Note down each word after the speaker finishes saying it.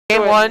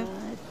Game 1.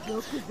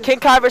 King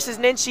Kai versus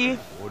Ninshi.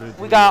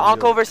 We got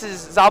Anko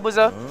versus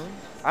Zabuza.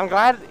 I'm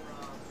glad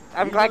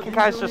King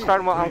Kai's just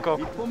starting with Anko.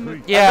 Yeah.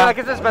 I feel like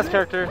it's his best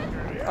character.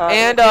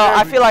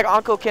 I feel like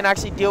Anko can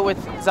actually deal with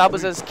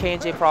Zabuza's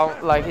K&J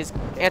problem, like his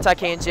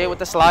anti-K&J with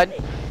the slide.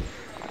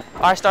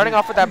 Alright, starting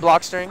off with that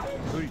block string.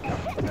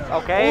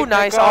 Okay. Ooh,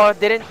 nice. Oh,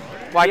 didn't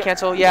Y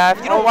cancel. Yeah, if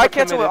you don't Y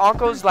cancel with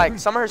Anko's, like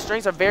some of her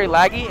strings are very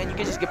laggy, and you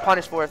can just get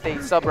punished for it if they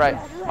sub right.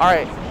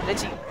 Alright,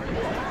 Ninshi.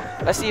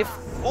 Let's see if.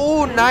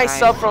 Ooh, nice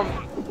sub from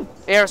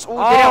Eris. Ooh,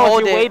 didn't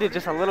hold it. Waited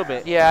just a little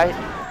bit. Yeah.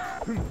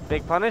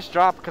 Big punish,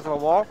 drop because of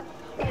the wall.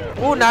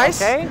 Ooh,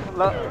 nice. Okay.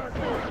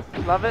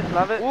 Love it,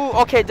 love it. Ooh,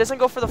 okay, doesn't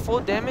go for the full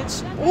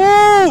damage.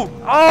 Ooh!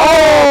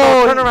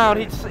 Oh! Turn around.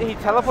 He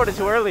teleported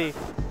too early.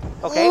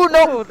 Okay. Ooh,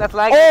 no. That's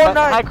lag. Oh,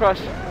 nice. High crush.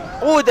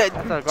 Ooh,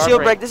 the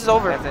shield break. This is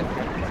over. That's it.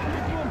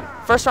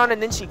 First round of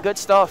Ninshi, good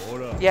stuff.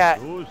 Yeah. I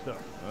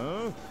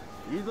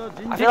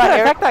feel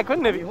like attack that,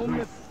 couldn't he?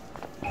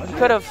 He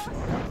could have,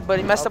 but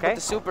he messed up with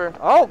the super.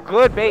 Oh,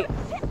 good bait.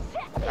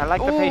 I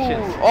like the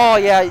patience. Oh,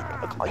 yeah.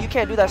 You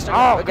can't do that string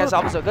against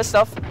Zabuza. Good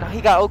stuff. Now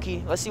he got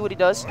Oki. Let's see what he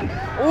does. Ooh,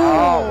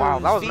 wow.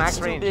 That was max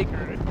range. Big.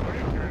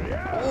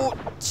 Ooh,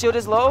 shield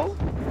is low.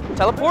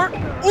 Teleport.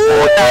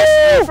 Ooh,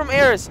 nice from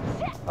Eris.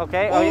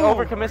 Okay. Oh, he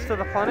overcommits to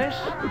the punish.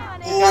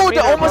 Ooh,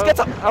 that almost gets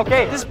a.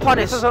 Okay. This is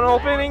punish. This is an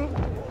opening.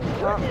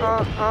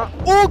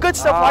 Ooh, good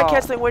stuff. Why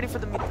canceling, waiting for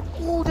the.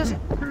 Ooh, this.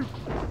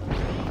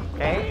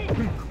 Okay.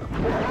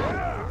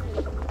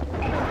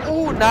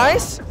 Ooh,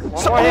 nice.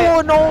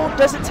 Oh, no,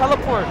 doesn't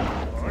teleport.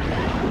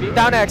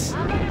 Down X.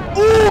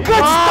 Ooh, good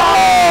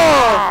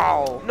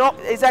stuff. No,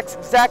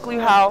 exactly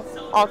how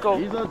Anko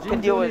can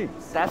deal with.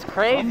 That's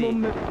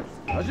crazy.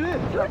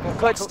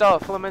 Good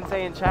stuff.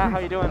 Clemente in chat, how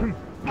you doing?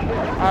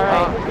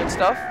 Alright, good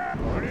stuff.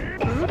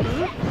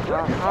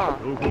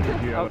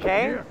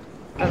 Okay.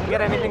 Doesn't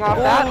get anything off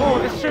that. Oh,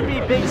 this should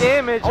be big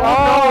damage. Oh, no,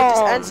 it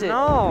just ends it.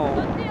 No.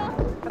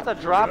 That's a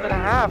drop and a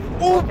half.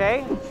 Ooh.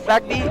 Okay.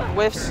 Back B,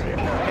 whiffs.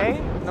 Okay,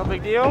 no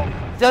big deal.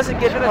 Doesn't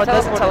get it,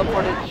 doesn't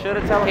teleport it. Should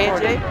have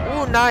teleported.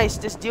 Ooh, nice.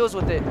 Just deals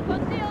with it.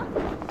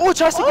 Ooh,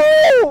 tries to get.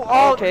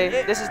 Oh, okay,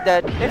 this is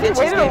dead. If he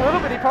waited a little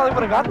bit, he probably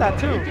would have got that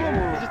too. He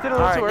just did it a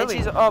little too early.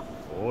 Ninshi's up.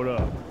 One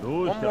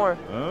more.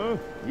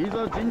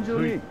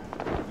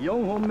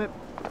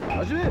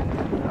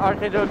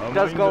 Arcade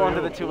does go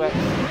under the 2x.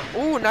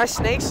 Ooh, nice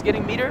snakes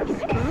getting meter.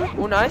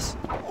 Ooh, nice.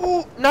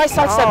 Ooh, nice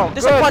side step.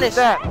 This is a punish.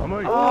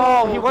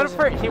 Oh, he went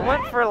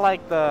for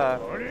like the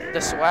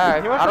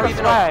swag. I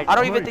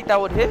don't even think that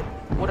would hit.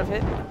 Would have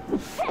hit.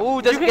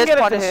 Ooh, doesn't get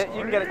punished.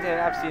 You can get it to hit.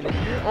 I've seen it.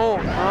 Oh.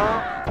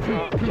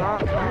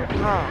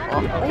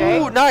 Okay.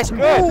 Ooh, nice.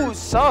 Good. Ooh,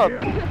 sub.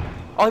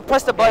 Oh, he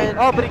pressed the button.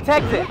 Oh, but he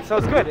tagged it, so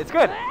it's good. It's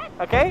good.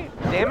 Okay.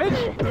 Damage.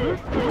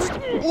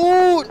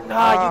 Ooh,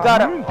 nah, you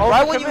gotta.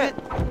 Right when you hit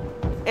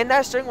in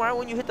that string, right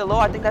when you hit the low,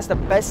 I think that's the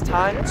best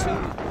time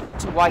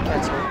to Y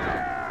cancel.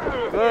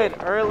 Good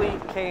early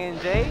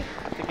K&J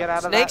to get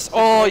out of snakes. That.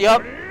 Oh,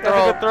 yup. That's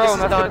a good throw.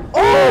 That's done.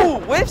 Oh,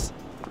 whiffs.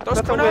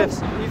 Those two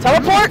whiffs.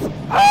 Teleport.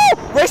 Oh,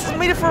 races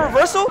meter for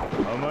reversal.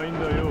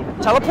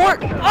 Teleport.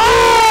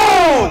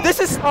 Oh, this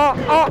is.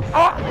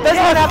 Doesn't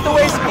even have to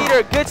waste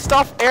meter. Good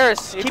stuff,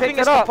 Eris. Keeping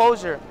his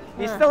composure.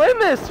 He's still in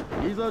this.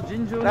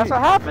 That's what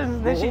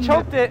happens. Then she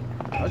choked it.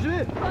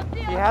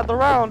 He had the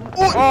round.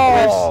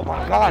 Oh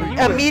my God!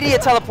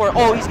 Immediate teleport.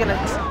 Oh, he's gonna.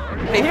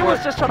 He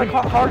was just trying to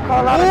hard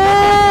call out.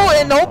 Oh,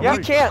 and nope, you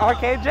can't.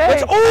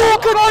 RKJ. Oh,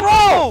 good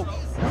throw.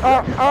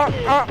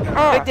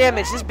 Big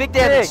damage. This is big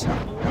damage.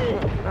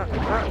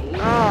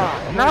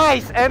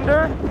 Nice,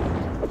 Ender.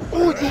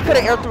 Ooh, he could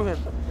have air through him.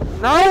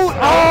 Nice.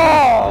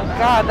 Oh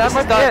God, that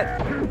might be it.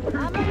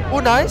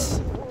 Ooh, nice.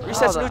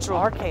 Resets neutral.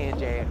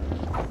 RKJ.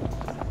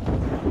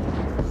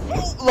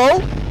 Low.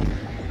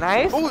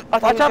 Nice. Ooh,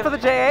 watch out for the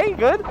JA.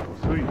 Good.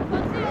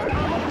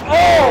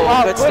 Oh,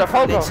 wow. Good stuff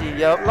from Ninshi.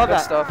 Yep. Love good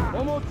that. stuff.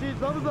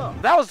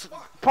 That was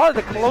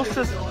probably the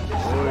closest.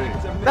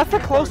 That's the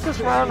closest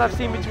round I've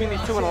seen between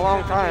these two in a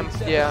long time.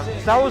 Yeah.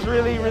 That was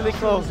really, really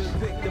close.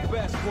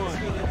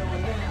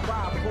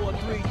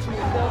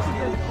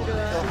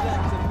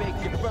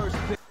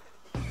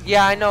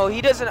 Yeah, I know.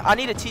 He doesn't. I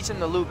need to teach him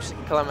the loops,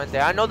 Clemente.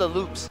 I know the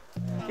loops.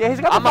 Yeah, he's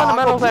got the fundamentals. I'm an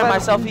Anko player right.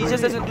 myself. He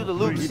just doesn't do the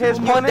loops. His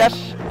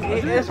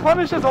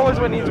punish is always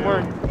what needs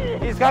work.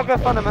 He's got good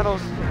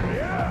fundamentals.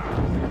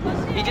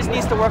 He just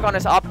needs to work on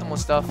his optimal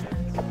stuff.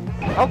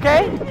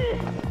 Okay.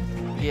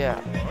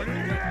 Yeah.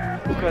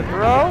 Good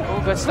throw.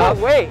 Oh, good stuff.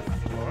 Oh, wait.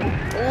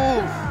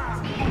 Ooh.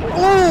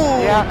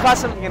 Ooh. Yeah,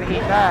 Cuss him. He's gonna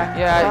eat that.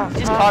 Yeah, he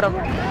just caught him.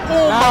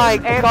 Oh my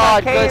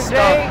God, good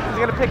stuff. He's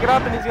gonna pick it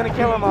up and he's gonna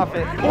kill him off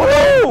it.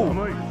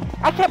 Ooh.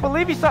 I can't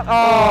believe he saw.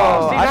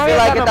 Oh, see, I feel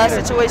like in that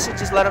situation,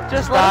 just let him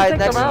die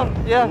next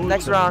round. Yeah,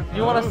 next round.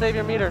 You want to save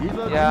your meter.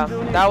 Yeah,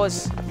 that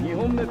was.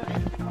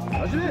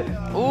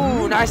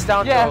 Ooh, nice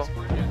down throw.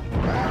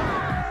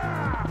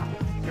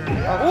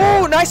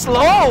 Ooh, nice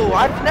low.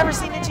 I've never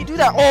seen Ninshi do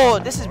that. Oh,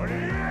 this is.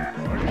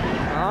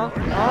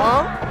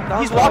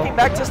 He's walking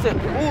back just to.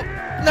 Ooh,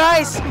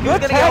 nice. He was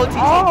gonna get OTG.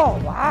 Oh,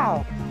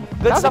 wow.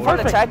 Good stuff on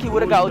attack. He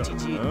would have got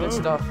OTG. Good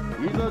stuff.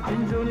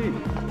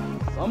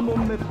 Oh,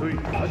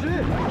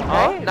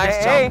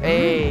 nice jump.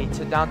 Hey,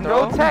 to down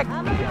throw. No tech.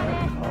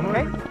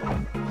 Okay. A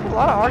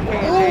lot of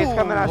arcane J's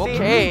coming out.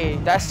 Okay,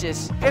 that's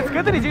just. It's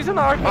good that he's using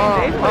the arcane J's,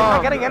 but he's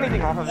not getting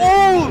anything off of it.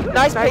 Oh,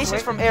 nice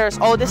patience from Eris.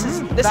 Oh, this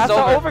is over. That's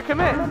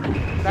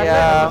overcommit.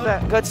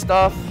 Yeah, good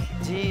stuff.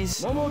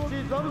 Jeez.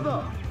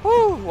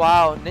 Woo,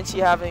 wow,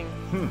 Ninshi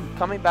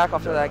coming back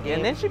after that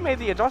game. And Ninshi made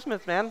the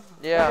adjustments, man.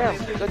 Yeah,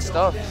 good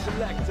stuff.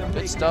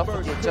 Good stuff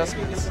with the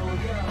adjustments.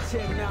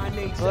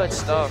 Good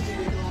stuff.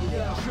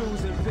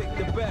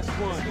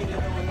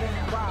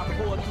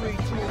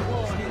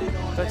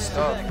 Good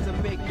stuff.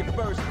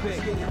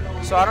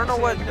 So I don't know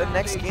what the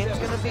next game is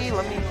gonna be.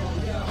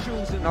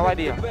 No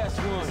idea.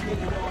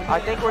 I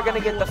think we're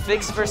gonna get the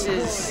Fix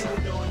versus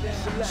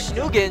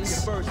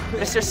Snoogans,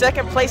 Mr.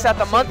 Second Place at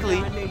the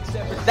monthly.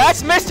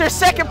 That's Mr.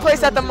 Second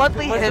Place at the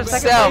monthly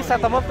himself. Second place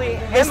at the monthly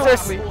and the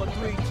weekly.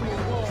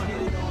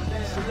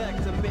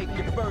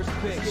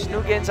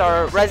 Snoogans,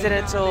 our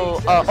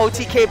residential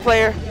OTK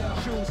player.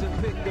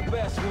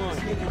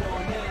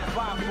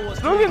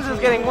 Snoogans is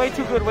getting way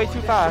too good, way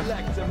too fast.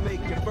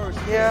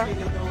 Yeah. He's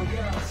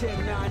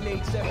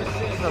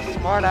a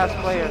smart-ass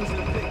player.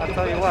 I'll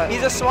tell you what.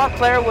 He's a smart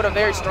player with a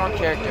very strong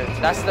character.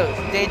 That's the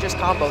dangerous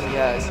combo he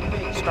has.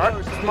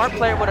 Smart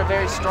player with a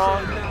very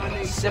strong,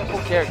 simple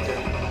character.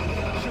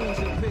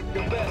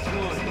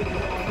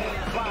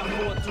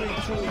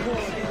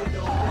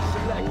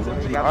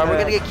 Alright, we're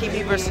gonna get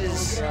Kimi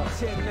versus.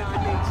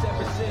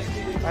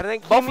 I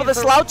think both of the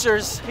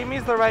slouchers.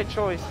 Kimi's the right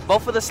choice.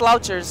 Both of the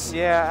slouchers.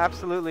 Yeah,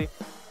 absolutely.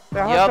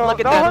 Yup, look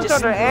at them. Just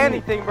under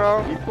anything,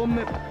 bro.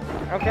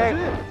 Okay.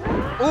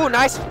 Ooh,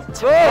 nice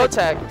toe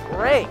tag.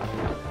 Break.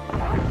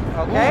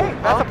 Okay,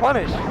 that's a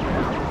punish.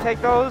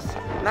 Take those.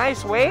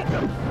 Nice weight.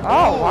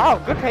 Oh, wow.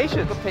 Good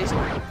patience. Good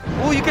patience.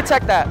 Ooh, you can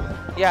tech that.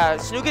 Yeah,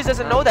 Snoogans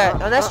doesn't know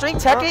that. On that string,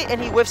 tech it,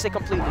 and he whiffs it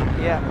completely.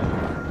 Yeah.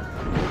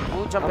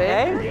 Ooh, jump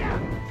in.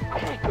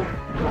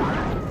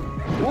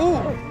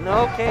 Ooh.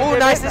 No, okay. Ooh,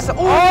 nice. This. Ooh,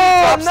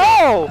 oh,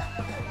 no.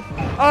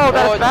 Oh,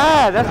 that's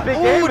bad. That's big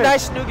damage. Ooh,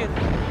 nice Snoogans.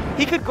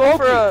 He could go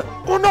for a.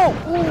 Oh, no.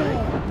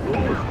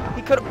 Ooh.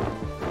 He could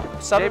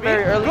sub it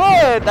very early.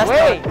 Good. That's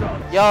wait.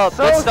 Yo,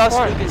 good stuff.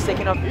 Snoogans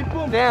taking up.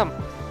 Damn.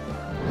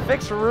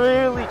 Fix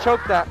really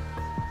choked that.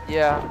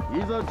 Yeah.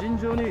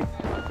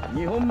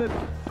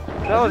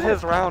 That was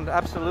his round,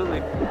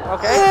 absolutely.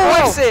 Okay.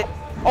 Ooh, exit.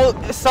 Oh,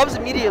 it subs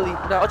immediately.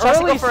 No, tries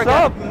to go for a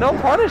sub. No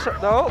punish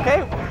though.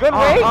 Okay. Good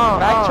weight.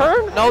 Back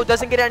turn. No,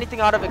 doesn't get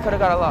anything out of it. Could have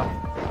got a lot.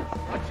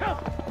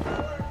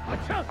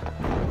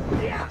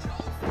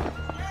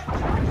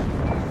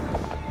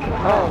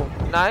 Oh,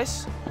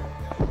 nice.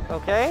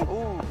 Okay.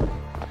 Ooh.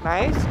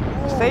 Nice.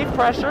 Ooh. Safe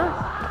pressure.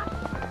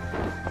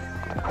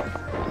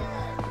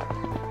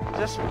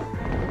 Just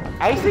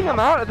icing him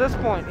out at this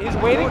point. He's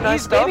waiting. Ooh,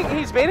 nice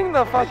he's baiting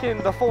the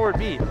forward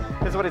B.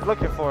 Is what he's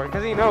looking for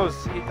because he knows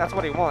that's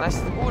what he wants.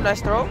 Nice. Ooh,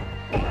 nice throw.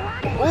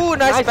 Ooh,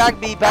 nice back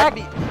B. Back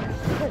B.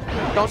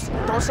 Don't.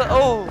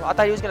 Oh, I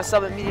thought he was gonna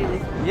sub immediately.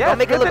 Yeah. Don't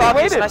make it look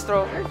obvious. Nice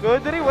throw.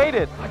 Good that he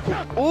waited.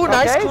 Ooh,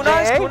 nice. Too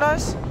nice. Too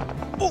nice.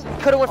 Ooh,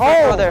 could have went for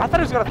a throw there. I thought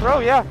he was gonna throw.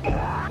 Yeah.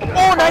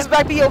 Oh, nice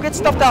back B. Yo, get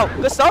stuffed out.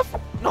 Good stuff.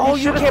 No,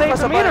 you can't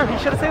press the meter. He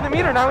should have saved the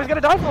meter. Now he's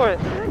gonna die for it.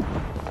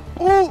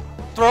 Ooh,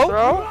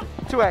 throw.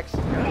 2x.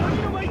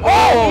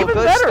 Oh, even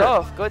good better.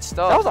 Stuff. Good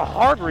stuff. That was a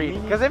hard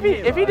read. Because if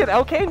he did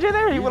LKNJ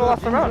there, he would have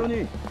lost the round.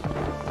 Ooh,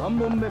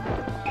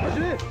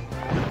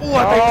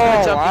 I thought he was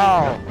gonna jump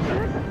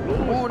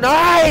in. Ooh,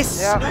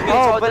 nice. Yeah.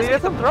 Oh, but he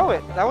doesn't throw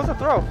it. That was a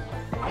throw.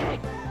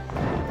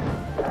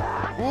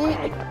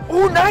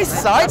 Ooh, nice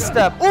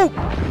sidestep. Ooh.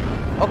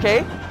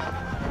 Okay.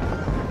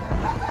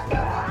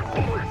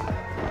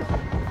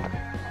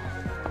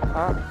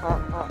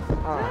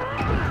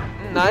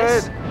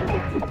 Nice.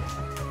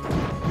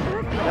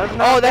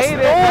 Oh, that's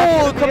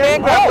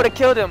command grab would have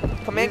killed him.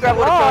 Command grab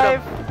would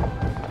have killed him.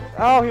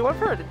 Oh, he went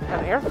for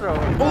an air throw.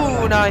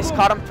 Ooh, nice.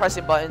 Caught him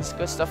pressing buttons.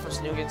 Good stuff from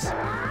Snoogans.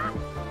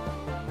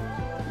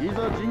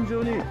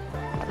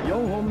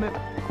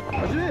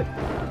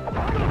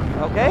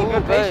 Okay,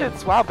 good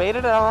patience. Wow,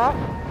 baited it off.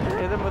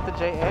 Hit him with the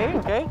JA.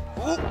 Okay.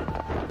 Ooh.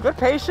 Good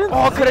patience.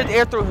 Oh, could have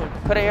air through him.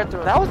 Could have air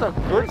through him. That was a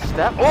good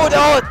step. Oh,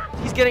 no.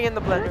 He's getting in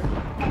the blender.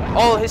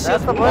 Oh, his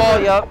shield's the blender. Oh,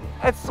 yup.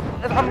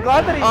 I'm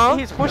glad that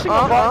he's pushing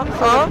a button.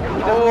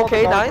 Oh,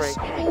 okay, nice.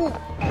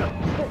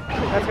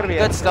 That's gonna be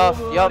good stuff.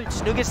 Yup.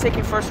 Snoogans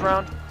taking first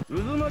round.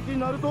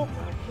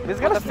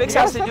 What the Fix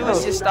has to do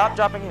is just stop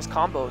dropping his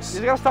combos. He's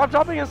gonna stop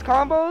dropping his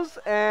combos,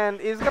 and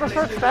he's gonna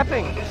start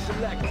stepping.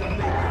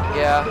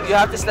 Yeah, you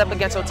have to step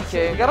against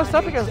OTK. You gotta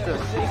step against him.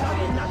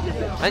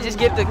 And just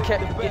give the.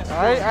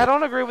 I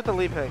don't agree with the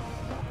lead pick.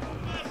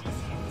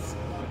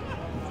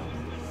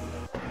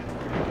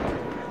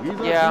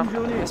 Yeah,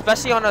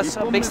 especially on a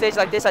big stage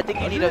like this, I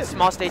think you need a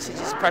small stage to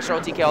just pressure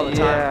OTK all the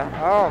time.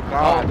 Yeah. Oh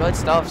god. Oh, good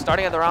stuff.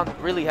 Starting at the round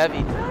really heavy.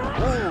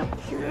 Ooh.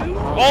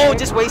 Oh,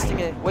 just wasting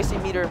it.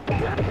 Wasting meter.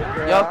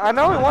 Yeah, Yup. I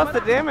know he wants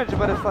the damage,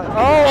 but it's like.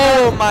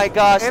 Oh my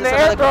gosh. And that's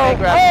the air another command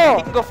grab. Oh.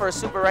 He can go for a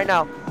super right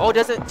now. Oh,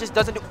 doesn't do.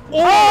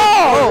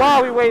 Oh,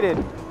 wow, we waited.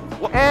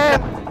 What?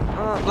 And.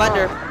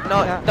 Blender.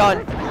 No, yeah. done.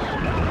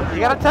 You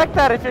gotta tech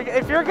that.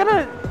 If you're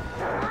gonna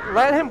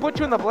let him put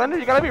you in the blender,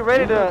 you gotta be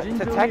ready to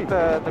tech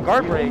the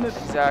guard breaks.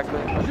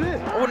 Exactly.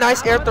 Oh,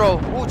 nice air throw.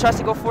 Ooh, tries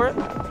to go for it.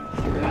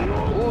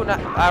 Ooh,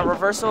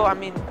 reversal. I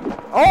mean.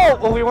 Oh,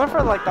 well, we went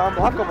for like the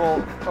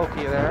unblockable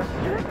Oki there,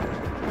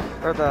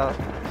 or the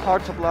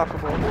hard to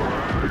blockable.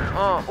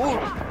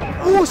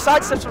 Ooh,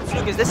 side steps from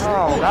Snoogans. This is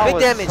big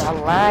damage. A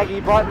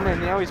laggy button,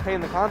 and now he's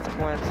paying the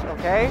consequence.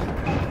 Okay.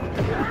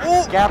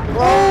 Ooh, gap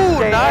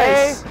throw.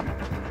 Nice.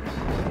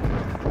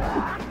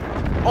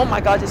 Oh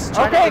my God, this is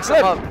trying to mix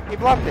him up. He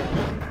blocked it.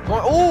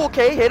 Ooh,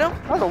 okay, hit him.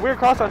 That was a weird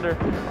cross under.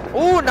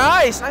 Ooh,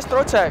 nice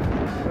throw tech.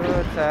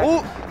 Good tech.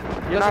 Ooh,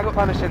 you're not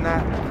punishing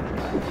that.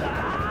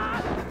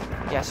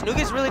 Yeah,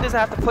 Snoogans really doesn't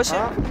have to push it.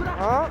 Ooh, you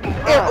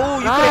could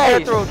have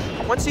air thrown.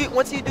 Once you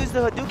do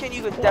the Hadouken,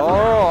 you can definitely.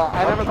 Oh,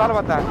 I never thought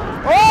about that.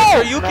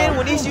 Oh, Shoryuken.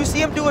 When you see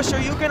him do a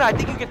Shoryuken, I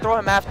think you can throw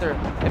him after.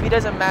 If he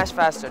doesn't mash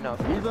faster, no.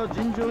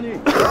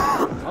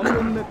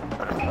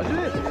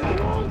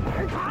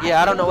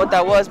 Yeah, I don't know what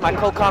that was. My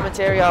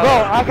co-commentary. Bro,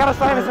 I got a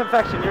sinus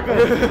infection. You're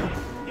good.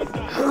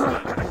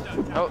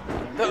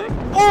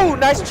 Oh,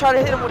 nice try to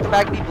hit him with the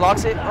back B.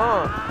 Blocks it.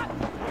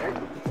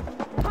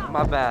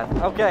 My bad.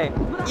 Okay.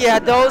 Yeah,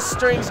 those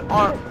strings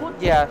aren't.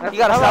 Yeah, you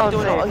gotta stop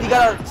doing it. You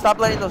gotta stop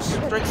letting those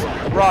strings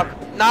rock.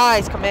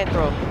 Nice command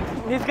throw.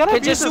 He's gonna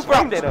be super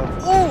swing data.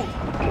 Ooh.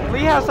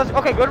 Lee has such.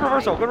 Okay, good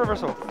reversal. Good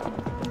reversal.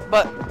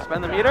 But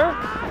spend the meter.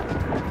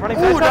 Running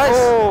nice.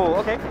 Oh,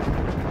 okay.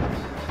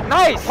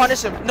 Nice.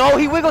 Punish him. No,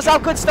 he wiggles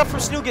out. Good stuff from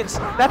Snoogans.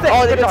 That's it.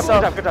 Oh, good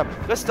job. Good job.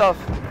 Good stuff.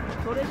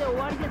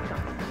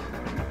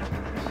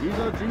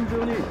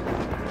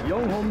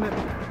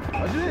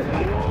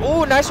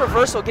 Oh, nice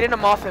reversal. Getting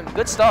him off him.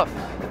 Good stuff.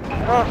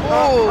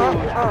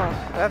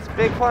 That's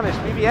big punish.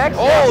 BBX.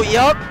 Oh,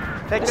 yup.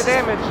 Take the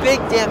damage. Big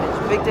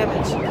damage. Big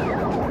damage.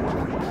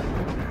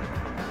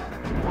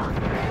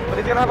 But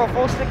he's gonna have a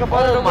full stick of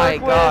butter. Oh my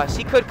gosh.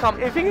 He could come.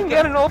 If he can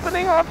get an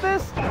opening off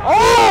this.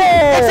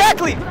 Oh!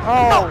 Exactly.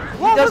 Oh.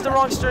 No, he does the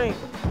wrong string.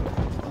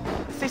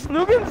 See,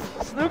 Snoogans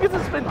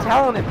has been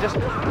telling him just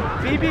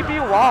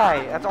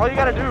BBBY. That's all you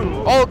gotta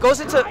do. Oh, it goes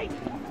into.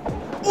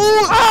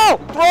 Ooh! Ow!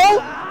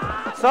 Throw!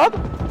 Sub?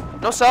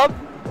 No sub.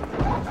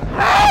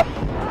 Ah!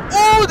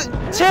 Ooh! The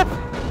chip!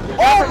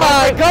 Oh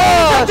my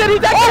gosh! Oh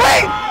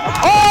wait!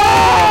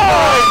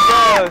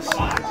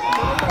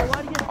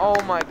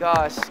 Oh my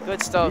gosh!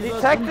 Good stuff. He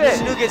teched it.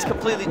 Snoogans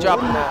completely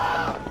dropping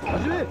that.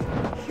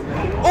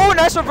 Oh,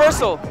 nice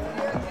reversal.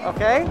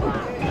 Okay.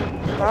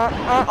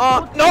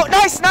 No,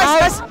 nice.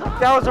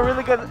 That was a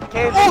really good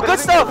game. Oh, good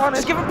stuff.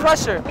 Just give him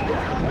pressure.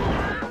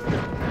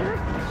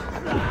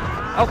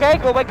 Okay,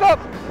 go wake up.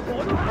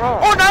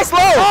 Oh, nice low.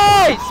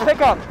 Nice.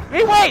 Pick up.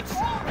 He waits.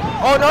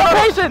 Oh, no.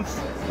 Patience.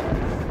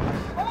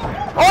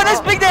 Oh,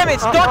 nice big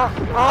damage. Don't.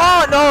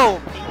 Oh, no.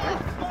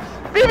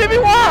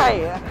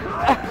 BBBY.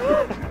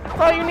 That's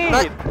all you need.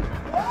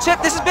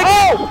 Chip, this is big.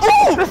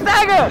 Oh, the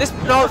stagger.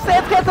 No,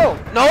 Sans cancel.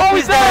 No,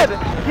 he's dead.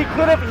 He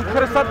could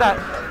have said that.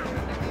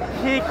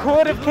 He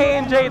could have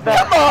K&J'd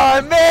that. Come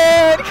on,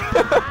 man.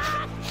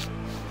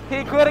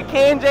 He could have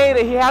K&J'd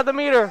it. He had the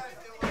meter.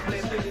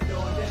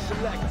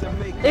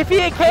 If he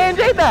had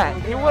K&J'd that,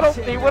 he would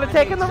have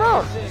taken the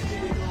round.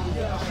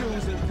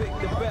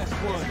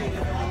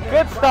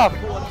 Good stuff.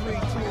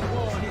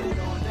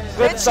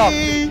 Good stuff.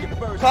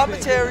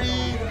 Commentary.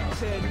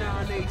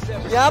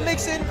 Yeah, I'm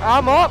mixing.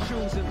 I'm up.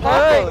 All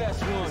right.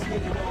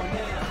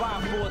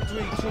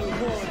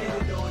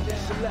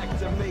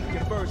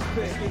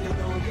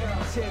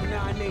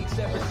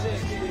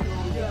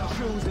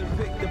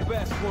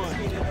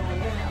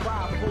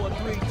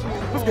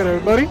 What's good,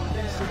 everybody?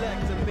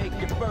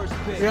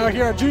 We're out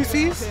here at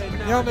Juicy's.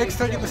 Meowmix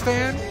taking the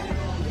stand.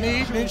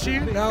 Me, Ninshi,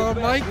 now I'm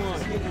Mike.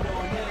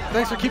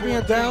 Thanks for keeping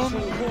it down.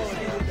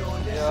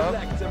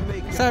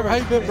 Cyber, how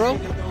you been, bro?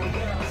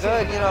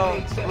 Good, you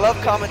know, love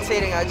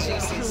commentating at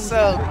Juicy.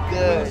 So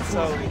good,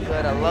 so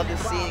good. I love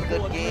seeing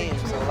good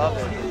games. I love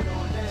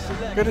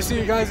it. Good to see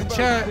you guys in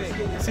chat.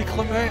 See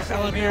Clement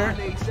on here.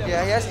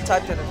 Yeah, he hasn't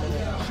typed in a minute.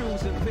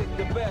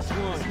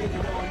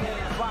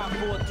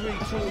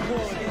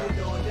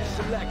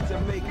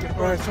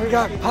 Alright, so we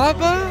got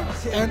Papa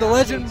and the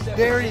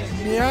legendary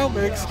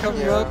Meowmix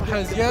coming up,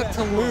 has yet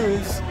to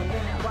lose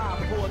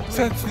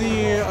since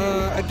the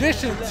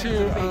addition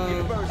to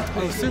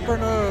Super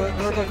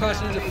Naruto Clash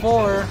Ninja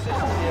 4.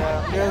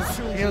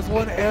 He has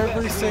won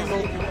every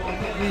single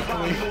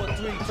weekly.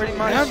 Pretty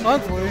much. And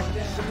monthly.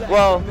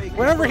 Well,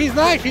 whenever he's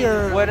not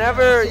here,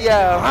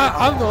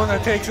 I'm the one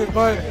that takes it,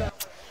 but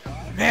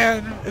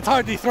man, it's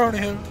hard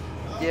dethroning him.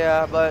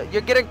 Yeah, but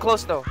you're getting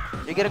close though.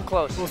 You're getting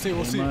close. We'll see.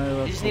 You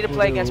just need to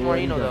play against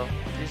Morino though.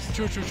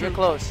 True. You're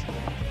close.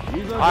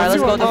 Alright,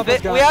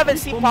 let's go. We haven't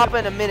seen Papa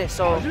in a minute,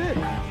 so.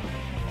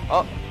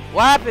 Oh,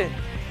 what happened?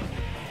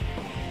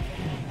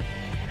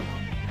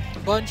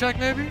 Button check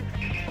maybe?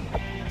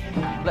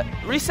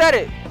 Reset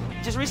it.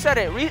 Just reset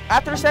it.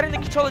 After resetting the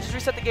controller, just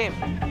reset the game.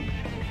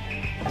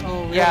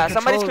 Oh, yeah,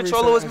 somebody's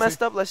controller was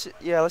messed up. Let's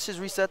just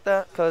reset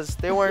that because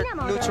they weren't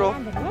neutral.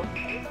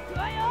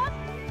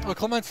 Oh,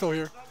 Clement's still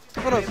here.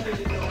 What up?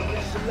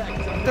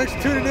 Thanks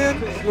for tuning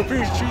in. We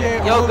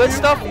appreciate all Yo, of good you.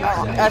 stuff.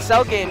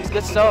 SL games,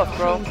 good stuff,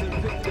 bro.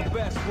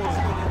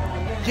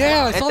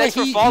 Yeah, I saw that thanks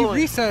for he following.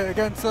 reset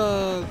against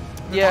Yeah.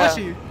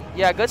 Kakashi.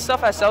 Yeah, good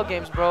stuff SL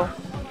games, bro.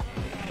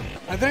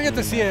 I didn't get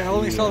to see it. I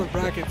only saw the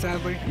bracket,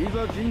 sadly.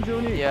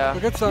 Yeah.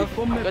 But good stuff.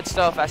 Good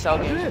stuff SL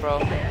games, bro.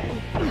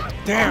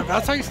 Damn,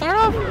 that's how you start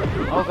off?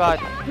 Oh god.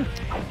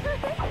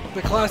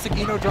 The classic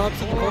Eno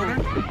drops in the corner.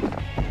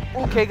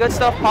 Okay, good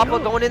stuff. Papa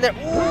going in there.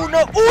 Ooh,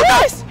 no. Ooh,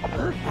 nice.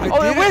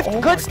 Oh, it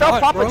whiffed. Good stuff.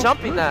 God, Papa bro.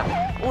 jumping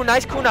that. Ooh,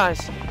 nice kunais.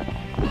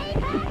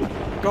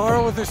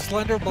 Gaara with his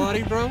slender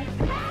body, bro.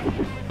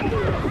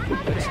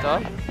 Good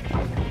stuff.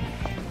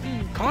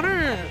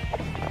 Connor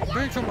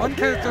doing some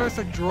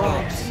uncharacteristic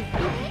drops.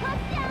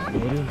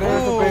 There's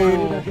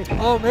a bait.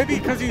 Oh, maybe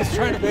because he's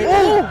trying to bait.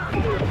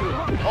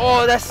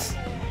 Oh, that's...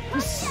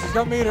 He's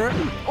got meter.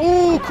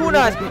 Ooh,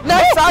 kunais.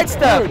 Nice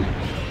sidestep.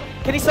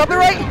 Can he sub it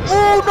right?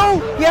 Oh,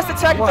 no. He has to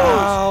tech those.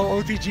 Wow,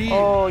 OTG.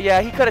 Oh,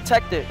 yeah. He could have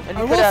teched it. And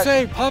he I will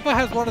say, Papa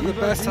has one of the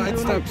best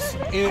sidesteps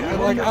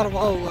like out of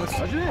all of us.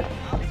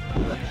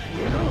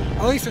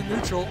 At least in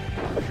neutral.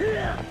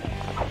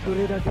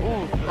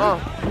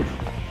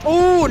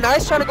 Ooh,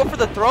 nice trying to go for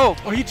the throw.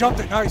 Oh, he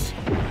jumped it. Nice.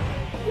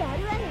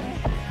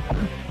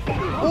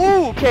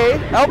 Ooh, okay.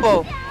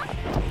 Elbow.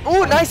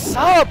 Ooh, nice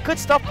sub. Good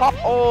stuff, Pop.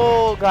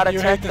 Oh, gotta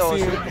You tech hate to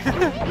those. see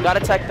it. Gotta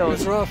tech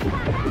those. It's rough.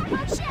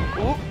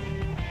 Ooh.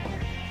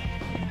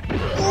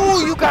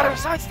 Ooh, you gotta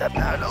sidestep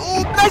that.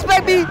 Ooh, nice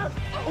baby.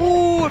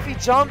 Ooh, if he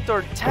jumped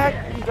or tech,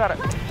 you gotta.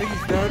 I think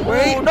he's dead.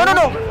 Wait. Ooh,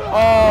 no.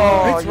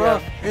 Oh, It's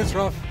rough. It's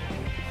rough.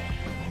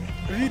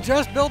 If you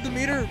just build the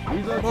meter,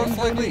 most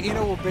likely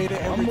Eno will bait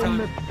it every time.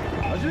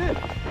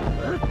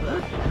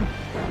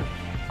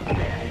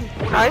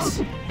 Nice.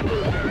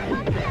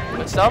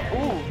 Good stuff.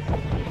 Ooh.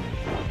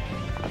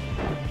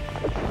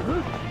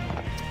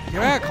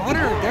 Yeah,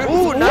 Connor again.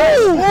 Ooh, nice.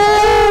 Ooh,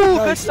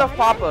 Nice. good stuff,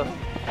 Papa.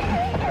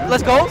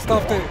 Let's go.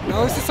 Stuffed it.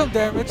 Now this is some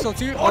damage, don't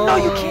you? Oh, no,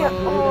 you can't.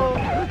 Oh.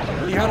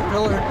 He had a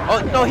pillar. Oh,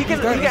 no, he can.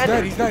 He's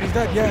dead, He can. he's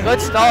dead, yeah.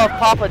 Good stuff,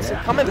 Papa.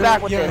 Coming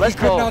back with yeah, it. Let's he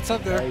could go. not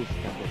sub there.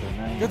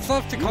 Good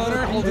stuff to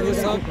Connor, holding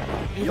this up.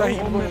 He thought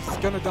he was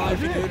gonna die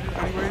if he did,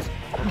 anyways.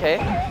 Okay.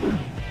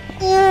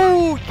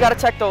 Ooh, you gotta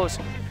tech those.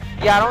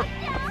 Yeah, I don't.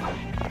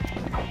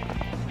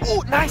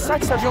 Ooh, nice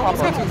sidestep, He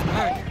almost got to Papa. his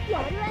back.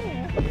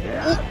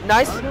 Ooh,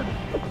 nice.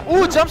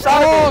 Ooh, jumps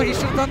out Oh, of he it.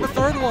 should have done the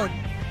third one.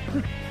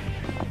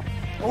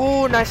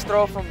 Ooh, nice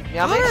throw from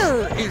Meowmix.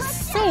 Connor is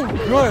so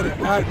good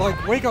at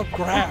like wake up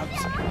grabs.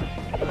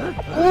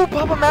 Ooh,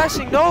 Papa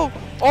mashing. No.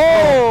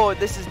 Oh,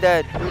 this is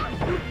dead.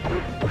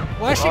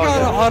 Why she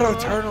got an auto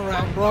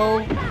turnaround,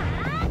 bro?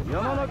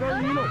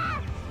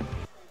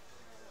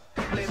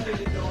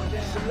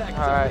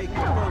 Alright.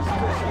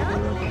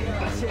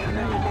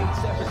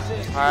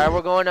 Alright,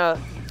 we're going to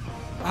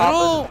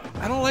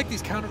I don't like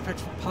these counter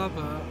picks from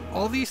Papa.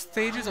 All these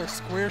stages are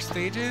square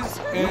stages,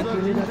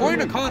 and according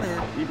to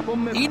Connor,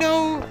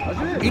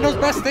 Eno's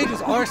best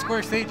stages are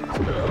square stages.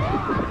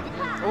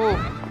 Ooh.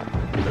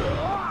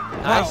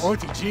 Nice. Wow,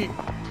 OTG.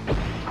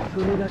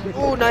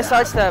 Ooh, nice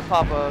sidestep,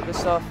 Papa. Good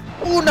stuff.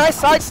 Ooh, nice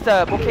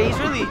sidestep. Okay, he's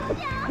really...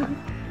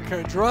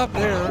 Okay, drop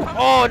there.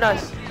 Oh,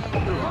 nice.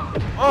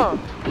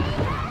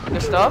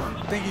 Good stuff.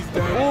 I think he's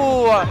dead.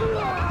 Ooh.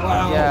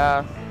 Wow.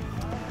 Yeah.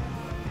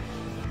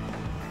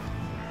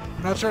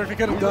 Not sure if he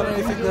could have done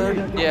anything there.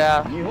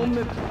 Yeah.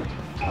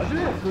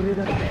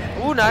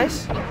 Ooh,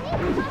 nice.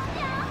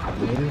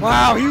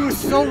 Wow, he was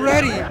so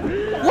ready.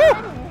 Woo!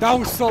 That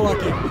was so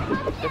lucky.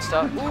 Good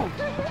stuff. Ooh.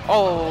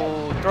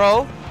 Oh,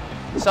 throw.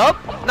 Sub.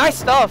 Nice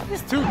stuff.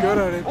 He's too good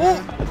at it.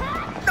 Ooh.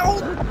 No.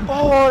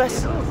 Oh,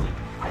 that's...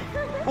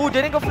 Ooh,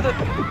 didn't go for the...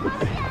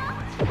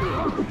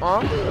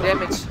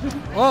 Damage.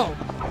 Oh.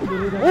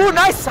 Ooh,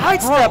 nice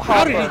sidestep, Papa.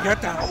 How did he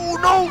get that? Oh,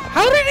 no.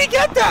 How did he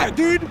get that,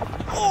 dude?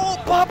 Oh,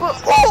 Papa.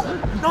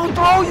 Oh, no,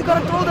 throw. You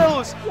gotta throw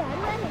those.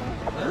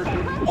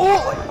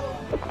 Oh.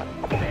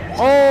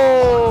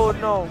 Oh,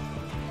 no.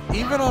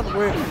 Even on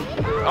whiff.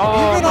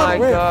 Oh, Even on my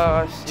whiff.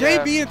 gosh.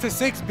 JB into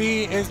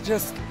 6B is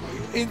just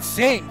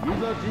insane.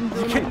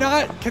 You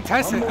cannot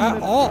contest it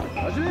at all.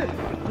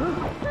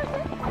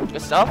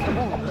 Good stuff.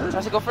 Ooh,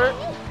 tries to go for it.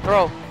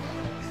 Throw.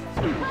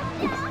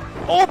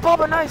 Oh,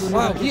 Papa, nice.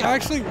 Wow, he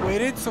actually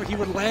waited so he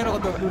would land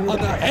on the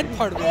end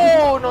part of it.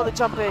 Oh, no, the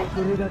jump A.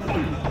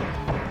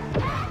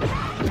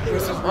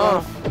 This is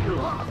rough.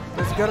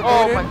 Does he get it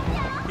Oh, waited?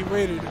 He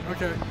waited.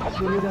 Okay.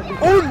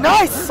 Oh,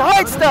 nice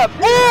sidestep.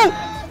 Ooh.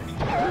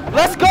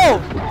 Let's go.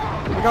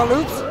 We got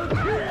loops.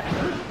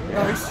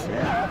 Nice.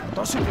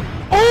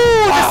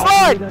 Oh, the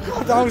slide.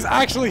 That was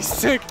actually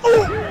sick.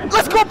 Ooh,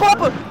 let's go,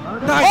 Papa.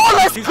 Nice. Oh,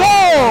 let's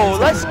go.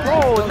 Let's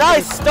go.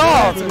 Nice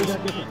stuff.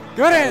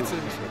 Good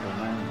answers.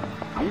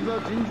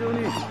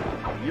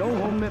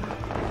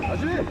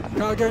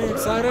 Kind of getting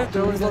excited. They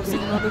always love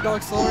seeing an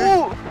underdog story.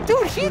 Ooh.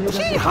 Dude,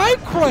 he high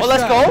crushed Oh,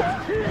 let's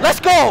that. go. Let's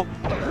go.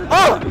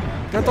 Oh.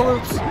 Get the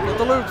loops. Get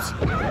the loops.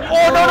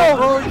 Oh, no, no.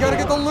 Bro, you gotta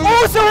get the loops.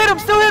 Oh, still hit him.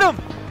 Still hit him.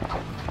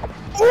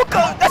 Oh,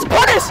 God. That's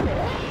punish.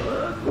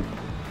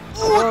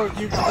 Oh,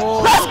 you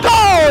pulled. Let's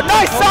go!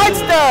 Nice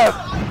sidestep!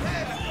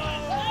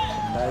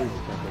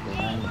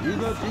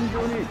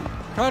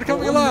 Card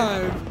coming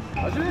alive.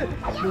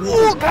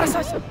 Ooh, got a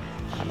sidestep.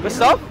 Good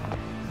stuff.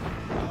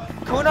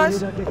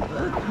 Kunais.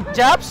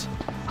 Jabs.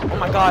 Oh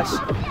my gosh.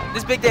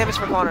 This big damage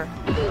for Connor.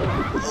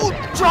 Ooh,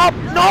 drop.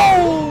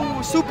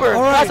 No! Super.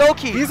 All right. That's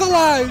Oki. He's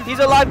alive. He's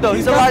alive though.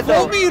 He's alive got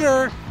full though.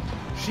 meter.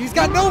 She's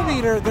got no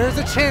meter. There's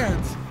a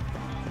chance.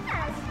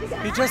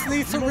 He just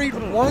needs to read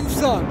one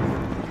sub.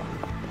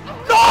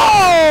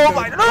 No!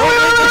 My, no,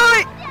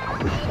 wait.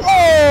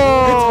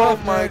 Oh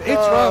my It's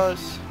rough.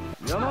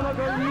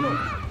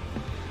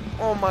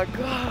 Oh my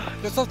god.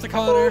 Good stuff to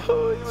Connor.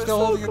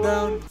 Still holding it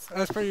down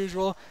as per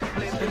usual.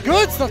 And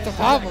good stuff to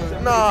Pablo.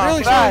 Nah,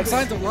 really facts.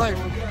 showing signs of life.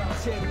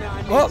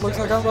 Well, looks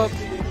like I'm up.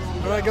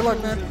 All right, good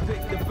luck, man.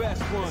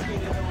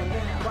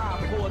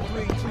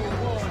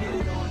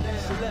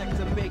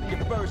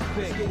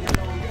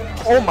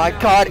 Oh my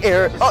god,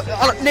 Eris.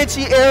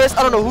 Ninshi, Eris.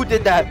 I don't know who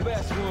did that.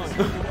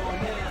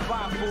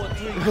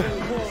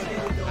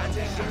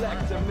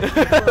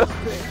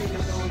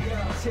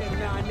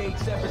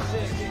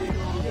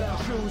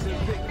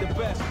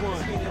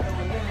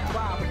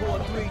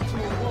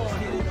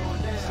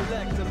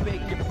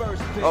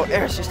 Oh,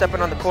 Eris, you're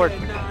stepping on the cord.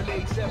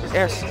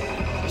 Eris,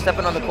 you're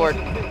stepping on the cord.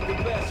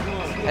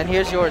 And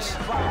here's yours.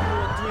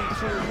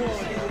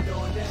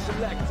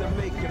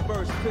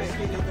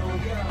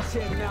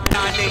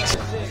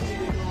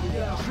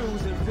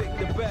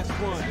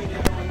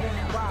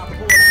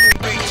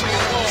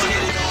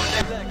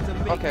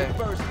 Okay.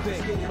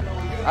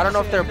 I don't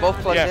know if they're both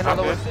plugged in all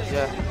the way.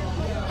 Yeah.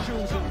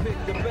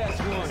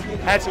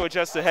 Had to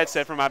adjust the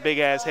headset for my big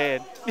ass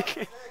head.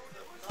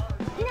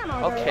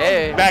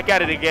 Okay. Back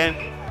at it again.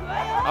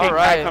 All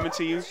right. Coming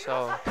to you.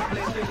 So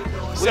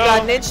we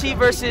got Ninshi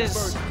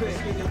versus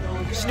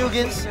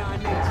Snoogans.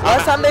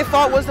 Last time they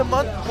fought was the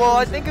month. Well,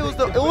 I think it was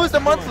the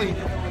monthly,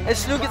 and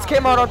Snoogans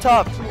came out on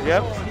top.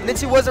 Yep.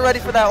 Ninshi wasn't ready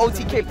for that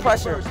OTK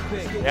pressure.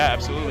 Yeah,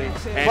 absolutely.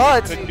 And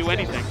But couldn't do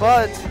anything.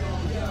 But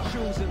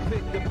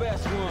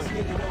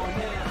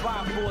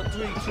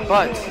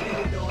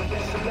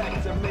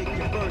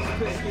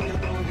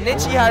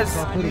Ninshi has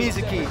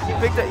Mizuki.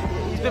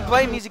 He's been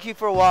playing Mizuki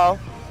for a while.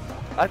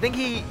 I think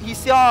he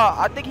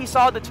saw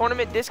the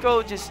tournament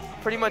disco just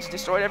pretty much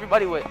destroyed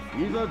everybody with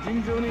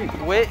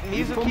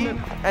Mizuki,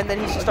 and then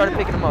he just started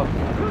picking him up.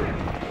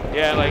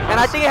 Yeah, like. And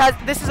I think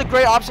this is a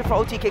great option for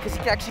OTK because he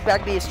can actually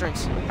back B his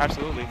strings.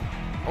 Absolutely.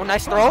 Oh,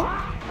 nice throw.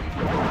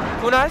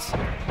 Kunais.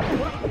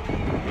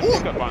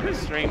 Pick up on the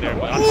string there,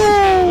 but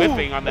unfortunately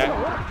whipping on that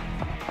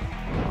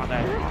combo.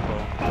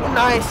 Oh,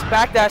 nice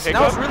backdash.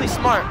 That was really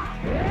smart.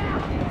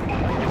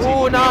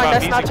 Oh, no,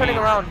 that's not turning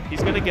around.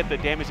 He's going to get the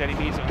damage that he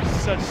needs on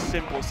such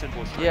simple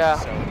strings. Yeah.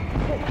 So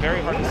very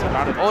hard to step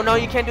out of it. Oh, no,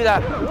 you can't do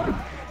that.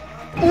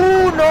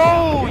 Oh,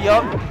 no.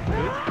 Yup.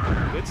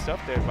 Good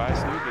stuff there by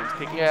Snoogans.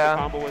 Picking up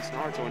the combo with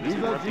Naruto and just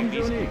interrupting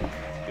Mizuki.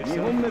 Good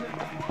stuff.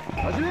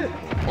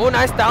 Oh,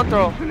 nice down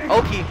throw.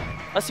 Oki.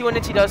 Let's see what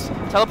Ninshi does.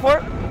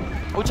 Teleport.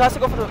 Oh, tries to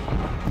go for the...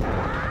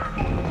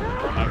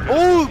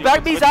 Oh,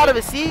 back B's out of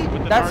it. See?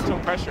 With the That's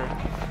Naruto pressure.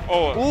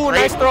 Oh,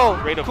 nice throw.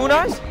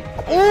 Kunais.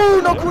 Oh,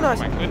 no Kunais.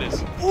 Oh my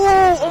goodness.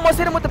 Oh, almost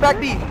hit him with the back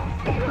B.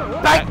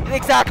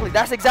 Exactly.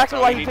 That's exactly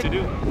why he picked.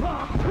 Need to do.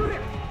 All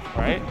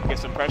right, get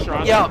some pressure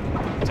on. Yeah.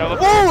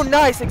 Oh,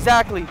 nice.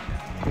 Exactly.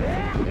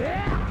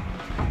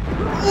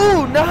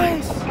 Oh,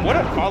 nice. What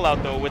a call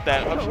out though with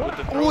that with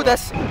the throw. Ooh,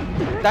 this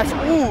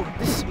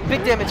is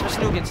big damage for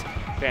Snoogans.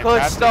 Fantastic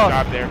Good stuff.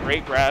 job there.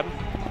 Great grab.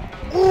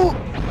 Ooh.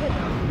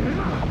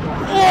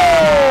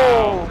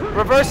 Whoa!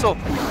 Reversal.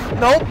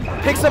 Nope.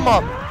 Picks him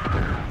up.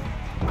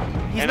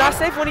 He's not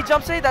safe when he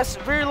jumps in. That's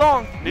very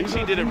long.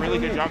 Ninshi did a really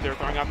good job there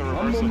throwing out the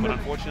reversal, but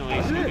unfortunately,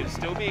 Snoogans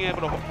still being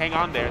able to hang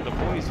on there. The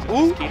boys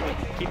just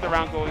keep the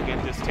round going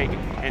and just take it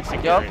and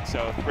secure it.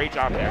 So great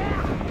job there.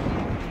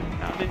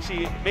 Now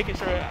Ninshi making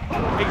sure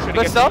to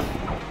get stuff.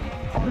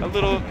 A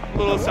little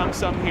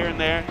some here and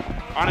there.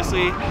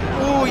 Honestly.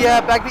 Ooh,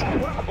 yeah, back beat.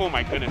 Oh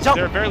my goodness. Jump.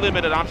 There are very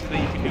limited options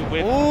that you can do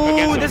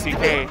against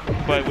OTK,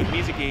 but with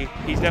Mizuki,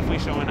 he's definitely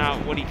showing out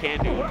what he can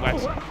do.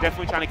 Wes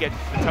definitely trying to get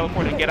the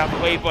teleport and get out the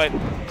way, but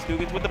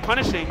Snoogans with the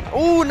punishing.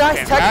 Ooh,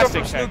 nice tech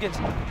throw from Snoogans.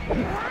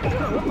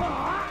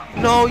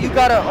 No, you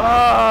gotta,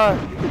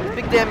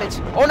 big damage.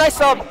 Oh, nice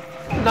sub.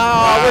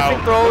 Nah, whipping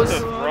throws.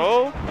 With the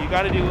throw, you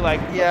gotta do like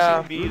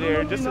be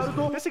there just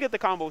to get the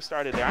combo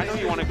started there. I know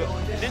you want to go.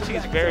 Ninshi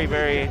is a very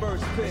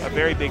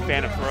big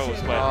fan of throws,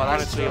 but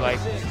honestly, like,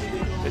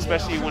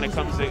 especially when it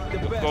comes to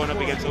going up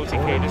against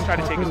OTK, just try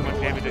to take as much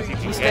damage as you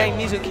can. He's staying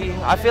Mizuki.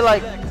 I feel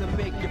like.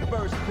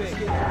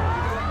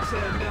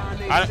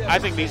 I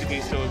think Mizuki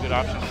is still a good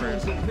option for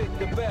him,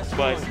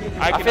 but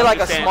I feel like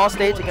a small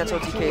stage against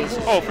OTKs.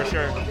 Oh, for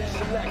sure.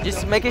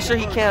 Just making sure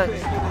he can't,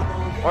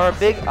 or a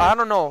big. I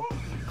don't know.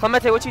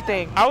 Clemente, what you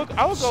think? I would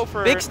go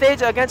for big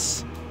stage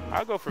against.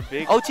 I'll go for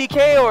big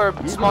OTK or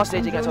small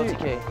stage against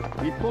OTK.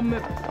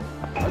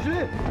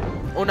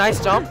 Oh, nice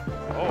jump.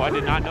 Oh, I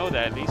did not know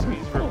that.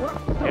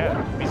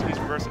 Mizuki's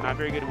reverse are not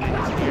very good when it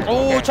gets here.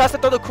 Oh, okay. tries to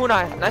throw the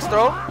kunai. Nice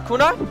throw.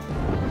 Kunai.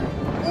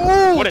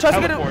 Ooh, What a tries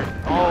to get him. teleport.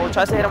 Oh,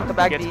 tries to hit him with the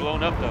back Gets B.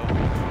 blown up though.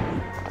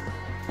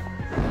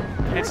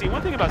 And see,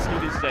 one thing about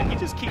Snoogans is that he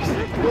just keeps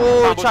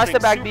Ooh, tries to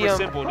back B him.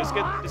 simple. Just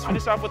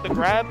finish off with the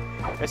grab,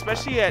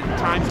 especially at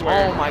times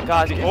where. Oh my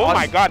God. Oh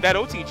my God, that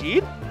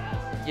OTG'd?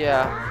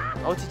 Yeah,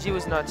 OTG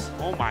was nuts.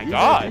 Oh my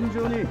God.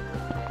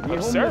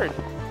 Absurd.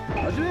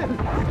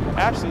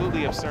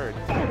 Absolutely absurd.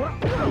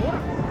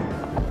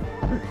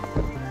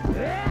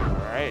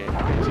 Alright,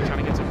 she's trying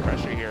to get some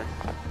pressure here.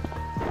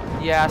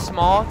 Yeah,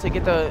 small to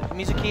get the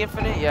Mizuki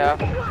infinite. Yeah.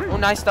 Oh,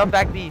 nice stuff,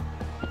 back B.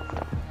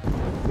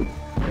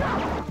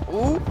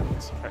 Ooh.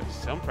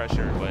 Some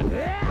pressure, but.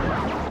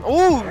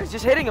 Ooh,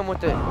 just hitting him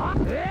with it.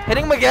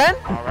 Hitting him again?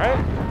 Alright.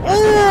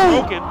 Ooh.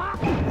 Broken.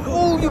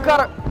 Ooh, you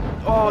gotta.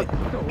 Oh.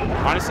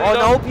 Honestly, Oh,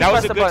 though, no, that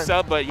was a good button.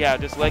 sub, but yeah,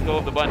 just let go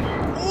of the button.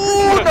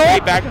 Ooh, no.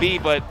 Great back B,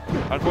 but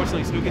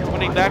unfortunately, Snoogans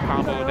winning that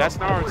combo. That's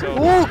Naruto.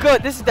 Ooh,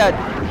 good. This is dead.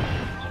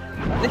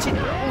 Ninshi.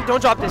 Ooh,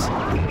 don't drop this.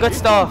 Good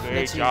stuff.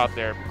 Great Ninshi. job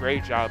there.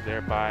 Great job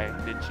there by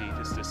Ninshi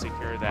just to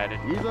secure that and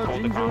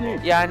hold the combo.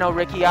 Yeah, I know,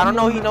 Ricky. I don't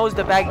know. He knows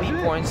the back B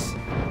points.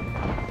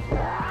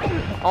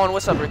 Oh, and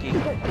what's up, Ricky? Ooh,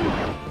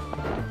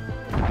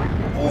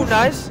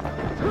 nice.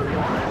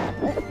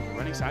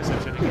 Running side step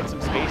trying to get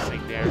some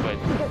spacing there, but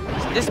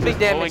This big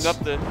damage. blowing up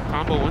the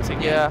combo once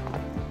again. Yeah.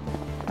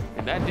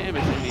 And that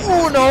damage really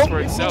Ooh, no. speaks for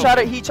itself.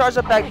 He charged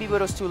up back B, but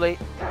it was too late.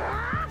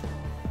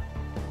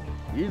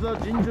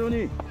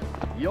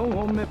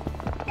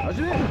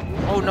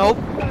 Oh, no.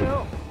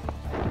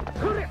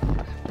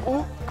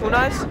 Ooh,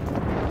 kunais.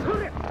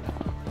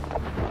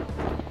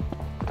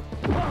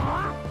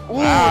 Ooh,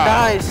 Wow.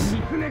 nice.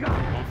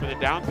 Going for the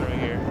down throw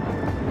here.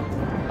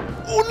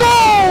 Oh, no!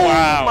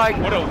 Wow, My,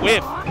 what a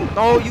whiff.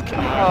 no, you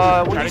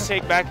can. Trying to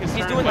take back his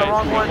he's turn, doing the but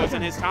wrong one. it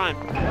wasn't his time.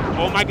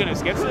 Oh my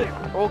goodness, gets it.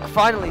 Oh,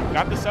 finally.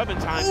 Got the sub in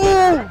time.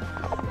 But, Ooh!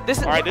 This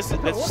is. all right, that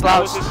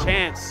Slouch. was his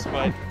chance,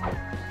 but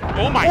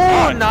oh my Ooh,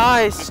 God.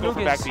 nice. Just go for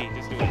Snoogans. back B.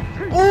 Just do it.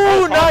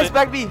 Ooh, Oh, nice. it.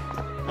 Back B.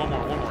 One more.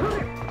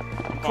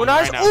 Kunais.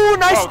 Right now. Ooh,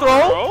 nice Oh,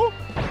 throw.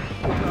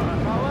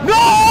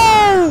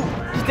 No!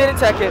 He didn't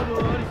tech it.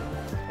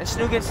 And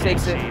Snoogans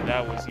takes it. Gee,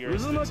 that was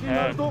yours to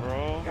tag,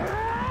 bro.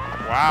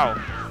 Wow.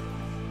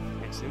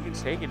 And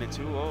Snoogans taking it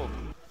 2-0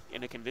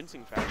 in a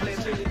convincing fashion.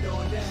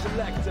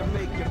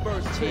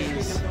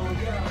 Jeez.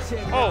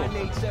 Oh,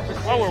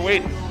 while we're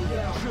waiting,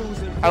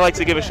 I'd like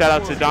to give a shout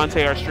out to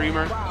Dante, our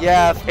streamer.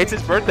 Yeah. It's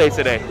his birthday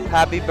today.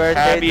 Happy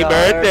birthday. Happy Dante.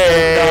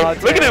 birthday.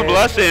 Dante. Look at him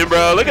blushing,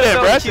 bro. Look at him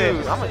So blushing.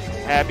 cute.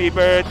 Happy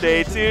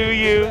birthday to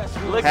you.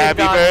 Look at Happy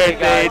Dante,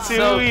 birthday guys. to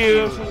So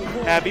you. cute.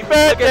 Happy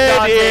birthday,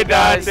 Dante, dear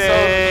guys. So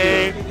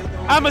Dante.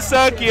 I'ma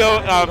suck yo. Oh,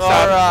 I'm All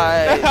sorry.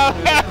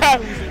 right.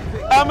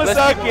 I'ma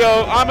suck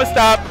yo. I'ma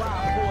stop.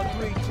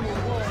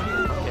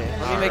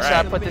 Let me make sure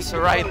I put this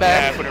right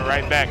back. Yeah, put it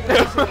right back.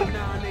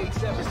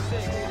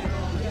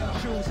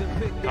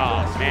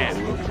 Oh man.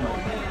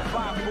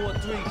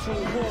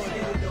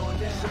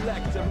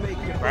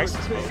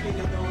 Crisis mode.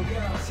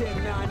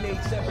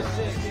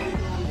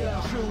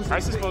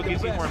 Crisis mode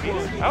gives you more meter.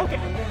 Okay.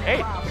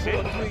 Hey,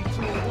 shit.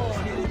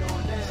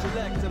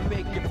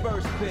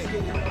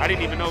 I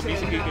didn't even know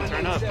Mizuki could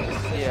turn up.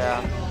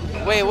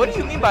 Yeah. Wait, what do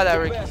you mean by that,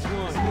 Ricky?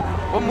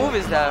 What move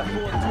is that?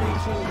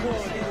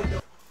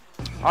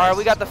 All right,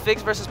 we got the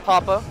Fix versus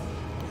Papa.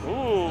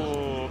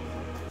 Ooh.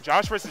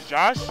 Josh versus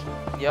Josh?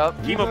 Yep.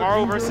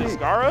 Kimimaro versus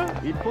Gaara?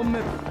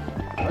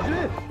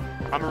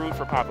 I'm a root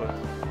for Papa.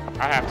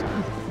 I have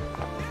to.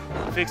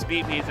 Fix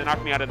beat me to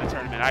knock me out of the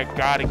tournament. I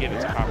gotta give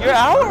it to Papa. You're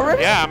out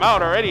already? Yeah, I'm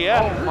out already,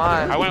 yeah. Oh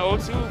my. I went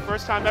 0-2,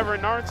 first time ever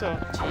in Naruto.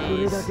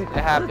 Jeez, it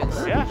happens.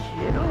 Yeah.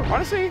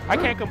 Honestly, I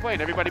can't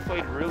complain. Everybody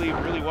played really,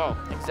 really well.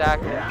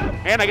 Exactly.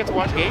 And I get to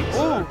watch games.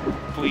 Ooh.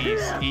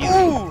 Please, easy.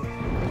 Ooh.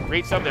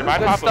 Great sub there by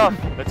Good Papa. stuff.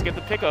 Let's get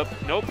the pickup.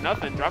 Nope,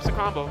 nothing. Drops a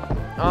combo.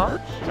 Huh?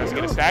 Tries to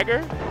get a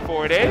stagger.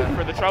 Forward A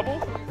for the trouble.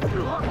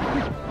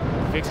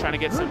 Fix trying to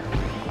get some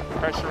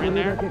pressure in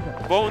there.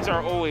 Bones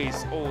are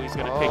always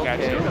going to pick at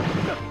you.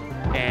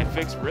 And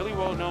Fix really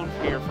well known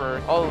here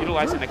for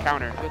utilizing the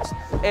counter.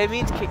 It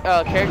means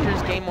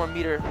characters gain more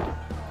meter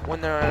when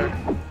they're.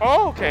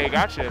 Oh, okay,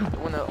 gotcha.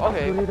 When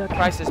the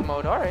crisis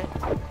mode. All right.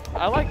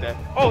 I like that.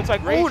 Oh, it's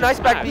like rage. Ooh, nice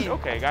back smash. B.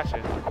 Okay,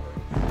 gotcha.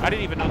 I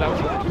didn't even know that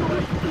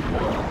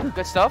was.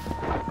 Good stuff.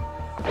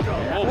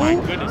 Oh my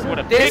goodness, what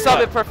a They pick sub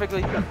up. it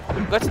perfectly.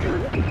 Let's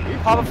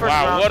Papa first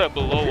Wow, round. what a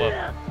blow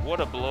up. What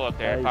a blow up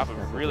there. Papa,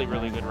 really,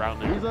 really good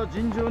round there.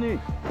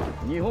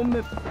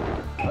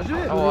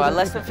 Oh, at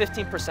less than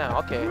 15%.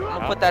 Okay, I'm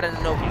gonna put that in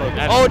the notebook.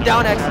 That Oh, is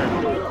down not X.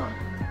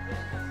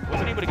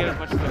 Wasn't able to get as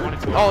much as I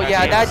wanted to. Oh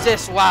yeah, that's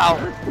just wow.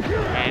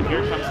 And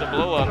here comes the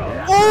blow up.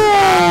 Ooh!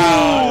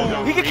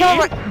 Wow, He can count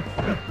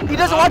right. He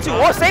doesn't want to.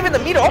 Oh, saving the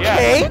meter.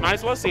 Okay. Yeah, might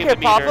as well save Okay, the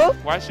meter. Papa.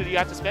 Why should he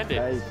have to spend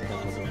it?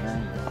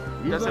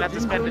 He doesn't have to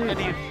spend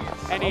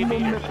any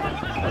meter.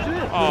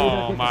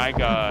 Oh my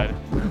God.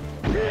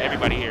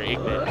 Everybody here,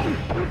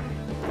 Igman.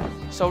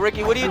 So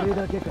Ricky, what do you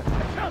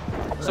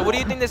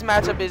think this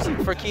matchup is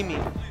for Kimi?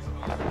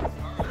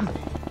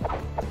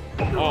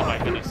 Oh my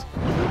goodness.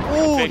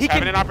 Ooh, Fix he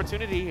having can. an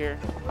opportunity here.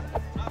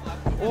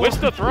 Which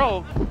the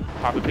throw.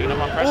 Papa picking up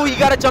on pressure. Ooh, you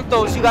gotta jump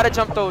those. You gotta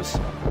jump those.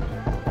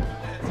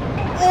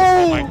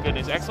 Oh Ooh. my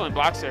goodness, excellent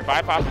blocks there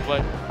by Papa,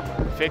 but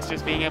Fix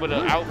just being able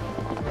to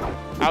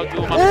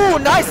outdo him. Ooh,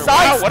 nice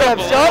side what a step,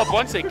 blow Chuck. up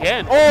once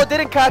again. Oh,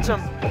 didn't catch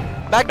him.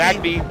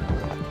 Back B.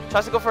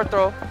 Tries to go for a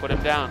throw. Put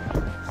him down.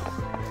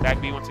 Back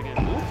B once again.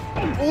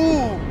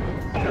 Ooh.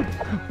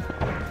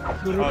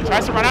 Oh,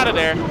 tries to run out of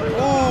there.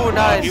 Ooh,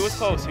 nice. He was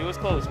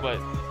close, but.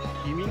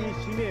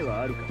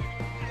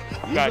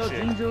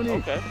 Gotcha.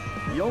 Okay.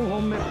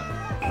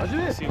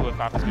 Let's see what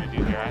Papa's going to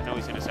do here. I know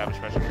he's going to establish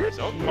pressure first.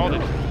 Oh, called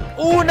it.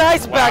 Ooh,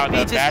 nice Wow, back B,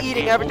 just back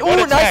eating B. everything. What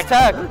Ooh, a nice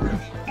tag.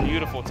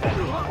 Beautiful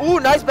tag. Ooh,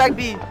 nice back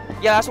B.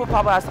 Yeah, that's what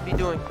Papa has to be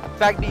doing.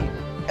 Back B,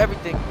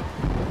 everything.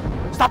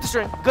 Stop the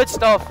string. Good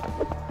stuff.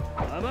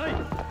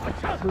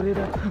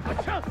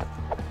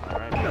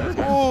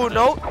 Ooh,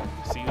 no.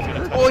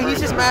 Oh, he's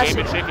just mashing.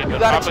 Game of chicken, You but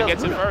gotta Papa chill.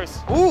 gets it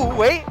first. Ooh,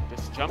 wait.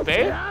 Just jump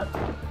A.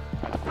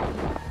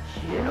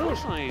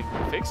 Unfortunately,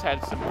 Fix had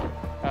a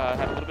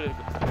little bit of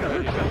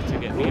ability to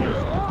get meter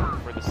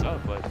for the sub,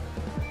 but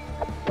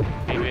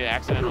maybe an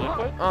accidental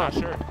input? Not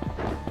sure.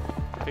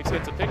 Fix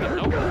gets a pick up.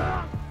 Nope.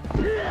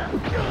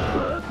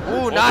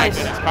 Ooh, nice.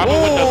 Papa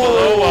with the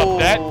blow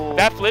up.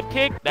 That flip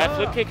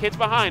kick hits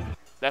behind.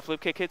 That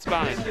flip kick hits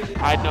behind.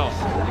 I know.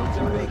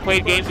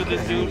 Played games with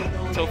this dude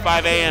until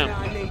 5 a.m.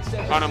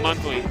 on a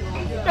monthly.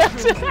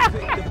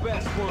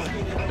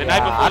 The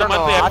night before the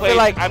monthly,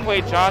 I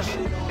played Josh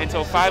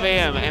until 5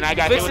 a.m. and I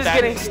got hit with that.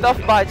 Fix is getting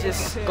stuffed by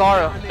just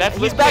Gaara.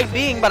 He's back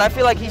being, but I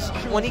feel like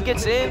when he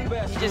gets in,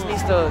 he just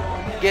needs to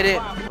get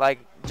in. Like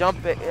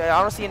jump it.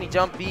 I don't see any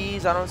jump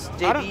Bs. I don't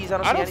see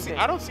anything.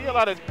 I don't see a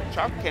lot of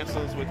chop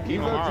cancels with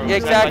Kimimaro. Yeah,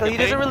 exactly. He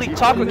doesn't really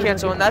chocolate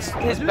cancel, and that's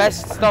his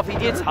best stuff. He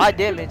gets high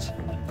damage.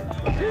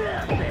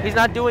 He's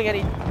not doing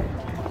any.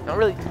 Not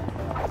really.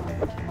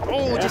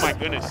 Oh my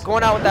goodness.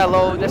 Going out with that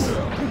low.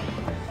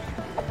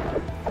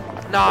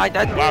 Nah,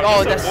 that's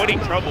avoiding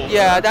trouble.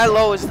 Yeah, that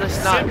low is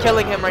just not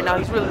killing him right now.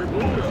 He's really.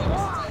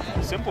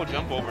 Simple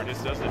jump over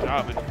just does the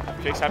job,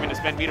 and Fix having to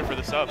spend meter for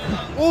the sub.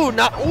 Ooh,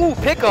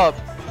 pick up.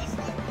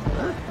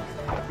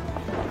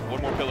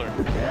 One more pillar.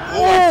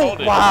 Oh,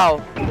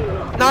 wow.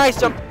 Nice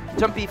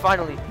jump B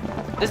finally.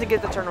 Doesn't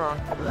get the turnaround.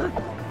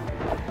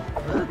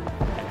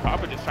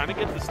 Papa just trying to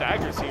get the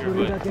staggers here,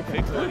 but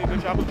Fix doing a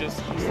good job of just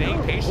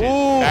staying patient.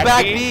 Ooh,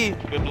 back B.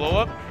 Good blow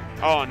up.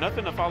 Oh,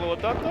 nothing to follow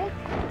up that though.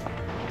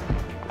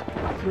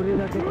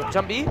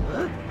 Jump B.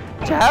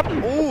 Jab.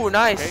 Ooh,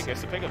 nice. Okay,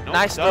 gets the pickup. Nope,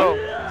 nice throw.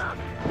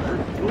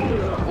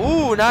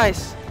 Ooh,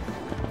 nice.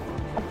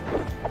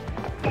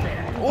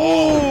 Ooh.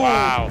 Oh,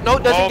 wow. No,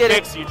 doesn't get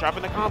Fix, you're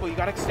dropping the combo. You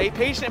gotta stay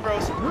patient, bro.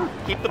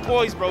 Keep the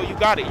poise, bro. You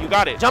got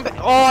it. Jump it.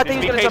 Oh, I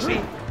think he's gonna jump B.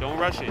 Don't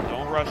rush it.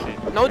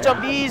 No jump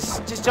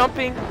Bs, just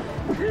jumping.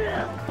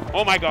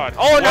 Oh my God.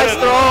 Oh, nice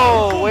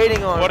throw.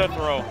 Waiting on. What a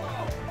throw.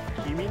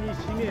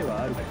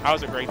 That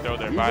was a great throw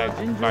there by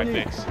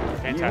Fix.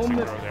 Fantastic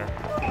throw there.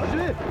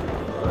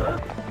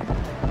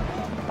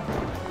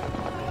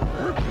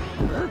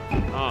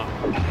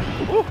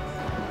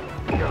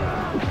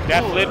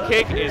 That flip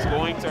kick is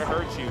going to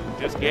hurt you.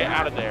 Just get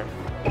out of there.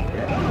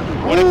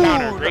 What a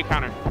counter. Great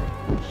counter.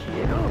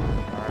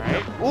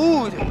 Alright.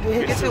 Ooh,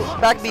 he gets it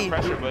back B.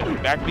 Pressure, but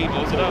back B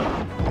blows it up.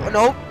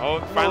 Nope.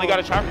 Oh, finally got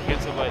a chopper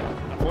cancel, but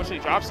unfortunately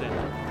drops it.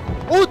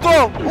 Ooh,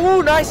 throw.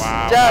 Ooh, nice.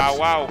 Wow, jabs.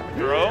 wow.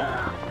 Throw.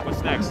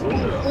 What's next?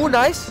 Ooh,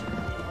 nice.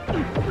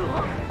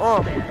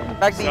 Oh,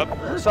 back B.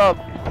 Sub.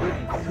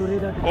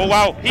 Oh,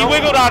 wow. He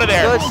wiggled out of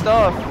there. Good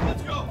stuff.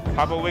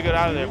 Papa wiggled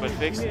out of there, but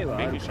Fix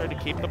making sure to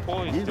keep the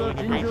poise. Doing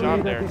a great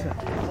job there.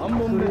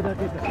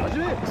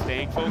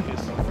 Staying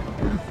focused.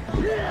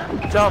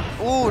 Jump.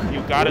 Ooh.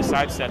 You gotta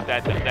sidestep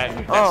that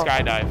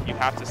skydive. You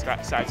have to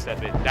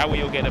sidestep it. That way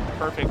you'll get a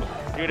perfect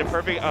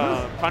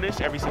punish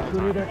every single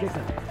time.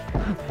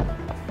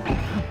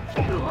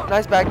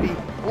 Nice back B.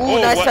 Ooh,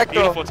 nice tech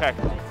throw. Beautiful tech.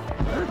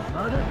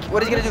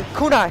 What is he gonna do?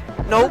 Kunai.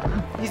 Nope.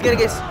 He's gonna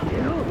get.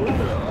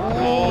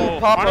 Ooh,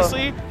 Papa.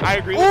 Honestly, I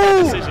agree with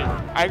that decision.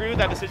 I agree with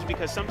that decision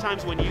because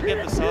sometimes when you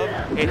get the sub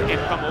and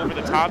come over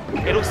the top,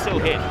 it'll still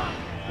hit.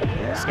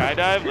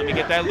 Skydive, let me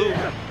get that loop.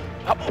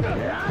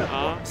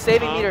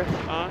 Saving meter.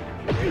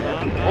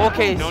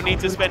 Okay. No need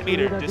to spend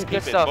meter. Just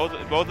keep it.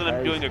 Both of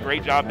them doing a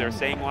great job there,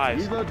 saving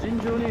lives.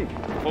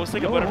 Close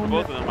like a butter for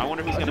both of them. I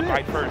wonder who's going to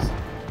bite first.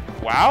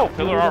 Wow,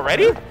 pillar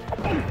already?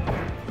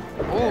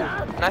 Ooh,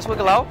 nice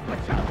wiggle out.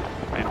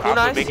 And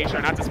Papa making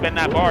sure not to spend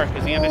that bar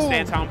because he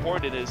understands how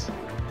important it is.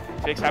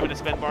 Fix having to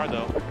spend bar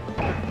though.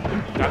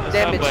 Got the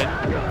sub,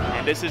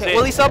 and this is it.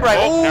 Will he sub right?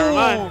 Oh, ooh. Never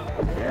mind.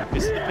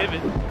 This is the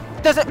pivot.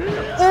 Does it?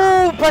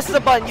 Ooh, presses the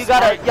button. You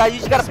gotta, you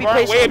just gotta be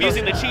patient. Smart way of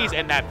using the cheese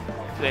and that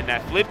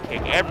flip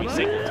kick every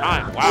single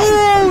time. Wow.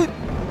 Ooh,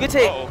 good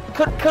take.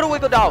 Could have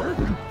wiggled out.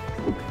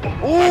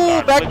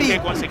 Ooh, back B.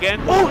 Kick once again.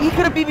 Ooh, he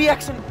could have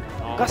BBX and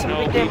got some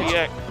big damage.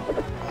 BBX.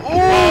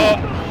 Ooh,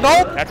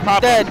 nope. That's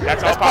Papa. Dead.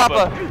 That's all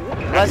Papa.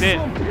 That's it.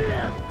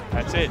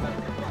 That's it.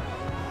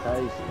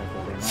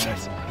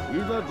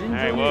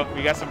 Alright, well,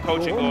 we got some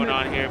coaching going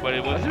on here, but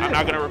I'm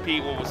not going to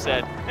repeat what was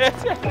said.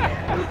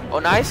 Oh,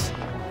 nice.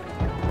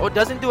 Oh,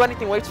 doesn't do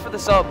anything. Waits for the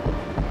sub.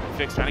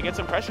 Fix trying to get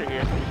some pressure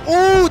here.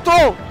 Ooh,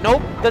 throw.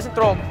 Nope, doesn't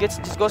throw.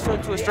 Just goes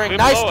into a string.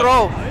 Nice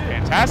throw.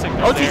 Fantastic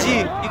throw OTG,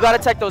 there. you got to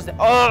tech those.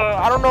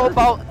 I don't know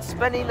about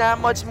spending that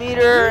much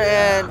meter,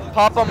 and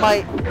Papa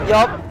might.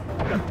 Yup.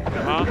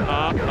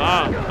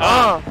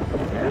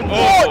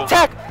 Oh,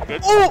 tech.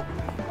 Ooh.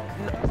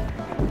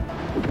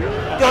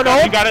 No.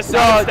 You gotta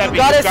sidestep. You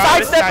gotta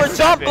sidestep or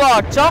jump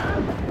block. Jump.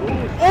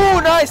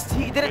 Oh, nice.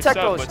 He didn't tech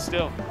those. But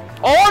still.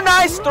 Oh,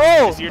 nice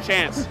throw. It's your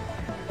chance.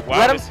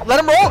 Wow, let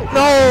him roll.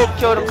 No,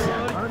 killed him.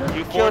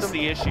 You forced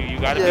the issue. You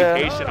gotta be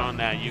patient on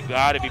that. You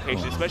gotta be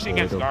patient, especially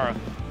against Gaara.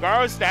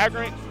 Gaara's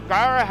staggering.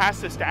 Gaara has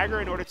to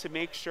stagger in order to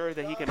make sure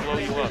that he can blow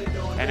you up.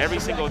 And every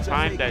single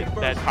time that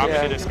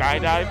Papa did a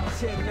skydive,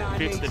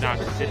 Fitz did not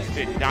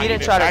either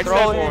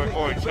sidestep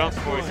or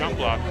jump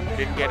block.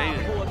 Didn't get in.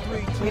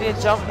 He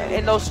didn't jump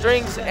in those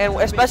strings, and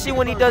especially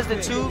when he does the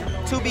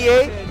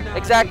 2BA.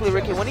 Exactly,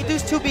 Ricky. When he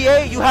does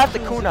 2BA, you have to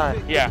kunai.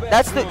 Yeah.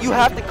 You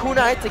have to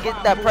kunai to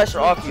get that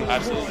pressure off you.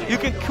 Absolutely. You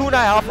can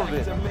kunai off of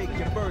it.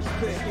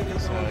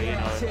 So, you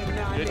know,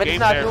 good But game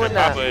there for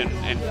Papa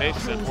and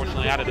Fix.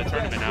 Unfortunately, out of the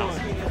tournament now.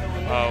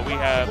 We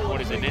have,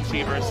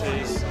 Ninshi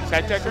versus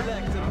Techdecker?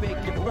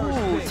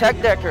 Ooh,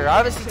 Techdecker. I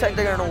haven't seen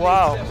Techdecker in a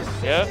while.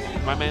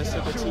 Yep, my man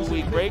took a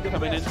 2-week break,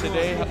 coming in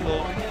today, a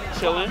little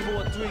chilling.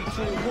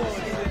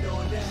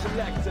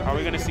 Are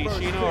we going to see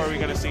Shino or are we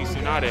going to see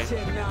Tsunade?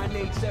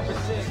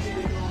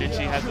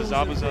 Ninshi has the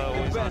Zabuza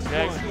always on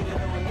deck.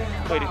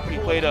 He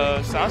played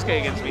Sasuke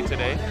against me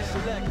today,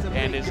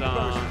 and is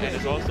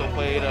also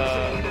played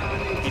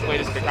he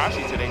played his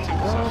Kakashi today too.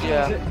 So.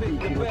 Yeah.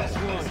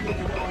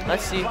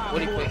 Let's see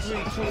what he picks.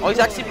 Oh, he's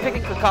actually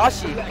picking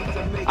Kakashi.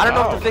 I don't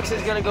know if the fix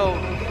is gonna go.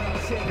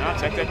 No,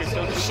 Techdecker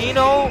still.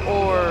 Shino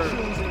or.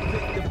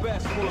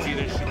 It's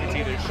either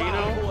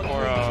Shino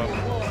or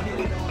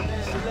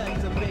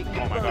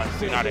oh my God,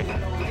 Tsunade.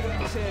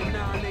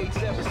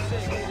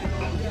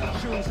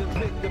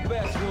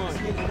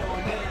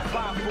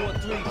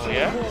 Oh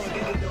yeah?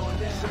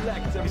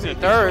 He's in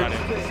third.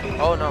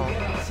 Oh no.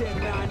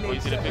 Oh,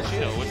 he's gonna pick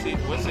Shino.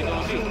 What's it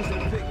gonna be?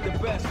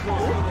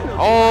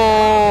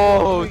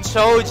 Oh,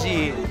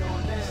 Choji.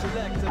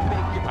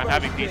 I'm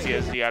having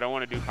PTSD. I don't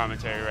want to do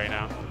commentary right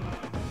now.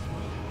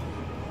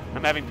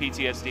 I'm having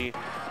PTSD.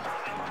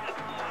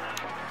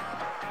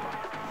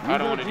 I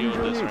don't want to deal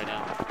with this right now.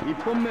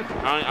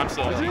 I'm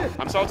salty.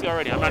 I'm salty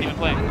already. I'm not even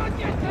playing.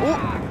 Ooh,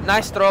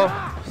 nice throw.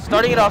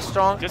 Starting it off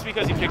strong. Just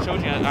because he picked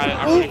Choji,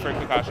 I'm rooting for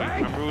Kakashi.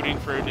 I'm rooting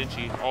for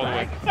Ninshi all the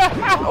way.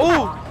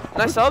 Ooh,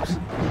 nice subs.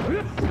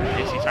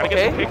 Ninshi trying to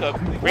get the pickup.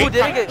 Great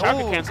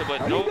traffic cancel,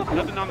 but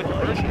nothing on the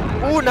conversion.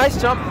 Ooh, nice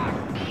jump.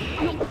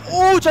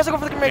 Ooh, tries to go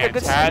for the Kimimaro.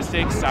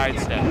 Fantastic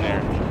sidestep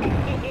there.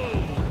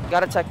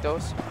 Gotta tech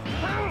those.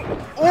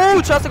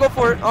 Ooh, tries to go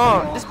for it.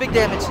 This big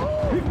damage.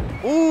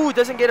 Ooh,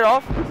 doesn't get it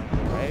off.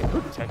 Right.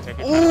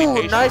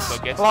 Ooh, nice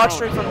block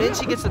string from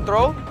Ninshi. Gets the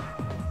throw.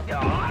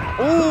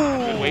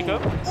 Ooh. Good wake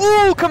up.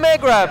 Ooh,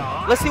 command grab.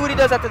 Let's see what he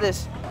does after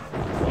this.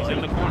 He's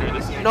in the corner.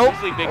 This is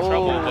usually big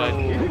trouble, but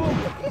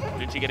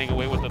Ninshi getting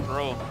away with the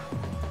throw.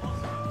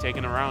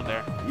 Taking around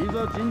there.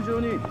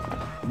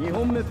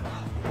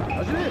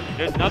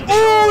 There's nothing.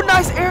 Ooh,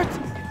 nice air.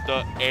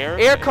 The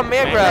air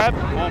command grab.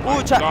 Oh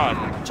my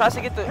God. Tries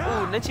to get the.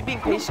 Ooh, Ninshi being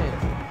patient.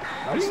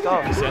 Nice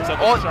stuff. Sets up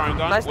the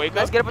Sharingan.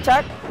 Nice get up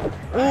attack.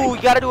 Ooh,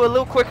 you gotta do it a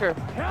little quicker.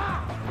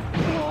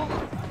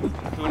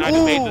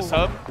 Tsunade made the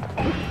sub.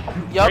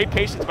 Yep. Great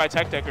patience by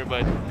Techdecker,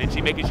 but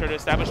Ninshi making sure to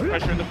establish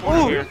pressure in the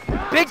corner here.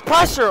 Big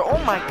pressure. Oh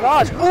my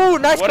gosh. Ooh,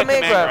 nice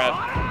command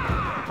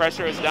grab.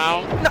 Pressure is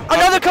down.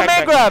 Another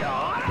command grab.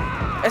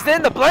 Is that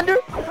in the blender?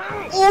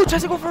 Ooh,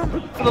 tries to go for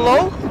the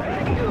low.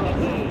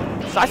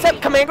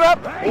 Sidestep command grab.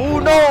 Ooh,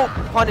 no.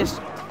 Punish.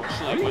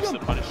 What's the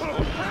punish?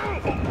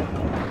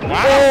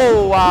 Wow.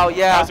 Oh, wow,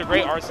 yeah. That was a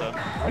great R-sub. Ooh,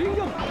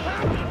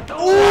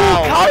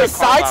 wow, caught his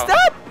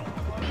sidestep?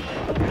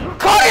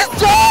 Caught his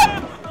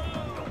jump!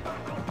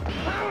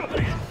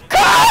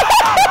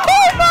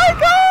 Oh my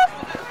God!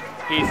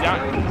 He's down.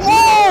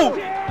 Whoa!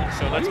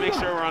 So let's make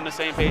sure we're on the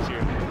same page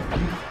here.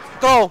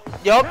 Throw.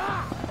 Yup.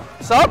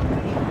 Sub.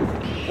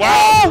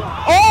 Wow!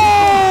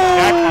 Oh!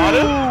 That caught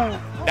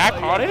him? That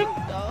caught him?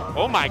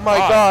 Oh my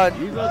God.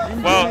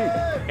 Well,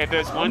 if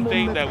there's one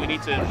thing that we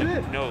need to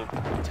know,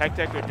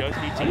 Techdecker does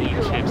need to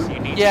eat chips. You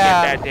need to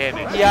get that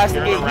damage. He has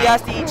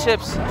to eat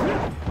chips.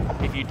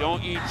 If you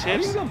don't eat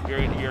chips, you're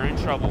in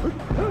trouble.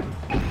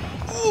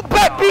 Ooh,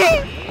 back B!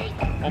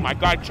 Oh my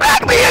God.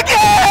 Back B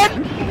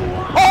again!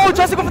 Oh,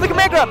 tries to go for the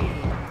command grab.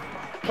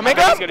 Command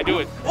grab? He's gonna do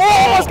it. Oh,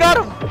 almost got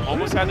him.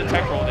 Almost had the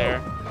tech roll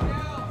there.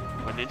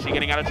 But Ninshi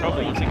getting out of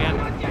trouble once again.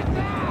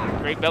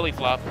 Great belly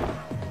flop.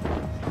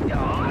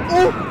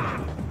 Ooh,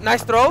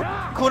 nice throw.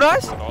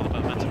 Kunais. All the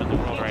momentum in the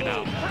world right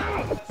now.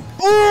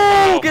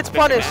 Ooh, gets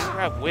punished.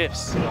 Grab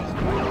whiffs.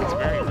 It's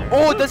very rare.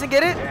 Oh, doesn't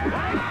get it.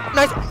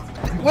 Nice.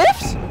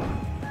 Whiffs?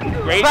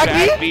 Great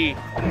back B.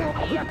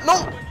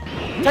 No.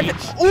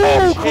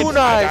 Ooh, cool,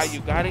 nice.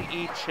 You gotta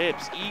eat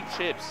chips. Eat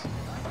chips.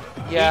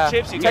 Yeah. Eat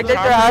chips. You get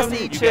Techdecker has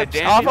to eat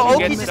chips. Off of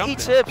Oki, just eat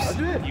chips.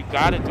 You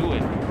gotta do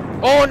it.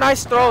 Oh,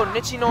 nice throw.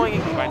 Ninshi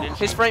knowing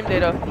his frame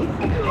data.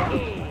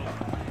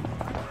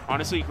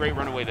 Honestly, great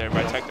runaway there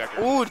by Techdecker.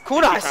 Ooh,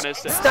 kunai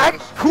stack.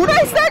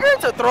 Kunai stagger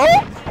to throw?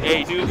 Yeah,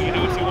 you do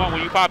what you want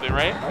when you pop it,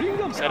 right?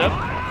 Set up.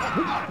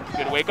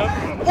 Good wake up.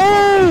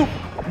 Ooh!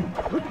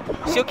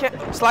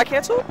 Slide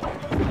cancel?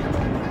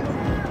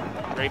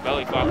 Great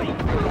belly flop.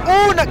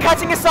 Ooh, not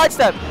catching his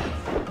sidestep.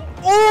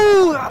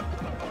 Ooh!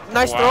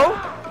 Nice throw.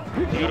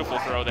 Beautiful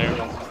throw there.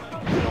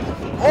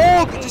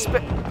 Oh, just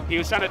he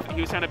was trying to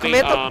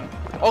bait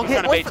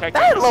Techdecker.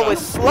 That low is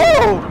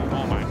slow.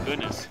 Oh my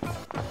goodness.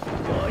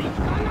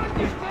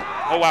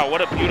 Oh wow,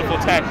 what a beautiful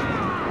tech.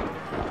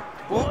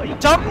 Ooh,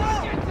 jump.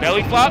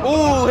 Belly flop.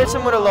 Ooh, hits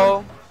him with a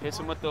low. Hits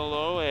him with the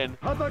low, and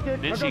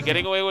Ninshi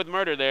getting away with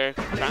murder there.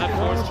 Trying to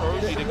force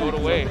Choji to go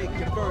away.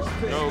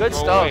 No, good go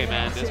stuff. Away,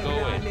 man. Just go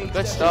away.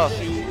 Good stuff.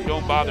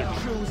 Don't bother me.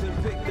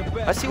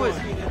 I see what.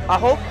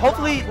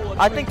 Hopefully,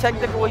 I think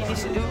Techdecker what he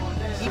needs to do.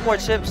 Eat more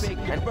chips. And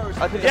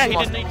yeah, he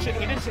didn't eat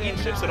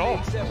chips at all.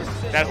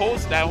 That whole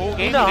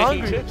game, he didn't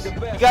eat chips.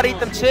 You gotta eat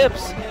them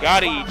chips.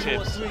 Gotta eat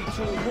chips.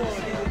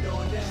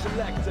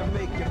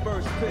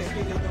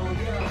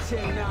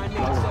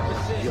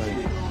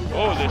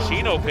 Oh, the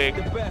Shino pick.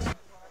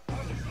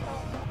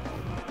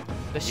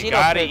 You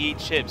gotta eat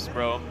chips,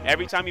 bro.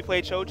 Every time you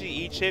play Choji,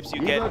 eat chips.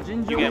 You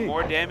get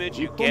more damage.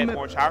 You get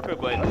more chakra.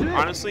 But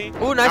honestly,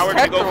 ooh, nice now we're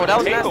gonna go for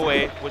the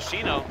takeaway with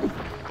Shino.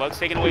 Bugs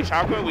taking away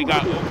chakra. We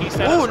got Oki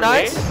set up. Ooh,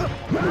 nice.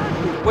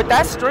 With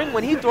that string,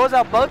 when he throws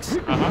out Bugs,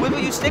 wiggle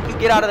you stick, you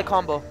get out of the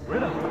combo.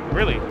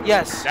 Really?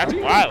 Yes. That's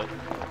wild.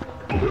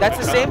 That's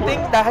the same thing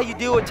that how you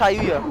deal with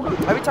Tayuya.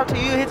 Every time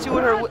Tayuya hits you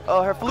with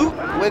her flute,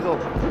 wiggle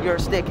your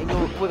stick and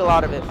you'll wiggle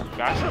out of it.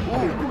 Gotcha.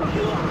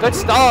 Ooh, good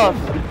stuff.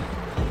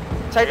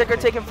 Techdecker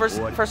taking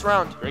first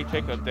round. Great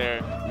pick up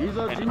there.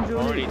 And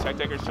already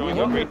Techdecker showing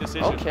a great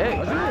decision.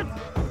 Okay.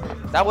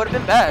 That would have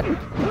been bad.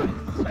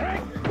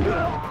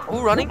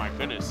 Ooh, running. Oh my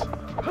goodness. All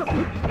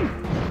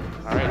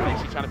right,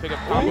 Ninshi trying to pick up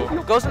combo.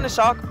 Ooh, goes into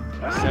shock.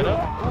 Set up.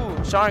 Ooh,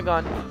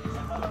 Sharingan.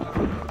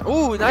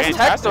 Ooh, nice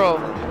tech throw.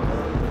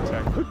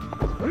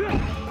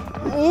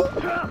 Ooh.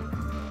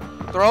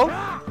 Throw.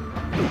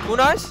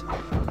 Kunais.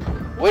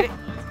 Wait.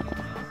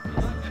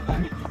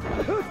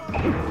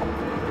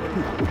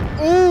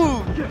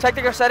 Ooh.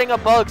 Techdecker setting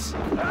up Bugs.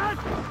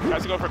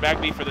 Tries to go for back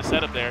beat for the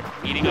setup there.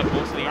 Eating up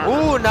most of the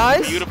armor. Ooh,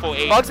 nice. Beautiful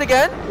 8. Bugs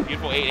again.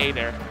 Beautiful 8A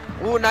there.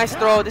 Ooh, nice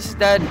throw. This is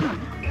dead.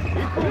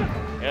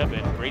 Yep,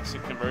 and great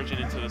conversion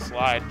into the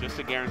slide just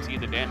to guarantee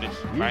the damage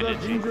by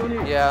Ninshi.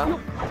 Yeah.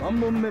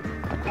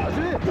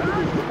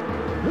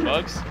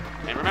 Bugs.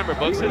 And remember,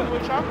 Bugs hitting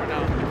with chakra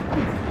now.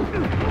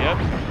 Yep.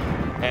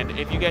 And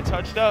if you get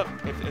touched up,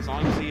 as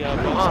long as the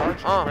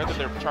Bugs are, whether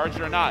they're charged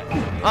or not,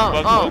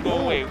 Bugs will go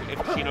away if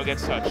Shino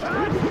gets touched.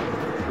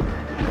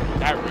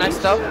 Nice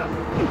stuff.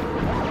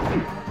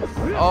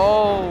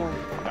 Oh.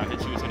 Thought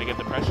that she was going to get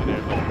the pressure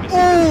there, but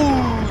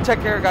ooh,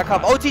 Techdecker got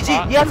caught.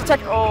 OTG, he has to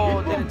tech.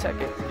 Oh, didn't tech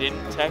it.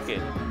 Didn't tech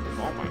it.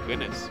 Oh my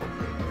goodness.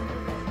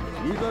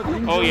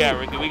 Oh yeah,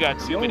 we got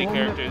too many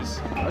characters.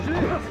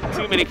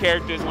 Too many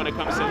characters when it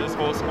comes to this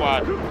whole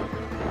squad.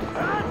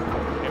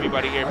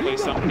 Everybody here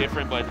plays something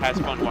different, but has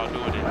fun while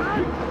doing it.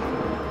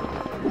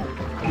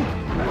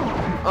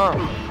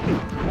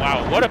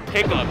 Wow, what a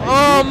pickup.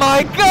 Oh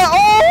my god.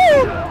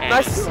 Oh! And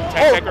nice.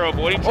 Techdecker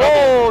avoiding trouble.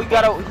 Oh, you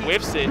gotta.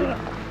 Whiffs it.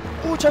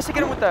 Ooh, tries to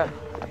get him with that.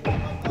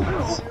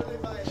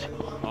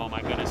 Oh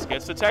my goodness,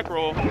 gets the tech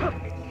roll.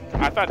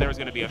 I thought there was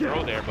going to be a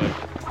throw there, but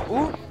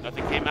ooh,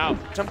 nothing came out.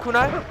 Jump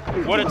kunai.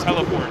 What a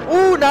teleport.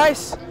 Ooh,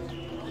 nice.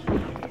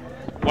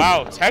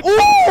 Wow, tech.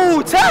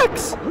 Ooh,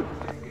 techs.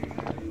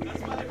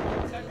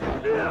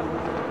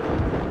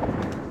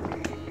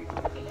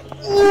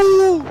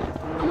 Ooh.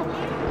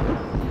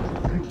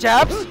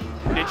 Jabs.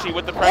 Ninshi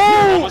with the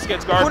pressure, almost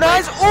gets guard.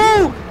 Kunai's.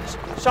 Ooh.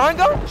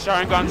 Sharingan.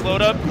 Sharingan's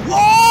load up.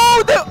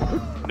 Oh,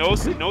 no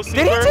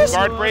super,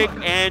 guard break,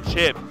 and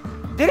chip.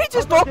 Did he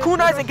just throw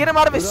kunais and get him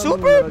out of his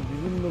super?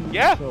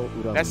 Yeah,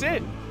 that's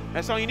it.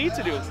 That's all you need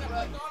to do.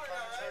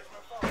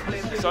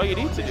 That's all you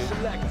need to do.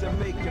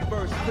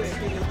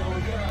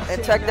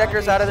 And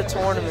Techdecker's out of the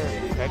tournament.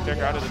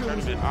 Techdecker out of the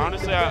tournament.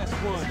 Honestly,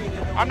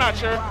 I'm not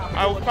sure.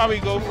 I would probably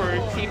go for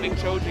keeping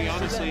Choji,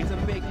 honestly.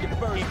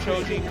 Keep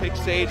Choji, pick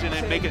Sage, and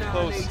then make it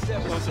close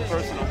and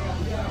personal.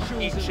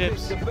 Eat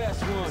chips.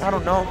 I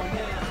don't know.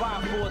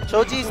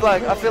 Choji's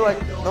like, I feel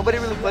like nobody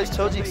really plays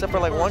Choji except for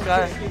like one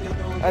guy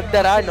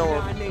that I know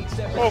of.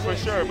 Oh, for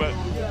sure, but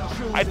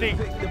I think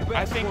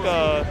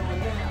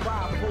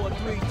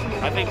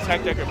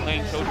Techdecker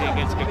playing Choji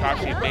against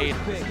Kakashi made.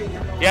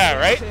 Yeah,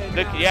 right?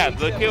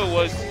 The kill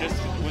was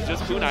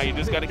just kunai. You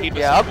just got to keep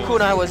it simple. Yeah, up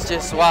kunai was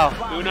just wow.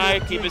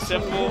 Kunai, keep it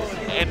simple,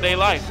 and they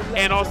life.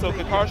 And also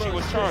Kakashi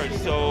was charged,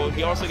 so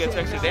he also gets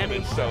extra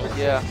damage. So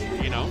yeah,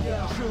 you know,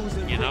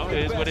 it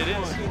is what it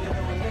is.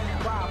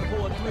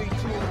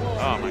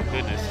 Oh my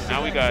goodness!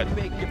 Now we got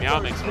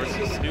Meowmix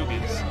versus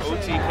Snoogans,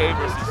 OTK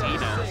versus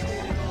Eno.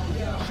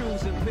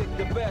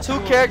 Two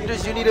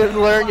characters you need to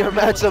learn your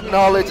matchup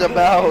knowledge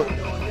about.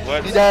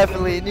 What? You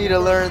definitely need to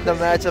learn the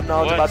matchup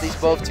knowledge What? about these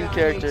both two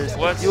characters.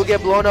 What? You'll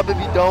get blown up if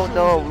you don't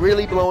know.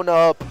 Really blown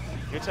up.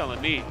 You're telling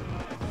me.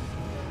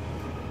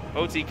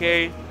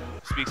 OTK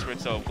speaks for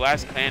itself.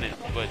 Glass cannon,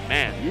 but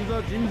man,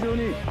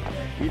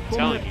 I'm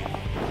telling you.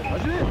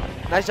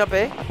 Nice jump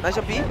A. Nice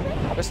jump B.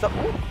 Good stuff.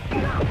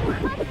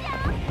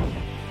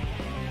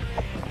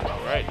 All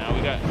right, now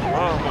we got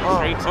going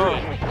straight to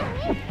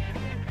it.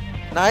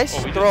 Nice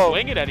Oh, we throw. just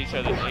swing it at each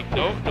other. Like,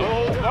 no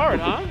holds barred,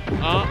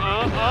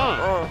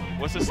 huh?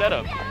 What's the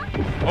setup?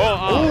 Ooh,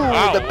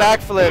 Wow. the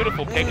backflip.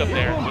 Beautiful pickup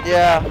there. With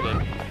Yeah. The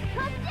backflip.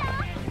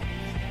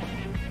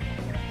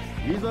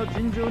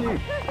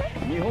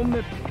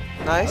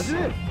 Nice. All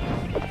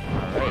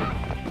right.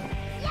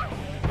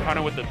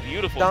 Connor with the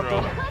beautiful Down throw.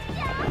 throw.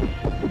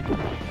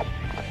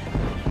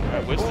 All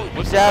right, what's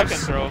the Jabs.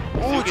 second throw? Ooh,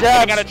 Snoogans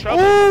getting out of jabs.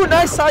 trouble. Ooh,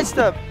 nice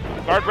sidestep.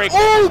 Guard break.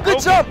 Ooh, good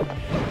jump.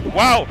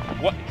 Wow.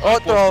 What? Oh,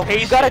 throw. You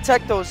Patient. gotta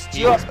tech those.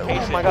 He was Oh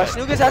patient, my gosh, but-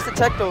 Snoogans has to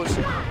tech those.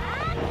 All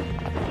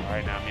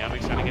right, now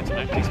Meowmix trying to get some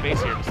empty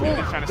space here.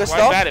 Snoogans trying to Good swipe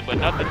stuff. at it, but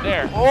nothing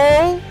there.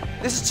 Oh,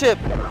 this is chip.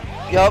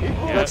 Yup,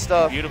 Yeah, good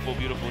stuff. Beautiful,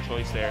 beautiful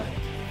choice there.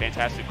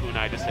 Fantastic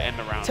kunai just to end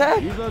the round. Tech.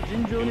 Do what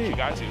you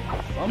got to.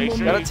 Make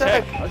sure Gotta you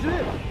tech.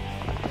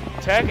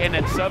 tech and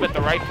then sub at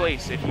the right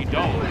place. If you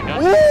don't, you're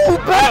done. Ooh,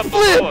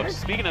 backflip.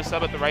 Speaking of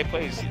sub at the right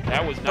place,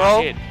 that was Throw.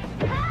 not it.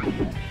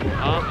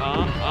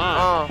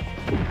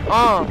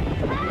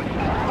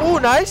 Ooh,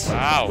 nice.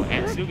 Wow,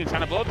 and Snoogans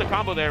trying to blow up the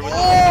combo there with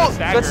Oh, the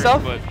stagger. good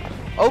stuff. But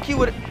Oki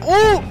would.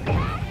 Ooh,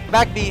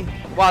 back B.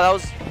 Wow, that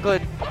was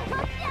good.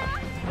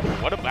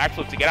 what a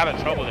backflip to get out of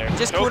trouble there.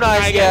 Just No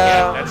kunai, again.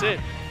 yeah. That's it.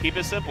 Keep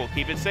it simple.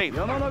 Keep it safe.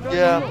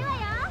 Yeah.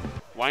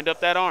 Wind up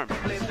that arm.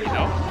 You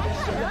know?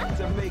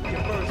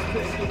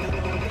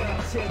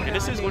 And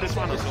this is when it's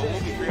final, so it will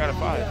be 3 out of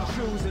 5.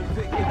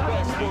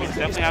 Snoogans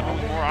definitely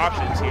having more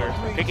options here.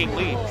 Picking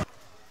lead.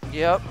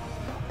 Yep.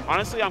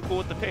 Honestly, I'm cool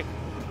with the pick.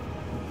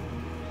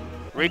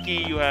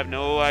 Ricky, you have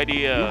no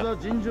idea.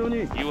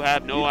 You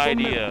have no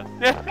idea.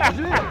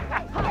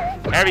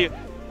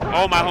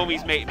 Oh, my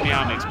homies made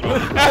Meowmix, bro.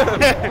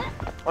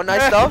 Oh,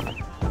 nice stuff.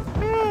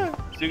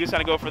 Snoogans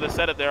trying to go for the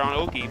setup there on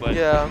Oki, but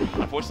Yeah.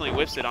 unfortunately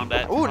whiffs it on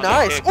that. Ooh, on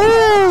that nice. kick.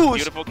 Ooh.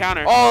 Beautiful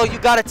counter. Oh, you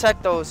gotta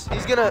tech those.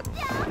 He's gonna.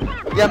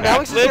 Yeah,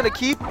 Meowmix is Backflip. gonna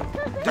keep doing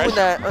Pressure.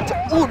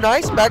 that. Ooh,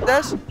 nice back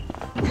dash. Ooh,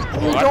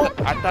 Oh,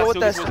 don't I go thought with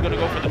that. Snoogans was going to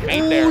go for the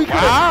feint Ooh, there. he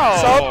could've Wow.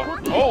 sub.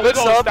 Oh, we're Good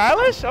going sub.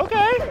 stylish?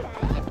 Okay.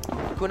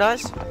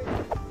 Kunais.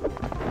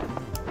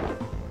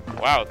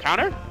 Wow,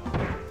 counter?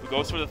 Who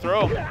goes for the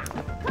throw?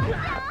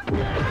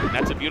 And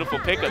that's a beautiful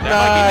pickup. That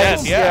might be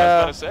Nice, death.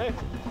 Yeah, I was about to say.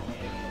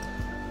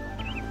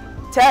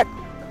 Tech.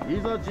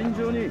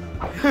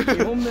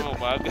 Oh,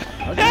 my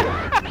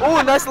God.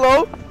 Ooh, nice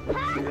low.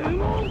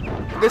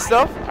 Good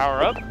stuff.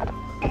 Power up.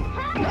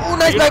 Ooh,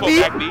 nice back Beautiful B.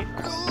 back B.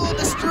 Ooh,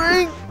 the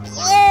string.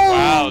 Ooh.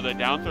 Wow, the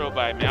down throw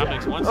by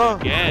Meowmix once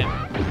again.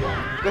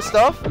 Good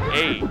stuff.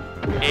 Hey.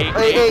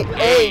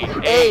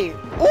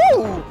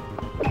 Ooh.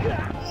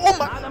 Oh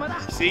my.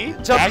 See?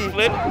 Jumpy.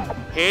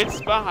 Backflip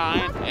hits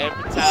behind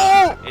every time.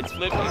 Oh. It's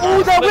flipping.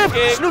 Ooh, that whip.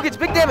 Kick. Snoogans,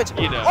 big damage.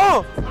 You know.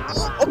 Oh.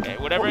 Okay,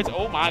 whatever it's.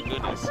 Oh, my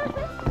goodness.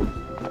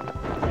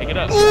 Pick it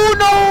up. Ooh,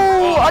 no.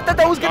 Oh, I thought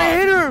that was going to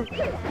hit her.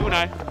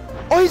 Kunai.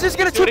 Oh, he's just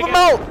going to Do it chip him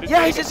again. out. Just do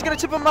Yeah, it he's again. just going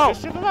to chip him out.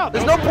 Just chip him out.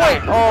 There's no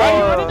point. Why are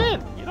you Oh. running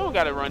in? You don't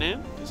got to run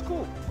in. It's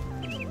cool.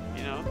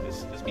 You know,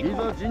 just be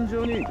cool.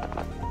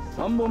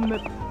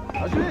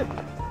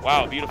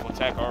 Wow, beautiful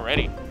attack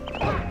already.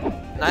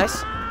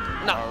 Nice.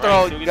 Not All throw.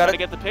 right, You Snoogans got trying to it.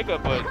 get the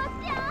pickup, but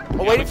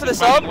Waiting for the Meowmix is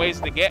finding sub. ways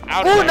to get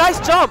out of Ooh, there. nice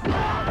jump.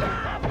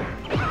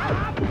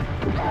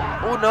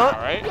 Ooh, no.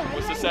 All right,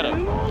 what's the setup?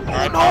 All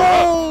right,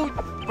 power up.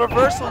 No.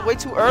 Reversal way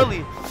too early.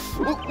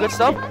 Ooh, good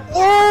stuff.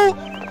 Ooh.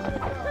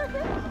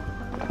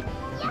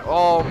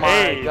 Oh my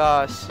Hey.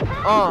 gosh.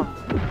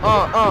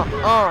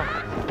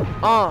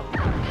 Wow,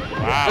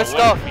 Good what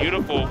stuff. a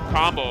beautiful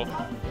combo.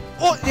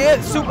 Oh, yeah,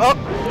 soup up.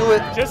 Do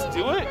it. Just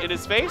do it in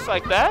his face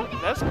like that?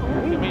 That's cool.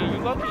 I mean, you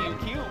lucky, you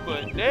cute,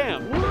 but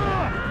damn.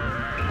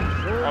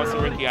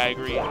 Also, Ricky, I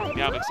agree.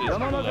 Meowmix is a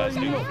cool ass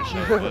dude for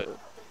sure, but,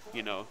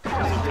 you know,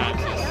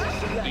 sometimes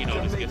it's, you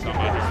know, just gets on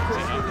my nerves,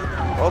 you know?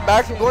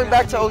 Oh, going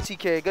back to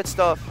OTK. Good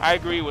stuff. I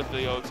agree with the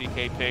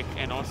OTK pick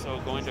and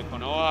also going to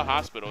Konoha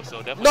Hospital, so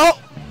definitely. No.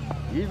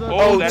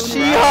 Oh, that's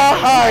Uchiha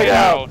right.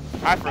 hideout.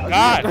 I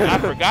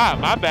forgot.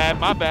 My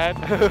bad.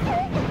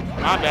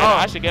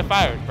 I should get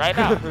fired right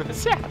now.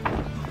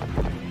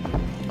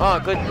 Oh,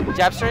 good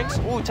jab strings.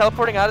 Ooh,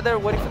 teleporting out of there,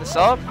 waiting for the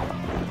sub.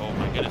 Oh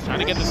my goodness, trying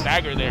to get the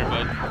stagger there,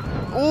 but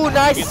Ooh,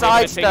 nice he's able to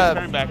take his sidestep.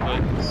 turn back, but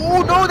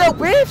Ooh, no, that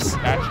whiffs.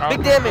 that Charles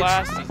Big damage.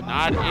 blast is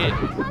not it.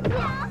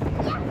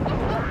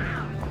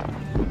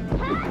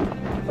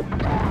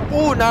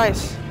 Ooh,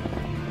 nice.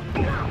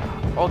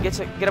 Oh, get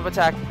up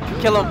attack.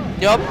 Kill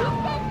him. Yup.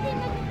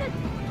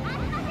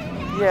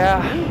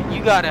 Yeah,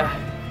 you gotta.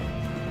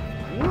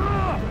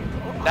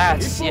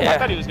 That's, I yeah.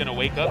 thought he was gonna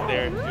wake up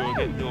there,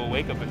 do a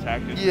wake up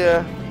attack.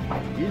 Yeah.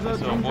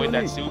 to avoid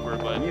that super,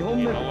 but you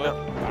know what?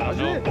 I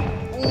don't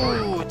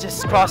know. Ooh,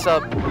 just cross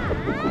up.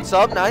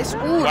 Sub, nice.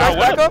 Ooh, nice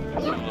back up.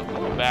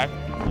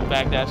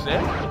 Back dash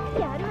there.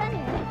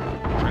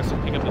 Tries to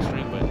pick up the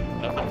string, but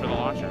nothing for the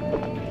launcher.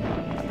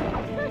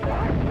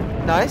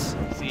 Nice.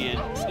 See, in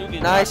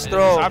Snoogans, nice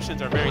throw. His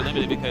options are very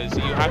limited because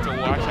you have to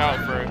watch out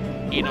for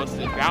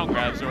down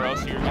grabs or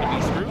else you're going to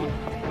be screwed.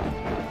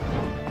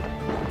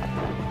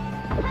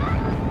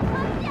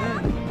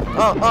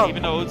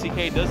 Even though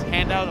OTK does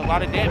hand out a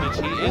lot of damage,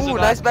 he is a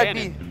nice back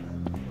B.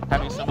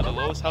 Having some of the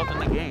lowest health in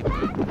the game.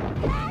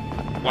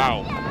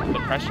 Wow, the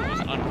pressure was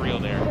unreal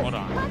there. Hold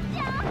on.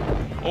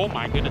 Oh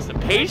my goodness, the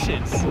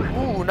patience.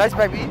 Ooh, nice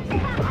back B.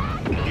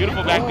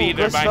 Beautiful back B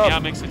there by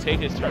Meowmix to take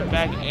his turn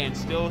back and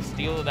still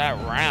steal that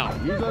round.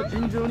 What are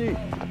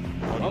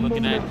you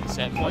looking at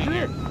set point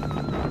here?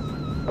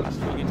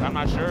 I'm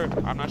not sure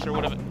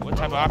what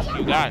type of option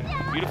you got.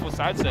 Beautiful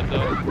sidestep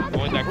though.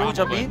 Avoid that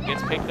combo, but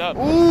gets picked up.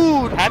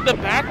 Ooh. Had the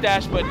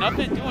backdash, but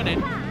nothing doing it.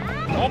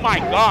 Oh my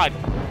god.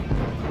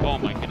 Oh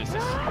my goodness,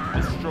 this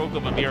stroke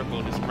of a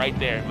miracle is right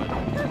there, but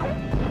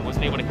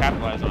wasn't able to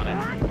capitalize on it.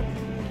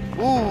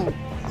 Ooh,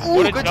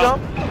 good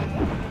jump. Ooh.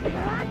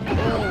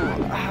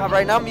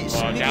 Right now, he's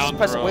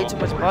pressing way too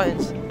much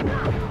buttons. I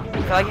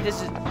feel like he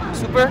just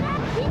super.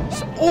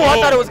 Ooh, I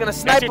thought it was gonna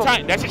snipe him.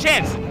 That's your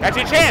chance. That's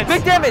your chance.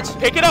 Big damage.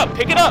 Pick it up.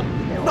 Pick it up.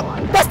 No,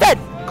 that's dead.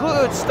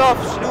 Good stuff,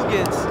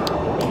 Snoogans.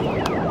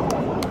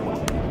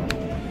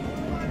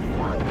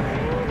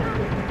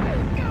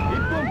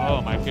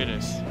 Oh my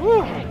goodness.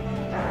 Woo.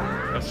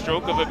 A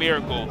stroke of a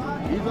miracle.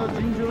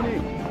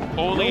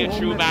 Only a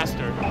true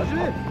master.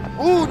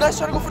 Ooh, nice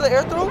try to go for the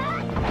air throw.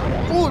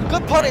 Ooh,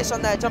 good punish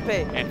on that jump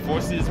A. And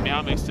forces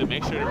Meowmix to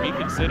make sure to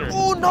reconsider.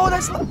 Ooh, no,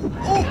 that's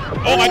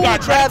oh my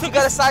god, jab, you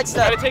got a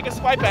sidestep. Try to take a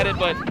swipe at it,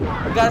 but you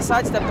got to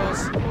sidestep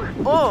those.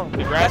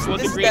 The grass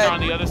wasn't green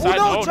on the other side.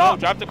 No,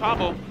 drop the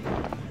combo.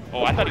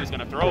 Oh, I thought he was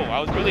gonna throw. I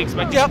was really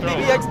expecting to throw.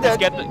 Let's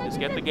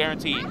get the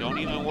guarantee. Don't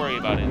even worry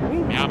about it.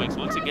 Meowmix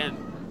once again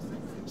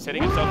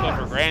setting himself up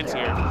for grands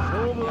here.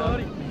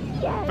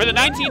 For the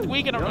 19th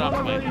week in a row.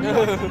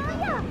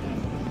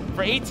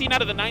 For 18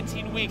 out of the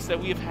 19 weeks that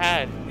we've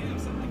had.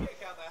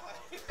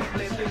 For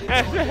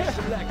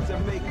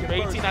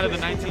 18 out of the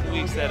 19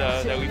 weeks that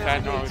we've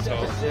had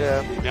Naruto,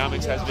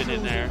 Meowmix has been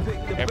in there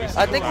every single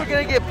I think we're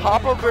gonna get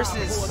Papa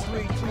versus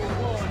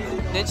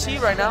Ninshi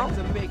right now.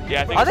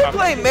 Yeah, I think. Are they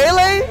playing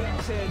melee?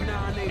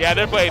 Yeah,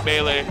 they're playing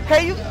melee.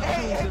 Hey, you.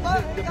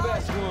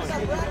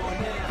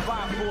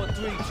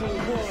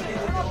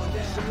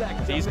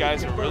 These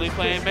guys are really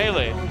playing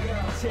melee.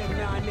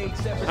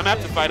 I'm gonna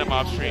have to fight him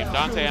off stream.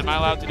 Dante, am I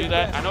allowed to do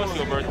that? I know it's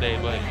your birthday,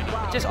 but you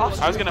know, just off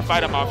stream. I was gonna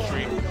fight him off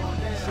stream.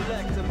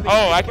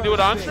 Oh, I can do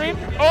it on stream?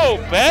 Oh,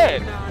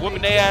 bad.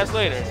 Whooping their ass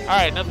later. All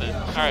right, nothing.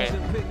 All right.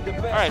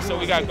 So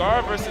we got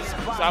Gaara versus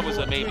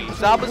Zabuza, maybe.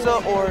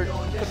 Zabuza or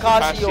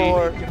Kakashi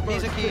or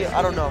Mizuki,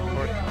 I don't know.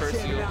 Or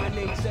Percy or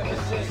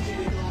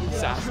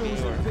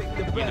Sasuke or,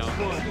 you know,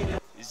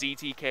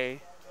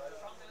 ZTK.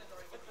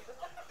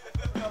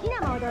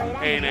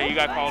 Hey, man, you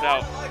got called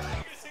out.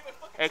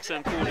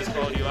 XM Cool just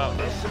called you out,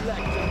 bro. What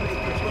you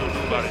gonna do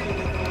about it?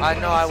 I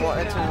know, I want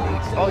into the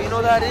leagues. Oh, you know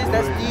what that is?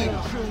 That's D.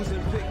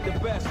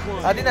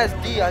 I think that's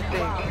D, I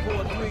think.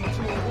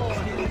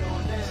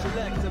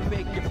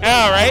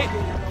 All right.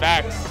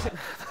 Facts.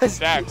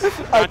 Facts.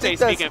 Dante's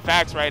speaking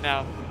facts right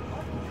now.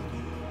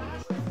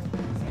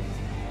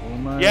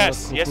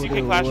 Yes, you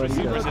can clash with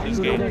supers in this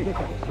game.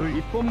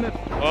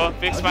 Well,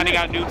 Vic's finding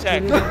out new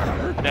tech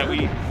that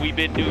we've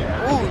been doing.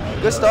 Ooh,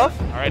 good stuff.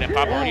 All right, and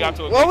Papa already got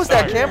to a What was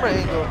that camera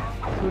angle?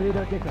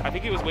 I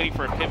think he was waiting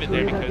for a pivot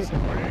there because.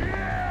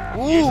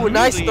 Ooh,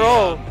 nice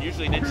throw.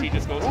 Usually Ninshi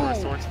just goes for a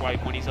sword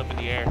swipe when he's up in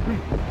the air.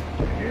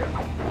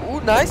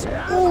 Ooh, nice.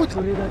 Ooh.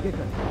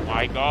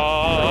 My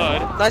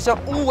God. Nice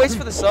job. Ooh, waits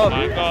for the sub.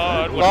 My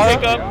God. What a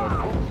pickup.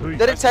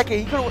 Didn't tech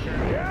it. He could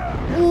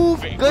have. Ooh,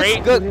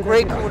 great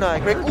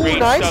kunai. Great. Ooh, great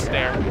nice. stuff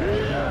there.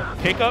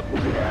 Pickup.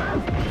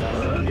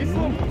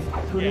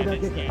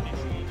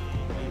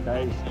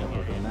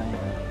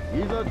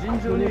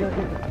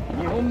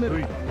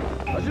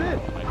 Oh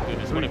my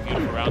goodness, what a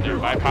beautiful round there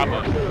by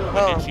Papa.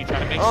 Ninshi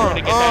trying to make sure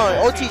to get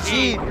that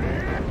OTG.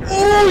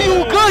 Ooh,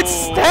 you good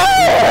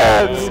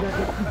stabs!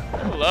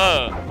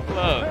 Love.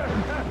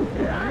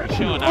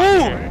 Showing out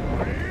here.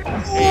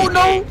 Ooh,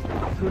 no!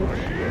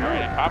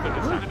 Alright, and Papa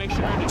just trying to make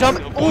sure to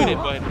avoid it,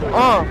 but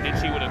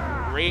Ninshi with a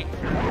great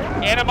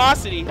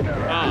animosity.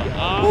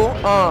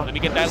 Let me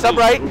get that sub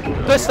right.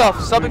 Good stuff.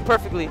 Subbing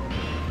perfectly.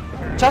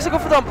 Tries to go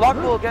for the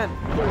unblockable again.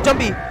 Jump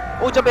B.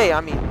 Oh, jump A, I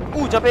mean.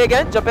 Ooh, jump A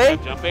again? Jump A?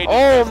 Jump A.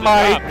 Oh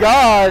my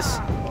gosh.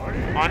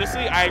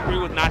 Honestly, I agree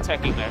with not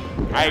teching there.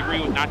 I agree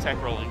with not tech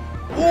rolling.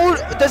 Ooh,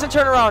 it doesn't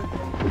turn around.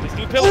 Let's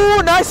do pillar.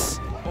 Ooh, nice.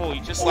 Oh,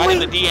 you just slide in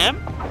the DM?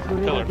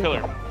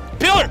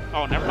 Pillar.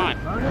 Oh, never mind.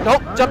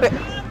 Nope, jump it. Go!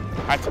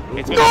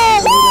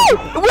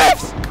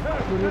 Whiffs!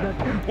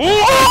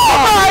 Oh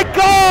my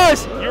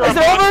gosh! You're Is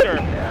it over?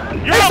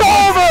 It's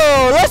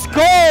over! Let's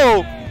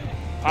go!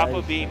 Papa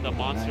Papa being the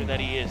monster that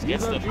he is,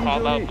 gets the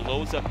call out,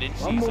 blows up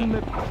Ninshi's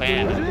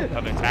plan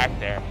of attack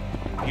there.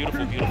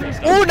 Beautiful, beautiful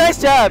stuff. Ooh,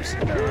 nice jabs.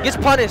 Gets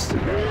punished. All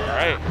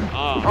right.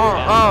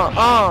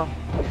 Oh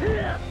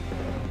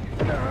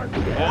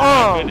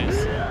my goodness.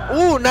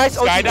 Ooh, nice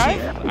OTG.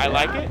 Skydive. I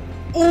like it.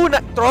 Ooh,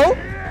 throw.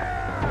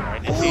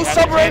 Right, Ooh,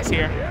 sub-rank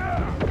here.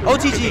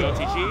 OTG.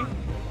 OTG.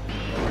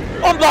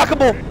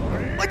 Unblockable.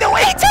 Wait, no,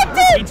 he checked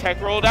it. He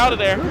tech rolled out of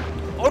there.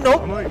 Oh,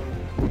 no.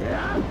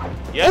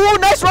 Yep. Ooh,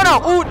 nice run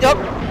out. Ooh, yup.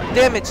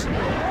 Damage.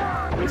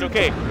 It's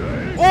okay.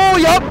 Ooh,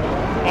 yup.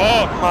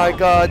 Oh. My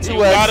God,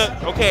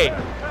 2x. Okay.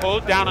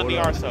 Hold down on the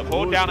R sub.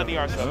 Hold down on the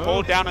R sub.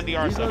 Hold down on the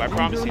R sub. I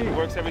promise you, it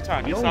works every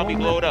time. You saw me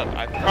blow it up.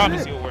 I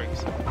promise you it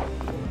works.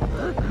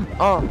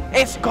 And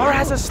Gaara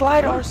has a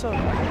slide R sub.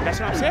 That's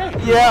what I'm saying.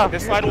 Yeah.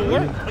 This slide will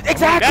work.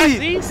 Exactly.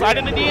 See? Slide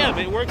in the DM.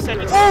 It works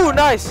every time. Ooh,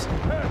 nice.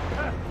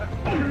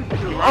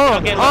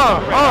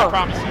 I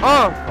promise you.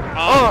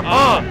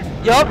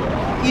 Yup.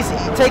 He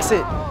takes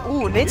it.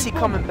 Ooh, Ninshi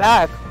coming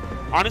back.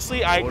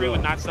 Honestly, I agree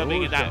with not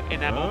subbing in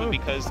that moment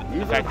because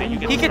the fact that you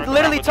get. He could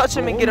literally touch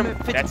him and get him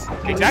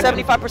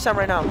 75%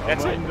 right now.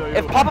 That's it.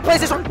 If Papa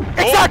plays this one,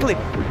 exactly.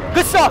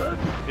 Good stuff.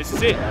 This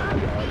is it.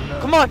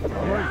 Come on.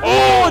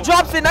 Oh,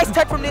 drops it. Nice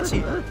tech from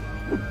Ninshi.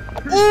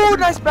 Ooh,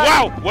 nice back.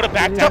 Wow, what a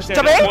back dash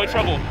there. That's boy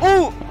trouble.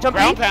 Ooh, jump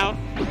ground pound.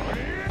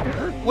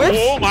 Whips.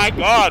 Oh my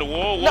God.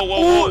 Whoa, whoa,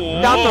 whoa,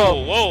 whoa, down throw.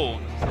 whoa.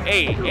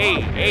 Hey.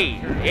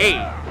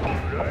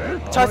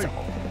 Tries.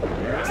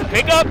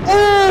 Pick up.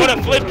 Ooh. What a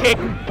flip kick.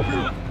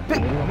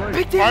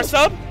 Big damage. R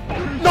sub?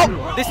 No,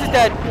 this is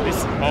dead.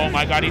 Oh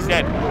my God, he's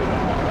dead.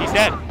 He's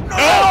dead.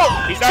 No,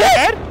 he's not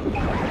dead.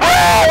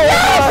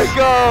 Oh my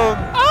God.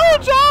 Oh,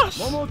 Josh.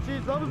 Oh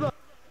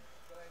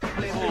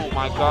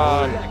my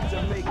God.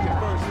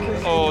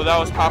 Oh, that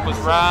was Papa's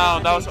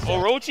round. That was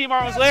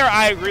Orochimaru's lair.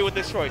 I agree with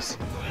this choice.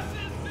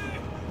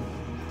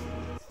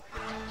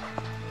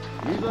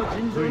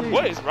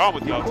 What is wrong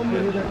with y'all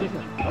today?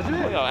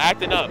 Y'all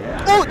acting up.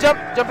 Ooh, jump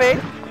A.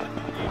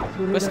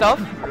 Good stuff.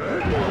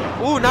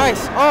 Ooh,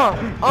 nice.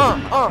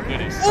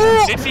 Goodness.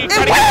 Ooh, Ninshi it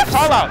trying to get whiffed. the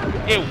call out.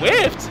 It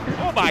whiffed.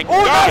 Oh my Ooh,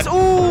 God. nice.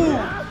 Ooh.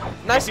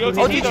 Nice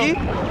OTG. OTG.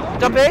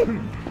 Jump A.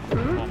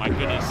 Oh my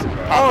goodness.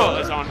 Papa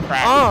is on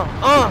crack. On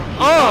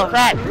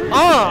crack.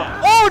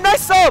 Oh,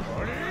 nice sub.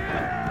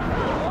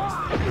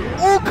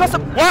 Ooh,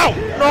 custom. Wow. No.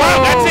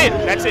 Wow,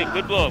 that's it.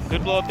 Good blow up.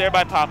 Good blow up there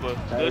by Papa.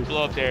 Good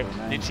blow up there.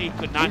 Ninshi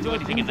could not do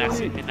anything in that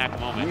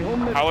moment.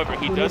 However,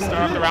 he does start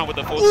off the round with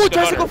a full Ooh, stick of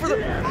tries to go butter. for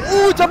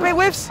the. Ooh, jump A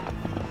whiffs.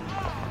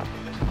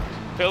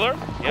 Pillar.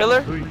 Yep.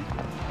 Pillar.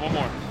 One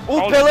more.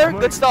 Ooh, pillar.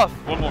 Good stuff.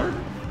 One more.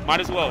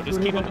 Might as well.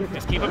 Just keep him out.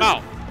 Just keep him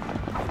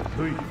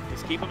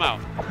out.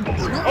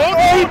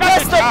 Oh, he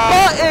pressed the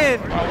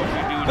button. Why would you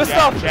do Good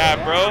jab, stuff. jab,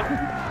 bro?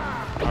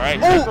 All right,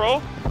 tech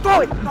roll.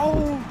 Throw it.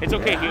 No. It's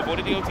okay. He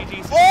avoided the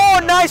OTGs. Oh,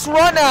 nice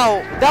run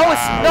out. That was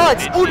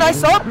nuts. Ooh, nice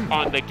sub.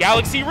 On the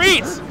Galaxy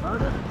reads.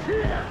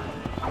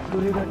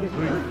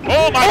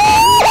 Oh my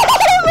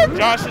God.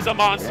 Josh is a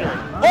monster.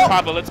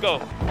 Papa, let's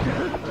go.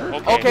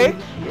 Okay.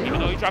 Even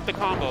though he dropped the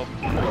combo.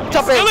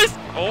 Jump in.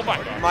 Oh my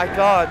God. My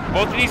God.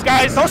 Both of these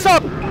guys. No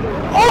sub.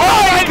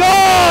 Oh my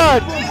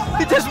God.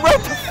 He just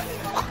ripped.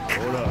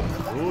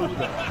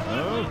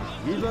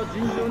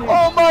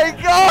 Oh my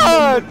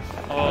God.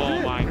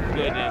 Oh my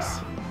goodness.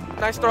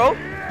 Nice throw.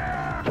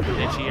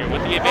 Ninshi here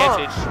with the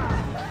advantage.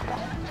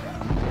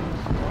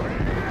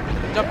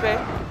 Jump in.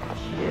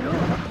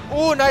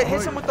 Ooh, nice.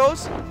 Hits him with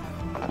those.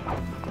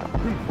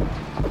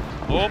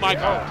 Oh my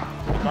God.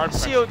 Guard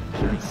Shield.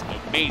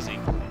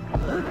 Amazing.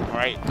 All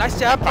right. Nice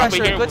jab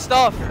pressure. Here. Good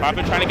stuff.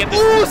 Papa trying to get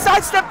this. Ooh,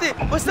 sidestepped it,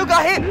 but still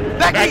got hit.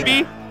 Back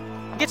B.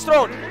 Gets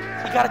thrown.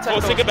 He got to touch.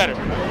 Full stick of better.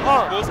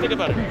 Full stick of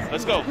better.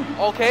 Let's go.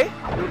 Okay.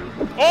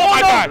 Oh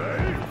my God.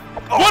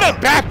 What a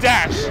back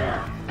dash.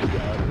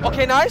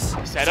 Okay, nice.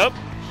 Set up.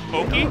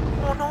 Pokey.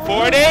 Oh, no.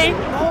 Forward A.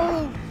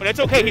 No. But it's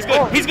okay. He's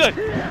good. He's good.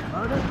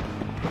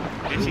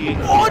 Ninshi.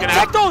 Oh,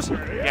 check those.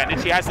 Yeah,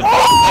 Ninshi has the.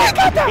 I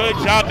got that. Good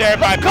job there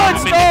by Good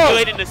stuff.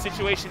 manipulating the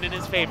situation in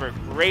his favor.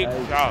 Great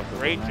job.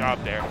 Great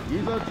job there.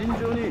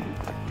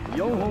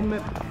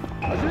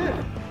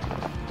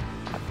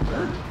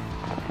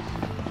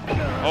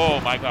 Oh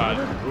my God.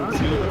 Ooh,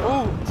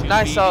 Two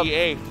nice sub.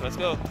 BDA. Let's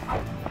go.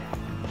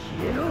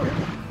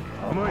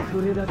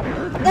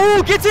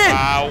 Ooh, gets in.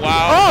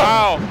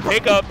 Wow.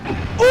 Pick up.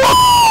 Ooh,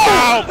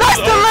 Wow. nice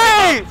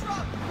delay.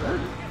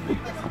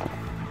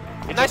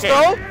 It's Nice okay.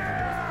 throw.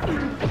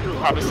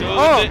 Papa still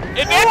with the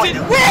advantage.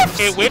 It whiffs.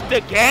 It whipped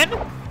again. Oh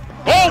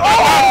my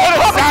God.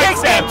 What a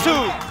sidestep.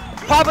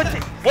 Papa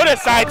What a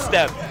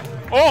sidestep.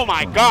 Oh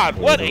my God.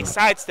 What a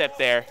sidestep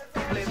there.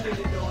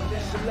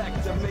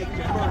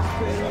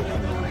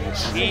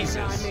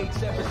 Jesus.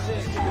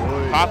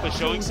 Papa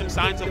showing some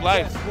signs of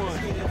life.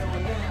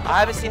 I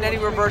haven't seen any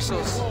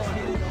reversals. I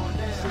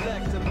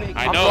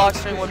I'm know. block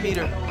string 1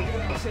 meter.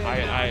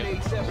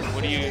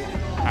 What do you,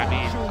 I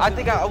mean. I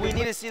think we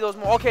need to see those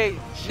more. Okay,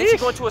 Ninshi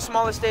going to a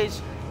smaller stage.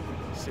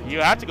 So you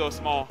have to go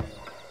small.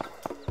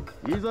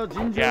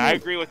 Yeah, I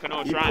agree with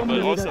Kanoa Shrine,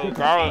 but also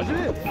Gaara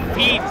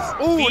feeds.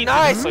 Ooh, feeds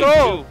nice his play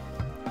throw.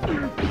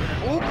 too.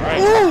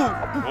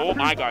 Right. Oh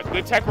my God,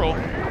 good tech roll.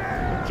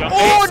 Jump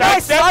Oh, in,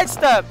 nice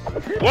sidestep.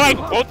 Boy,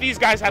 both these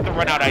guys have the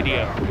run out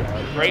idea.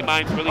 Great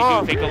minds really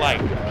do think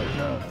alike.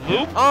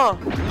 Loop.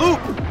 Loop.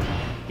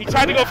 He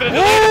tried to go for the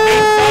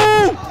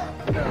delay.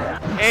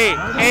 Hey.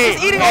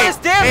 He's eating all this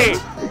damage.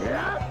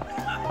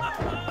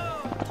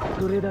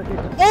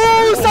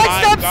 Oh,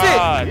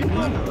 sidesteps it.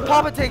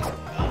 Papa takes.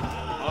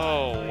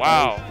 Oh,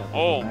 wow.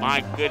 Oh,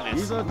 my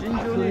goodness.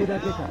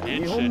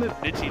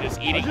 Ninshi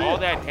just eating all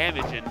that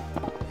damage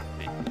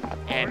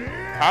and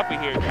Papa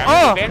here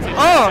having advantage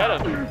instead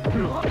of.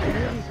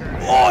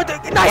 Oh,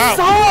 nice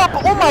sub!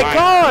 Oh my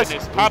gosh!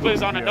 Goodness. Papa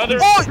is on another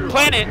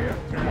planet.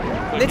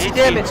 Ninshi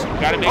damage.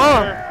 Gotta make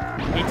sure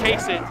he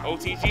takes it.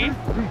 OTG.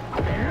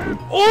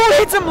 Oh,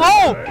 hits him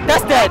low!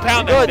 That's dead.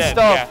 Good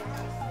stuff. Yeah.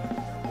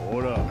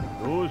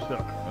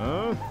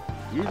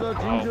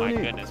 Oh my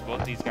goodness,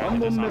 both these guys are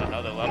just on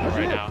another level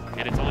right now.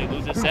 And it's only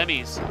losing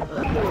semis.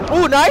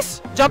 Oh,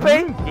 nice! Jump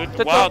in.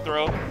 Good wild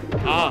throw.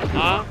 Oh,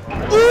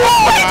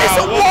 he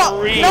just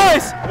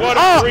nice! What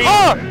a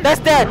read.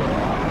 That's dead.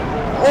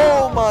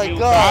 Oh my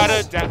God!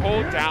 You gotta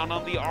hold down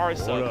on the R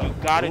sub. You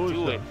gotta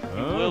do it.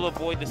 You will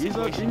avoid the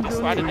situation. Just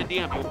slide in the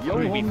DM.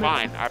 You'll be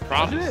fine. I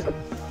promise.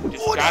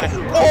 Just gotta.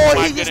 Oh,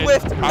 he just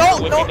whiffed. No,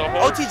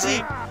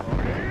 OTG.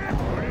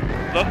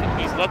 Look,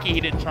 he's lucky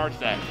he didn't charge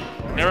that.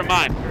 Never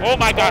mind. Oh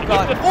my God.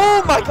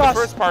 Oh my gosh.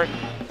 The first part.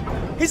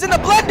 He's in the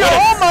blender.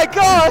 Oh my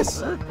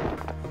gosh.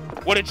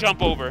 What a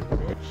jump over.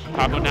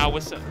 Papa now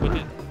with it.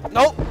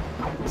 Nope.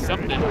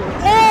 Something.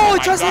 Oh,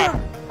 just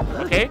him.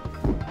 Okay.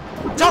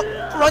 Jump.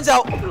 Runs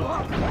out.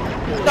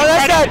 No,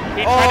 that's dead.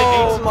 He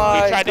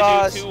tried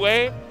to do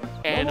two-way,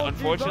 and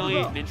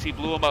unfortunately, Ninshi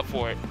blew him up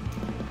for it.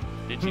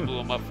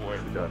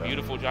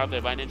 Beautiful job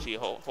there by Ninshi,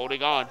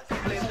 holding on.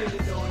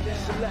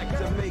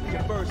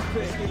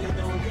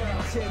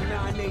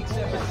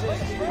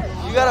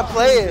 You gotta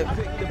play it.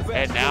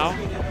 And now,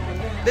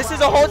 this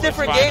is a whole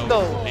different game,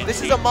 though.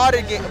 This is a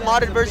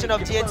modded version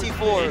of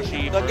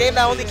TNT4, the game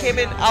that only came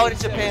out in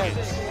Japan.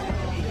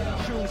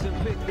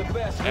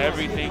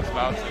 Everything's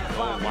about to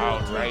go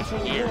wild right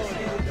here.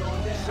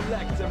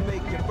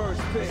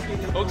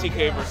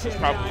 OTK versus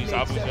probably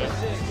Zabuza.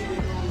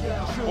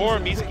 Or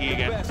Mizuki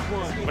again.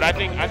 But I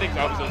think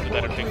Zabuza is a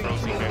better pick for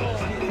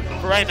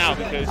OTK. For right now,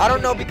 because... I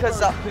don't know,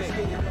 because...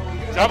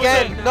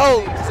 Again,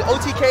 no,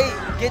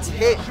 OTK gets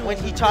hit when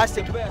he tries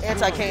to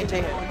anti-K into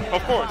him.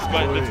 Of course,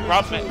 but the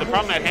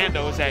problem at hand,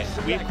 though, is that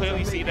we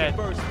clearly see that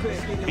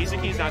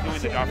Mizuki's not doing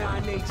the job for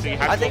him. So you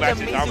have to go back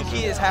to Zabuza. I think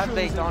Mizuki is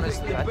half-baked,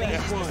 honestly. I think he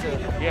just needs to...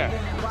 Yeah,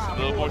 just a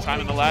little more time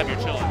in the lab, you're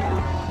chilling.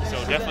 So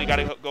definitely got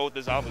to go with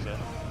the Zabuza.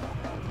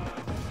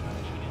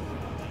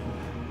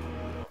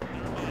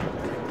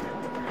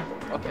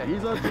 Okay.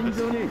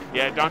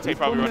 Yeah, Dante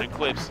probably running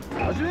clips.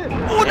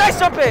 Oh, nice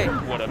jump A!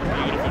 What a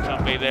beautiful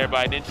jump A there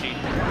by Ninshi.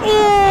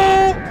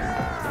 Oh!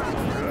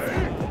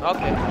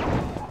 Okay.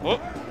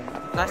 Whoop.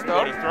 Nice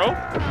throw. Ready throw?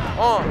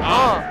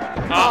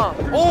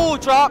 Oh,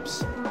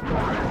 drops.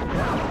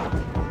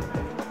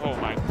 Oh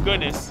my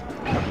goodness.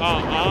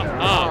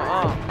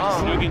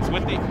 Snoogans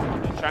with it.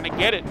 Trying to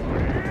get it.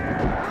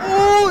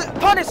 Ooh,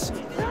 punish.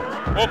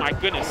 Oh my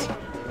goodness.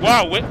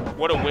 Wow,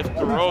 what a whiff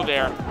throw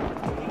there.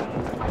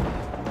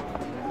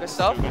 Good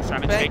stuff. Snoogans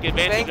trying to take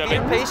advantage of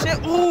it.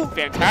 Patient. Ooh.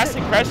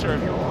 Fantastic pressure.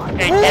 And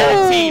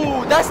guaranteed.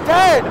 Ooh, that's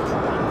dead.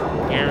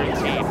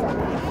 Guaranteed.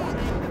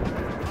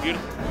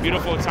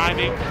 Beautiful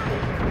timing.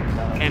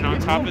 And on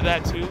top of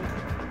that, too,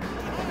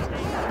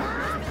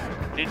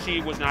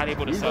 Ninshi was not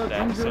able to sub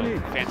that. So,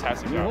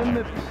 fantastic job.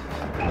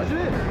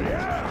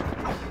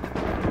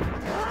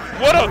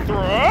 What a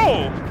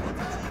throw!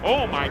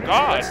 Oh my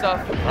God! Good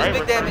stuff. Right,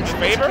 big damage. You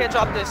can't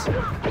drop this.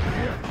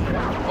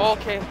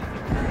 Okay.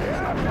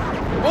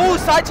 Oh,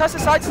 tries to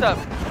sidestep.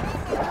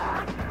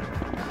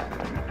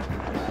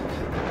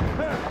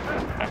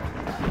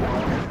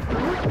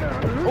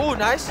 Oh,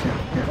 nice.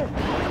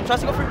 Tries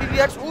to go for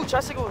BBX. Ooh,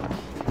 tries to go. Oh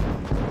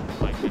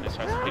my goodness,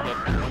 tries to pick up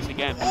once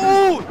again.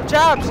 Ooh,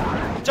 jabs.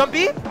 Jump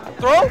B,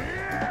 throw.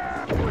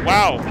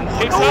 Wow,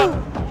 picks up.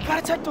 You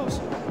gotta tech those.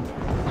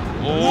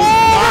 Oh,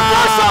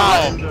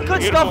 wow.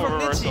 Good stuff from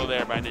Ninshi.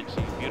 There by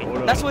Ninshi.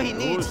 Beautiful. That's what he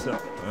needs. Ooh,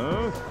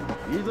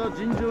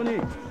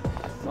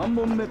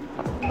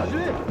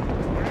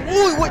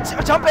 what?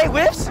 Jump A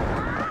whiffs?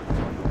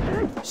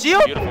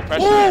 Shield? Beautiful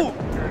pressure. Ooh,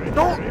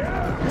 no.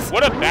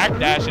 What a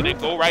backdash and then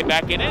go right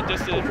back in it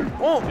just to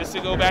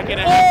go back in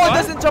and have fun. It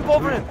doesn't jump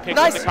over him. Picks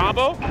nice. up the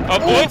combo.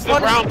 Avoids the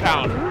ground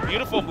pound.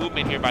 Beautiful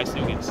movement here by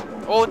Snoogans.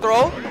 Oh,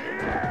 throw.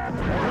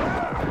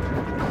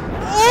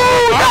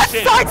 Ooh, that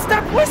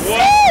sidestep was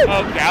sick!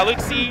 What a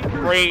galaxy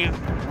brain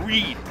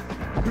read.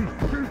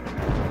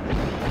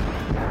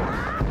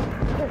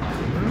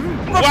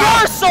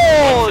 Reversal!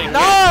 Wow.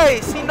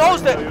 Nice! He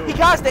knows that. He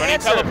has the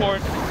answer.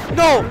 Teleport.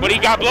 No. But he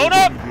got blown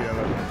up.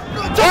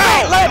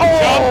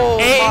 Oh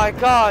my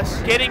gosh.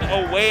 Getting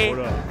away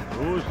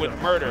with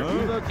murder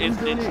is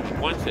Ninshi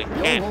once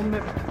again.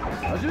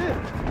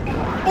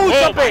 Ooh,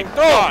 jump A. Throw.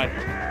 God.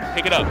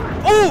 Pick it up.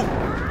 Ooh!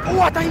 Ooh,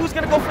 I thought he was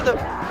going to go for the...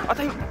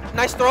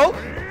 nice throw.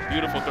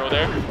 Beautiful throw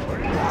there.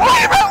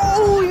 Oh,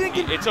 Ooh,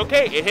 it's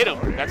okay. It hit him.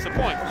 That's the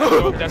point.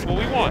 That's what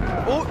we want.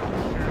 Oh,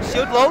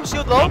 shield low,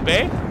 shield low.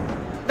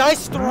 Jump.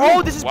 Nice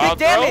throw. This is Wild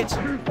big damage.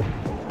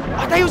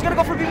 I thought he was gonna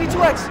go for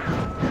BB2X.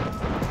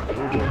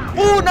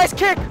 Ooh, nice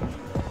kick.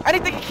 I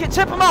didn't think he could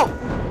chip him out.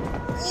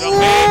 Jump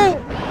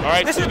in. All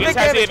right, this is Snoogans big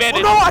has the damage.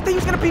 advantage. Oh no, I think he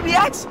was gonna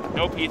BBX.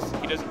 Nope, he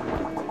doesn't.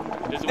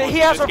 He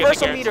has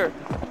reversal meter.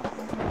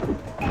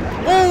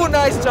 Ooh,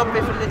 nice jump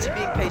in from Ninshi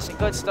being patient.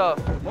 Good stuff.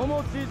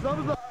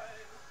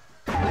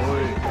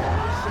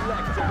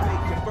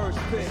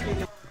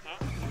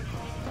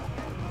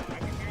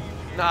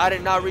 No, I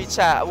did not read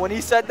chat. When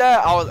he said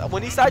that,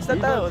 when he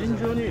sidestepped that,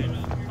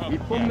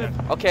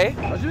 okay.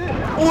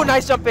 Ooh,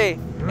 nice jump A.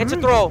 Into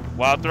throw.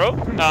 Wild throw.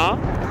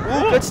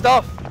 Ooh, good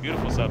stuff.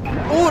 Beautiful stuff.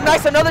 Ooh,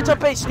 nice, another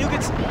jump A.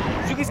 Snoogans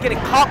getting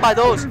caught by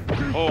those.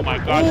 Oh my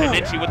gosh, and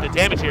Ninshi with the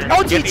damage here.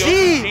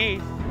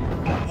 OTG.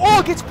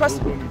 Oh, gets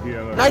pressed.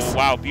 Nice. Oh,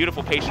 wow,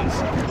 beautiful patience.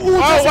 Ooh,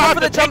 wow, for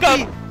the jump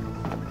B.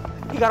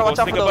 You gotta watch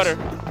out for those. Butter.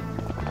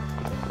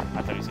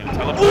 I thought he was gonna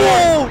teleport.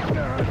 Ooh.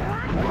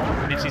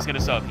 Ninshi's gonna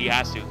sub. He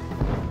has to.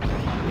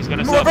 He's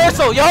gonna sub.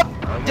 Reversal. Yup.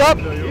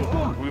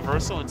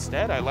 Reversal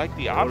instead. I like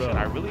the option.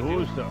 I really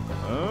do.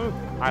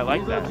 I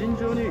like that.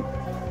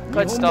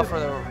 Good stuff for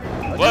the.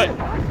 But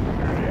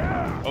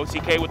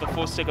OTK with a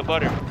full stick of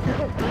butter.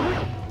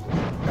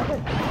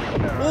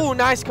 Ooh,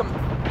 nice.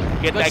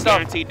 Get that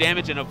guaranteed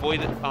damage and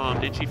avoid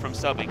Ninshi from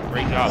subbing.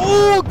 Great job.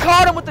 Ooh,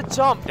 caught him with the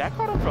jump. That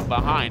caught him from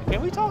behind.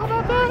 Can we talk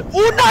about that?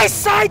 Ooh, nice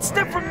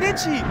sidestep from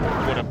Ninshi.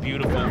 What a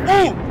beautiful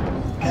read. Ooh,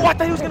 I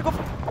thought he was going to go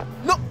for...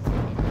 No.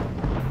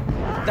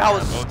 That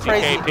was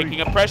crazy. OTK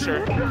picking up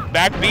pressure.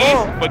 Back B,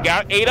 but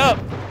got 8 up.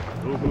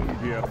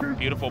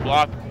 Beautiful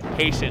block.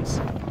 Patience.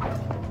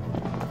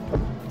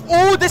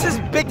 Ooh, this is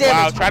big damage.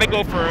 Wow, try to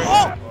go for it.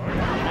 Oh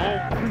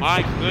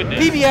my goodness.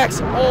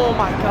 BBX. Oh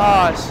my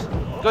gosh.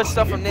 Good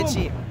stuff from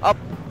Ninshi. Up.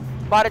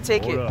 About to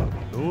take it.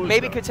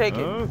 Maybe could take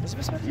it. Oh no, it's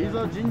best 3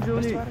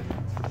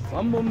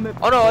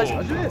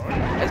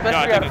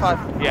 out of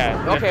 5.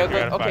 Yeah. Okay.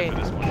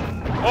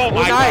 Oh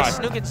my nice.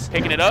 God. Snoogans.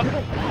 Picking it up.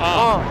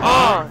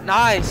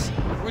 Nice.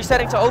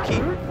 Resetting to Oki. Ooh,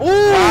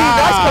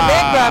 nice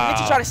command grab.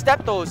 Ninshi trying to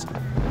step those.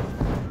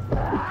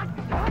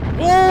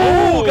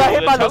 Ooh, got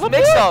hit by those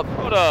mix up.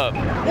 Hold up.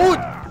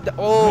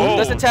 Ooh,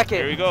 doesn't tech it.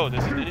 Here we go.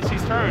 This is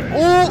Ninshi's turn.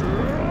 Ooh.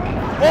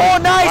 Oh,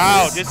 nice.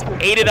 Wow, just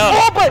ate it up.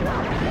 Oh, but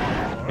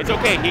it's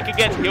okay.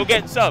 He'll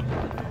get sub.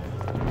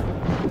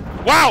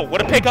 Wow,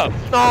 what a pickup.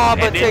 No,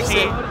 but takes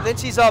it.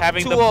 Ninshi's up 2-0.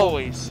 Having the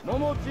boys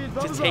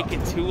to take it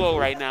 2-0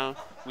 right now.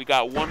 We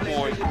got one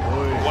more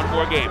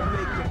game.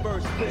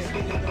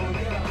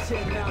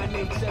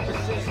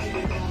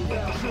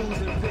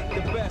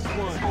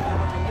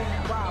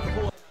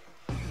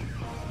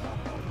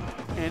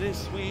 And it's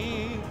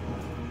sweet,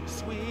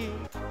 sweet,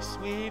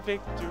 sweet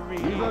victory.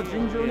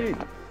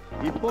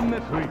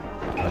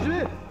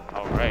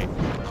 All right,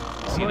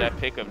 see that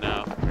pickup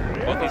now.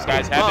 Both these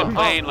guys have been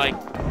playing like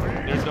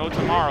there's no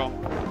tomorrow.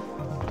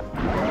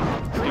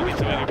 Snoogans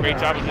doing a great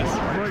job of just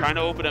trying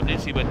to open up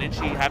Ninshi, but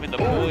Ninshi having the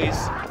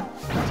poise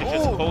to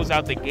just close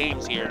out the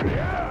games here.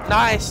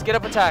 Nice, get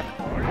up attack.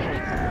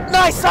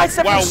 Nice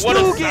sidestep from Snoogans.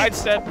 Wow, what a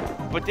sidestep,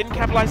 but didn't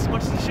capitalize as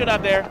much as he should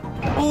have there.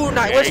 Ooh,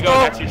 nice. There you go,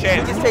 that's your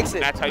chance. He just takes it.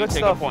 That's how you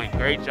take a point.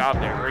 Great job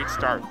there, great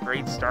start.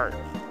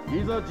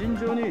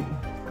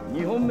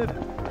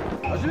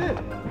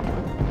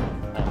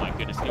 Oh my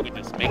goodness, Snoogans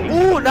just making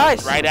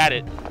nice. right at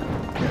it.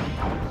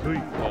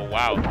 Oh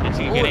wow,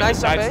 Ninshi getting nice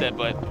the sidestep,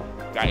 but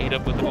got ate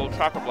up with the old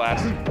Chakra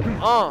Blast.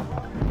 Oh,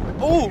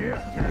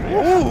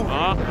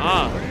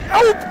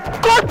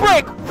 guard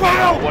break!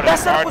 Wow, that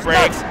setup was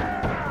nuts.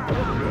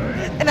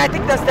 And I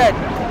think that's dead.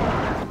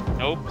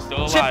 Nope, still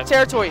alive. Chip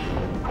territory.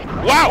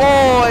 Wow!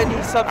 Oh, and he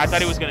subbed. I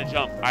thought he was gonna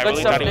jump. I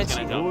really thought he was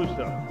gonna jump.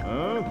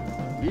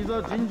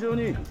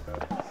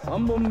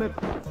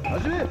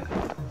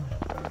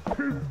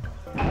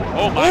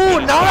 Oh my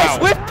goodness, nice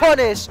wow. whiff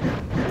punish.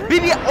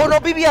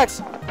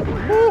 BBX.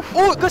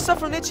 Ooh, good stuff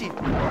from Ninshi.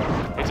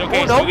 It's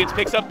okay. Snoogans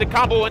picks up the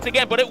combo once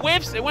again, but it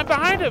whiffs. It went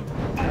behind him.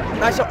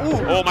 Nice.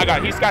 Oh my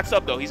God, he's got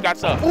sub though. He's got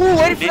sub. Ooh,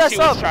 waiting for that sub.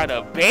 Ninshi was trying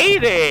to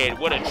bait it.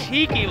 What a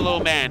cheeky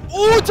little man.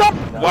 Ooh, jump.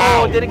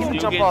 Wow, didn't get the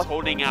jump off.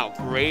 Holding out.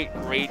 Great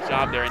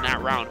job there in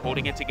that round,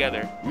 holding it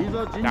together.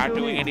 Not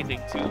doing anything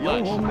too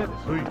much.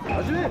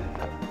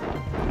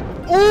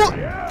 Ooh,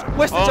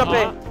 where's the jump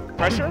in?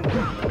 Pressure.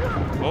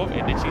 Oh,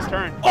 and Ninshi's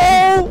turn.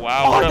 Oh,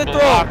 wow, what a throw.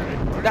 block.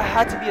 That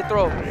had to be a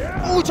throw.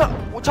 Ooh,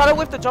 try to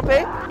whiff the jump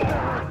A.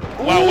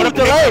 Wow, what a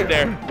delay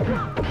there.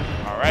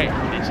 All right,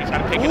 Ninshi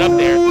trying to pick it up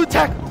there. Ooh,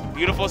 attack.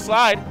 Beautiful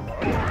slide.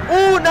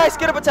 Ooh, nice,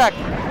 get up attack.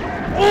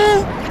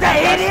 Ooh, that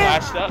hit him.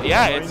 Flashed up.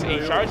 Yeah,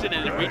 he charged it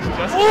and it reached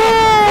just. Ooh,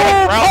 what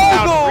a ground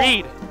pound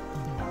read.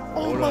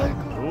 Oh my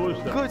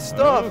God, good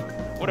stuff.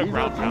 What a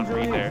ground pound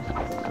read there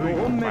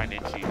by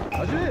Ninshi.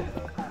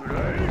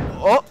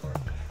 Oh.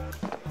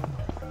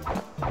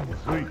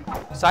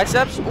 Side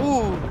steps.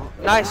 Ooh,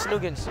 nice,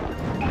 Snoogans.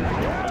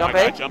 Jump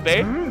A. Jump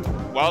A.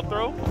 Wild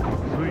throw.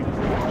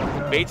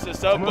 Baits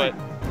this up, but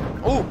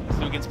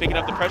Snoogans picking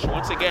up the pressure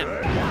once again.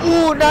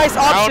 Ooh, nice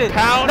option.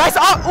 Pound. Nice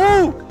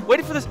ooh,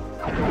 waiting for this.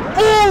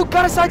 Oh,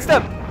 got a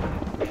sidestep.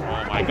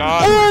 Oh my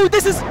god. Oh,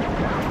 this is...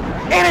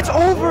 And it's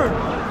over.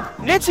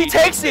 Ninshi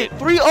takes it.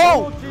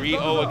 3-0.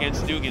 3-0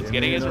 against Snoogans,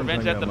 getting his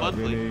revenge at the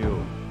monthly.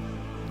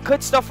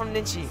 Good stuff from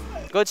Ninshi.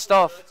 Good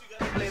stuff.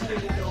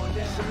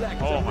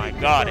 Oh my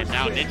god, and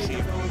now Ninshi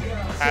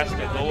has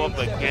to go up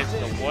against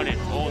the one and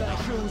only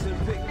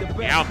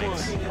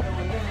Meowmix.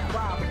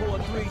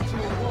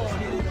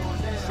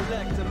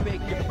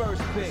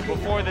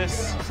 Before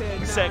this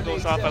set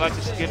goes off, I'd like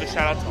to give a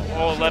shout out to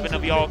all 11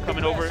 of y'all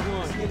coming over.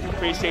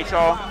 Appreciate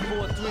y'all.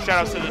 Shout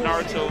outs to the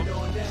Naruto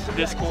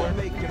Discord,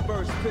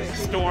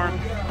 Storm,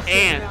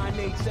 and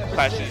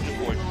Clash of the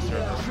Discord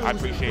server. I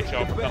appreciate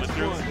y'all for coming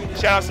through.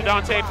 Shout outs to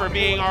Dante for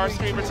being our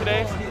streamer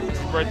today. It's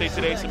his birthday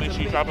today, so make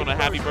sure you drop him a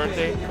happy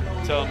birthday.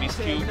 Tell him he's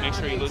cute. Make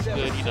sure he looks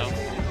good. You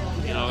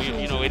know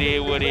it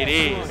is what it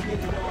is.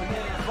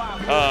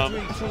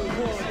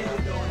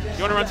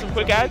 You want to run some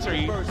quick ads, or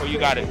you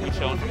got it? You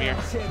chilling from here?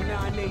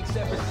 Let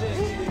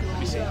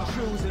me see.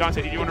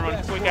 Dante, did you want to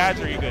run quick ads,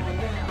 or are you good?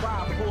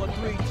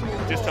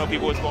 Just tell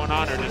people what's going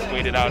on, or just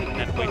wait it out and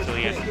then wait till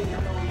the end?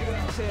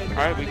 All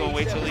right, we're going to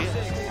wait till the end.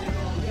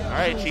 All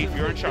right, Chief,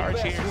 you're in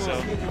charge here. So,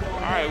 all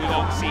right, we're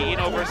going to see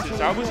Ino versus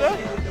Zabuza.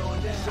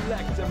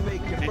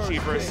 Ninshi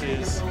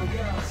versus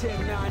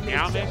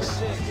Meowmix.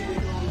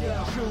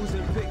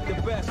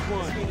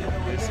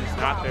 This is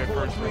not their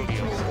first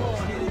rodeo, so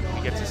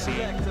we get to see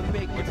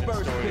what's in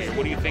store here.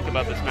 What do you think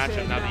about this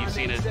matchup now that you've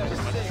seen it as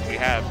much as we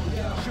have?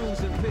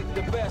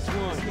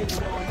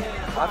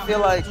 I feel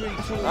like,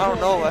 I don't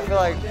know, I feel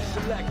like,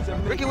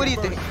 Ricky, what do you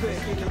think?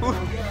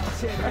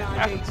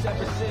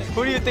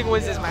 Who do you think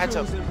wins this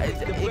matchup?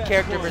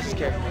 Character versus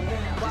character.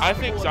 I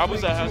think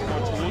Zabuza has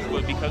more tools,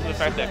 but because of the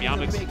fact that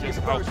Meowmix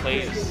just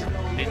outplays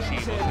Ninshi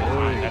most of the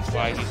time, that's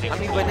why he's able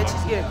to. I mean, but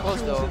Ninshi's getting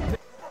close though.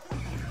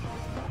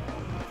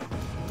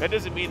 That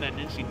doesn't mean that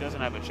Ninshi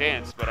doesn't have a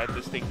chance, but I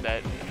just think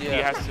that he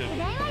has to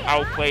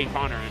outplay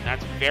Connor, and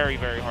that's very,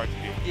 very hard to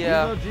do.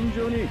 Yeah.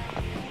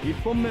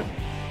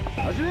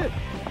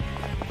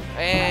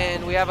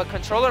 And we have a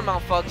controller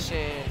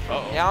malfunction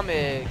from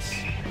Meowmix.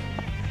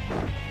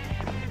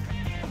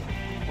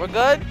 We're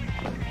good?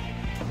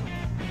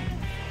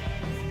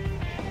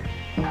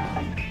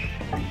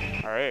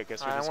 All right, I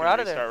guess we're just we're out going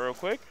of to there. restart real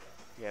quick.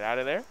 Get out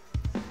of there.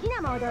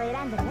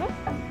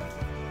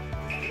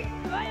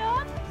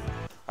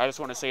 I just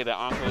want to say that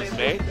Anko is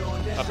Bay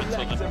up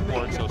until the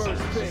Orexo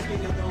service.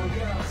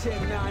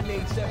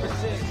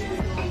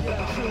 I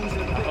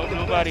hope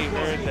nobody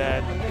heard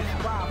that.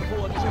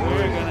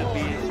 We're going to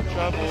be in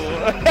trouble.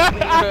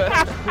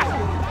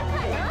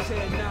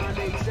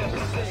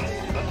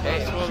 Okay,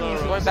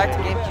 going back to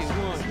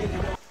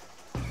GameCube.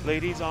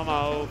 Ladies on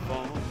my old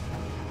phone.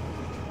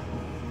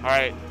 All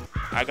right,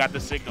 I got the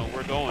signal.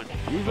 We're going.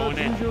 We're going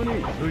in.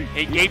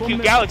 Hey,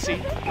 GameCube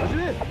Galaxy.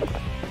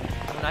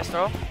 Nice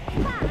throw.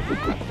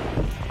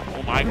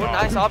 Oh my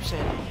god. Nice option.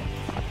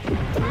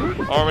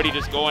 Already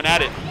just going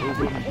at it.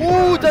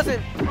 Ooh,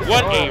 doesn't.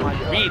 What a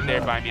read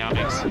there by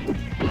Meowmix.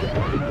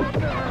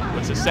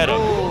 What's the setup?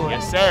 Ooh.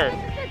 Yes, sir.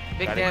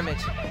 Big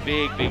damage.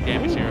 Big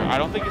damage here. I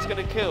don't think it's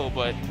going to kill,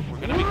 but we're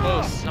going to be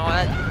close. No,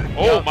 that.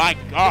 Oh my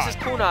god. This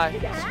is kunai.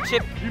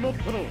 Chip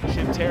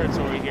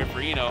territory here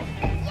for Ino.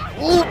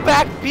 Ooh,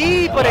 back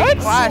B, but it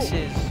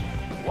clashes.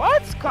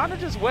 What? Connor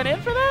just went in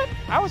for that?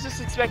 I was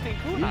just expecting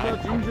kunai.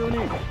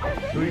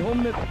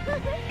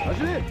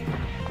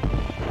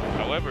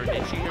 However,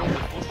 Ninshi here with a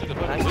full stick of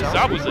buttons. With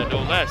Zabuza,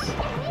 no less.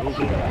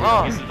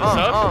 This is the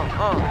sub.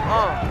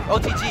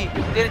 OTG.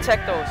 Didn't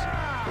check those.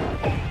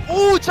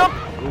 Ooh, jump.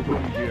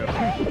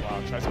 Wow,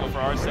 tries to go for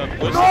our sub.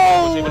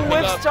 No,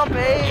 whips jump A.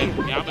 And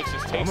Meowmix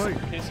just takes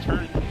his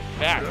turn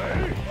back.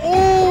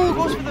 Ooh,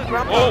 goes for the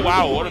ground. Oh,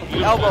 wow, what a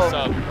beautiful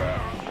sub.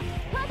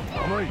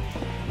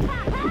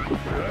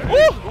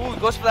 Ooh,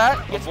 goes for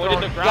that. Gets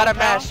avoided the ground. You gotta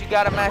mash. You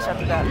gotta mash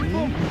after that.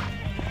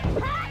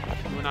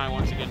 Kunai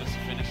once again just to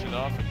finish it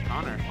off. And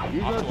Connor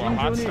off to a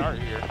hot start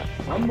here.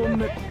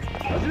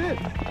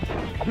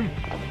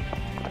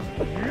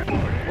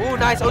 Ooh,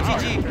 nice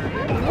OTG.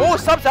 Oh,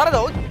 subs out of the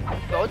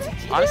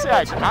OTG.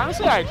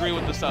 Honestly, I agree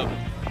with the sub.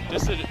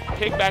 Just to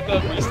pick back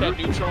up, reset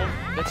neutral.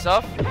 Good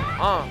stuff.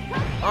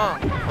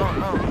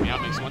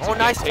 Meowmix once again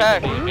nice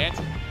taking the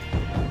advantage.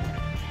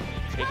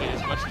 Taking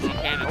as much as he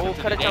can. Oh,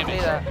 cut a jump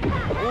into that.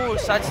 Ooh,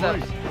 side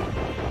steps.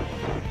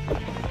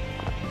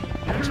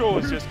 Neutral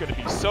is just going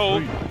to be so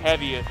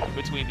heavy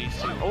between these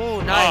two.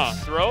 Ooh,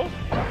 nice. Throw.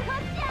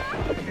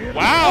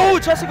 Wow. Ooh,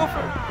 tries to go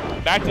for.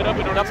 Backed it up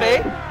in order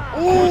to.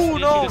 Ooh,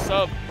 no.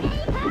 Sub.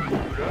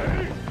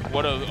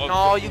 What a.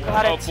 No, you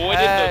got it.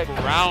 Avoided the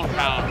ground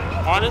pound.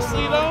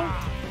 Honestly, though,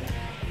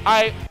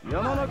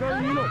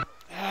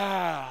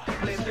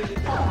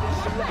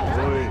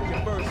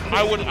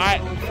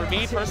 for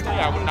me personally,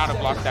 I would not have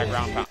blocked that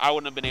ground pound. I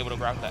wouldn't have been able to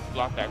block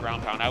that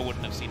ground pound. I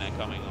wouldn't have seen that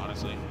coming,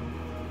 honestly.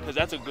 Because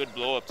that's a good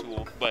blow-up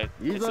tool, but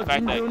it's the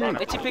fact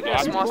that Itchy picking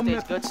a small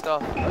stage, good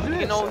stuff.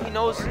 You know, he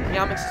knows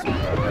Meowmix is.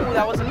 Ooh,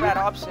 that was a bad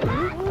option.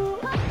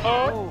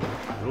 Oh.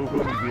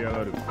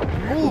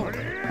 Ooh.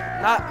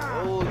 Not.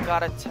 Ooh,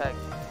 got a tech.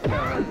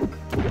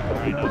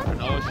 For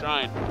Noah's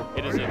Shrine,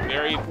 it is a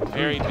very,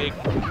 very big,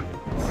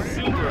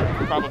 super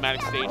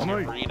problematic stage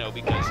here for Eno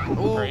because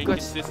her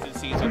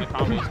inconsistencies in the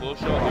combos will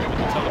show up with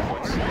the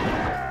teleports.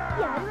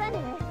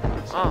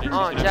 So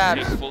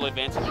jabs. take full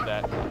advantage of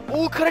that.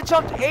 Oh, could have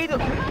jumped A.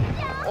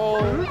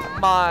 Oh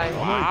my.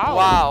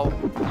 Wow.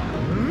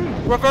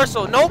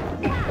 Reversal. Nope.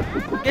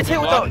 Gets hit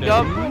with the.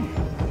 Yup.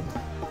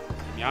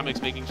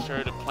 Meowmix making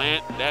sure to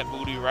plant that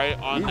booty right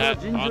on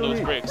those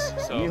bricks.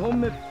 So.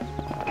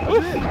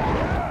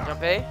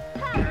 Jump A.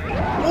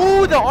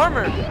 Ooh, the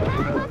armor.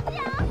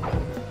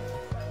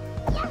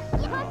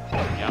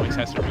 Meowmix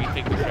has to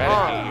rethink the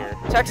strategy here.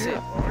 Text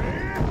it.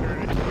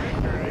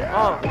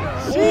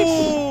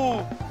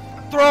 Ooh.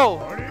 Throw.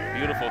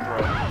 Beautiful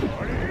throw.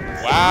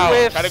 Wow.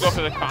 Whiffs. Try to go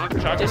for the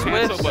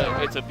cancel,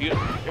 but it's a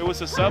beautiful. It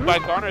was a sub by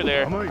Connor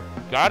there.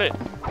 Got it.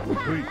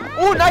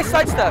 Ooh, nice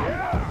sidestep.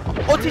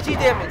 OTG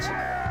damage.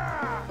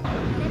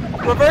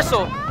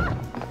 Reversal.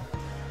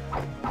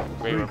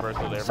 Great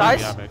reversal there.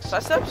 Side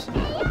steps.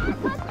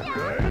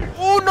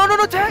 Ooh,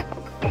 no, tag.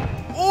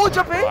 Ooh,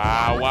 jump in.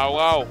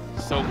 Wow.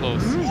 So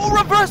close. Ooh,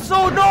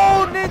 reversal.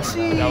 No,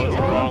 Ninshi. That was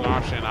the wrong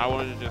option.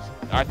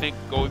 I think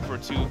going for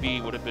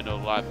 2B would have been a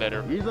lot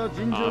better,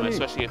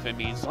 especially if it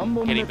means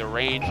hitting the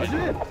range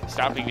and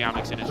stopping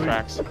Meowmix in his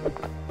tracks.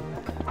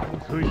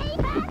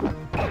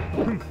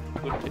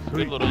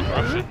 Good little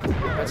interruption.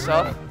 Good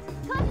stuff.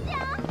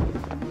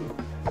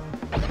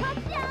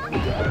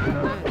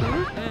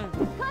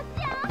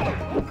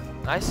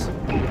 Nice.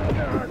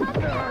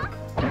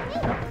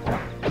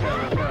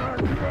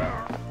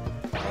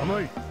 Oh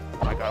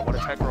my god, what a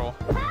tech roll.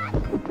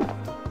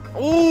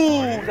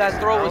 Ooh, that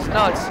throw was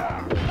nuts.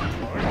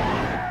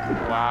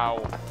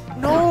 Wow.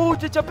 No,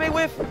 the jump A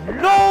whiff.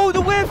 No,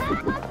 the whiff.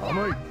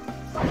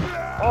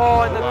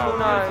 Oh, and the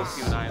kunai.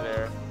 Kunai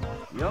there.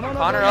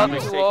 Connor up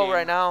 2-0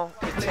 right now.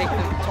 Take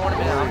the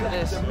tournament after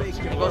this.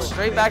 And go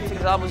straight back to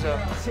Zabuza.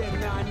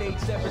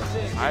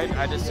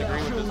 I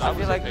disagree with this. I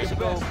feel like we should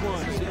go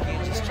Mizuki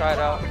and just try it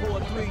out.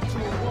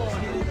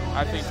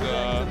 I think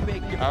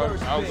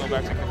I'll go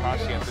back to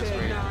Kakashi at this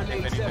rate,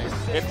 if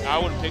anything. If I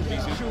would pick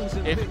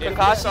Mizuki. If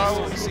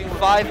Kakashi's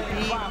 5B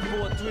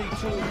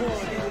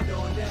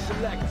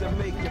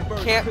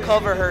can't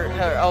cover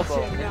her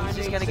elbow. He's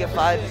just gonna get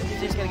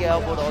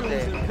elbowed all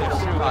day.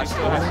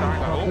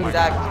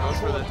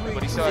 Exactly.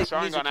 But he still has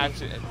Sharingan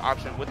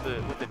option with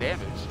the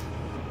damage.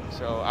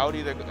 So I would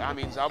either,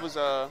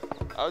 Zabuza,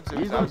 I would do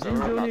Zabuza or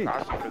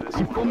Kakashi for this.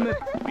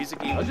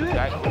 Mizuki with the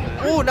back.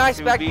 Ooh, nice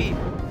back B.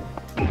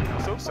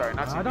 So sorry,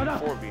 not 2B,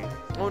 4B.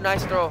 Ooh,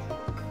 nice throw.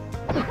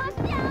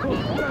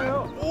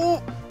 Ooh,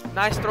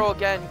 nice throw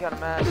again. You got a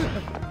mash.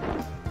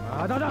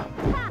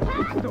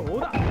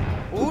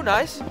 Ooh,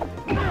 nice.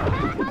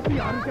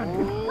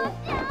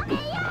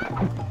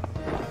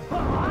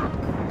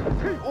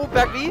 Ooh,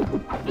 back B.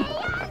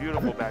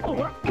 Beautiful back B.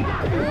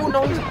 Ooh,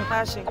 no, he's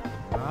mashing.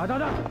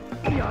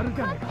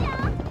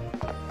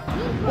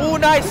 Ooh,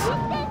 nice.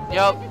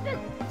 Yup.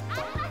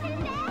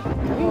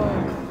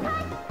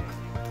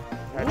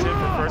 That's it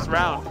for first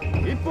round.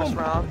 First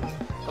round.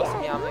 Goes to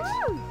Meowmix.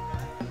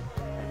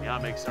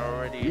 Meowmix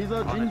already on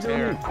the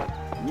tear.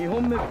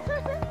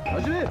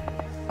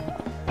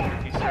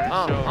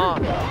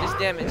 This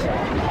damage.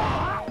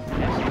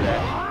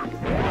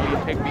 You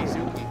pick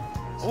Mizuki.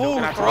 Ooh,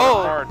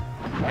 throw.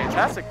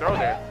 Fantastic throw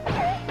there.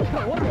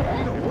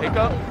 Pick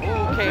up.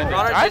 Okay,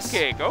 Connor just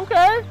kick.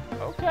 Okay.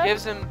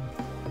 Gives him.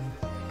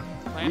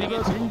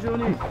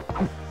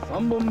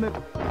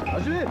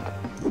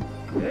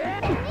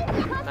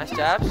 Nice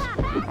jabs.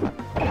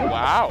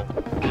 Wow.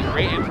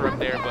 Great interrupt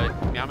there, but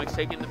Meowmix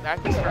taking the back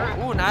his turn.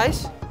 Ooh,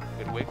 nice.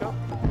 Good wake up.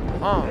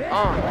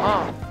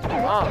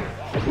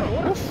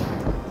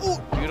 Ooh.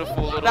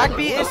 Beautiful little. Back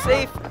B is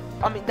safe.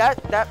 That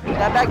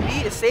back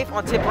B is safe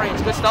on tip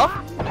range. Good stuff.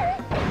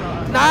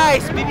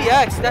 Nice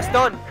BBX. That's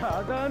done.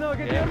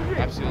 Yeah,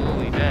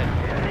 absolutely dead.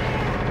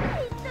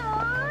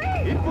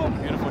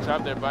 Beautiful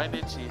job there by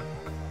Ninshi.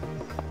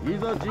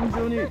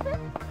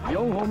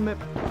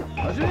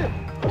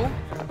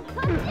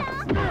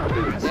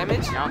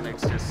 Damage.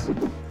 Meowmix just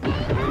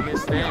doing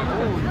his thing.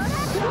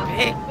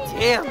 Big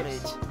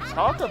damage.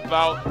 Talk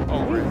about a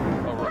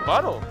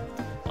rebuttal.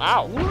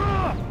 Wow.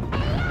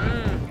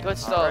 Good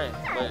stuff. All right,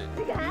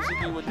 but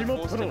Mizuki with the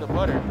full stick of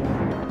butter.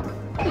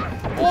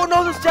 Oh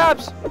no, those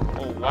jabs.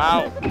 Oh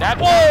wow. That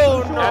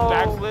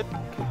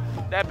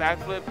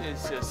backflip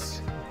is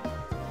just.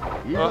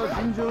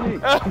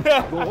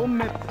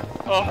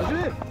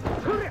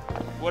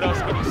 What else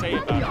can you say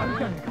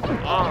about it?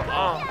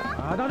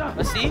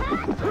 Let's see.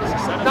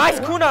 Nice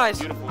kunais.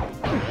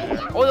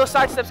 Oh, those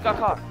side steps got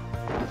caught.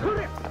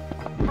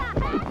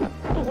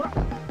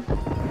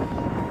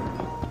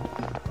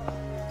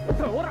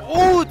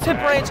 Ooh, tip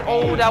range.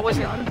 Oh, that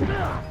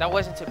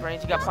wasn't tip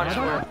range. You got punished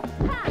for it.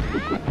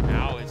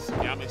 Now it's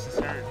Meowmix's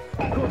turn.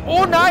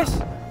 Oh,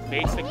 nice.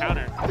 Baits the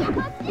counter.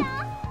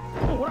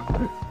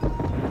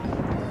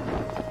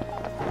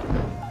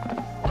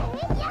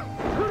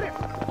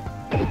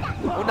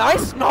 Oh,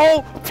 nice.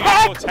 No.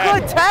 Tag.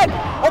 Good tag.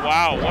 Oh.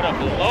 Wow, what a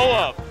blow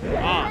up.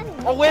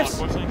 Oh, whiffs.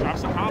 Unfortunately,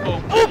 drops the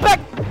combo. Oh, back.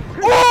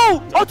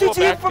 Oh,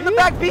 OTT from the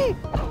back B. All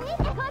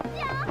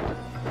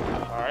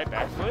right,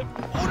 back flip.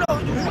 Oh, no.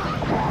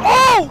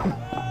 Oh!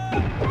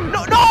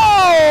 No,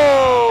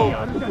 no!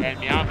 And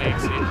Meowmix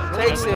Takes it.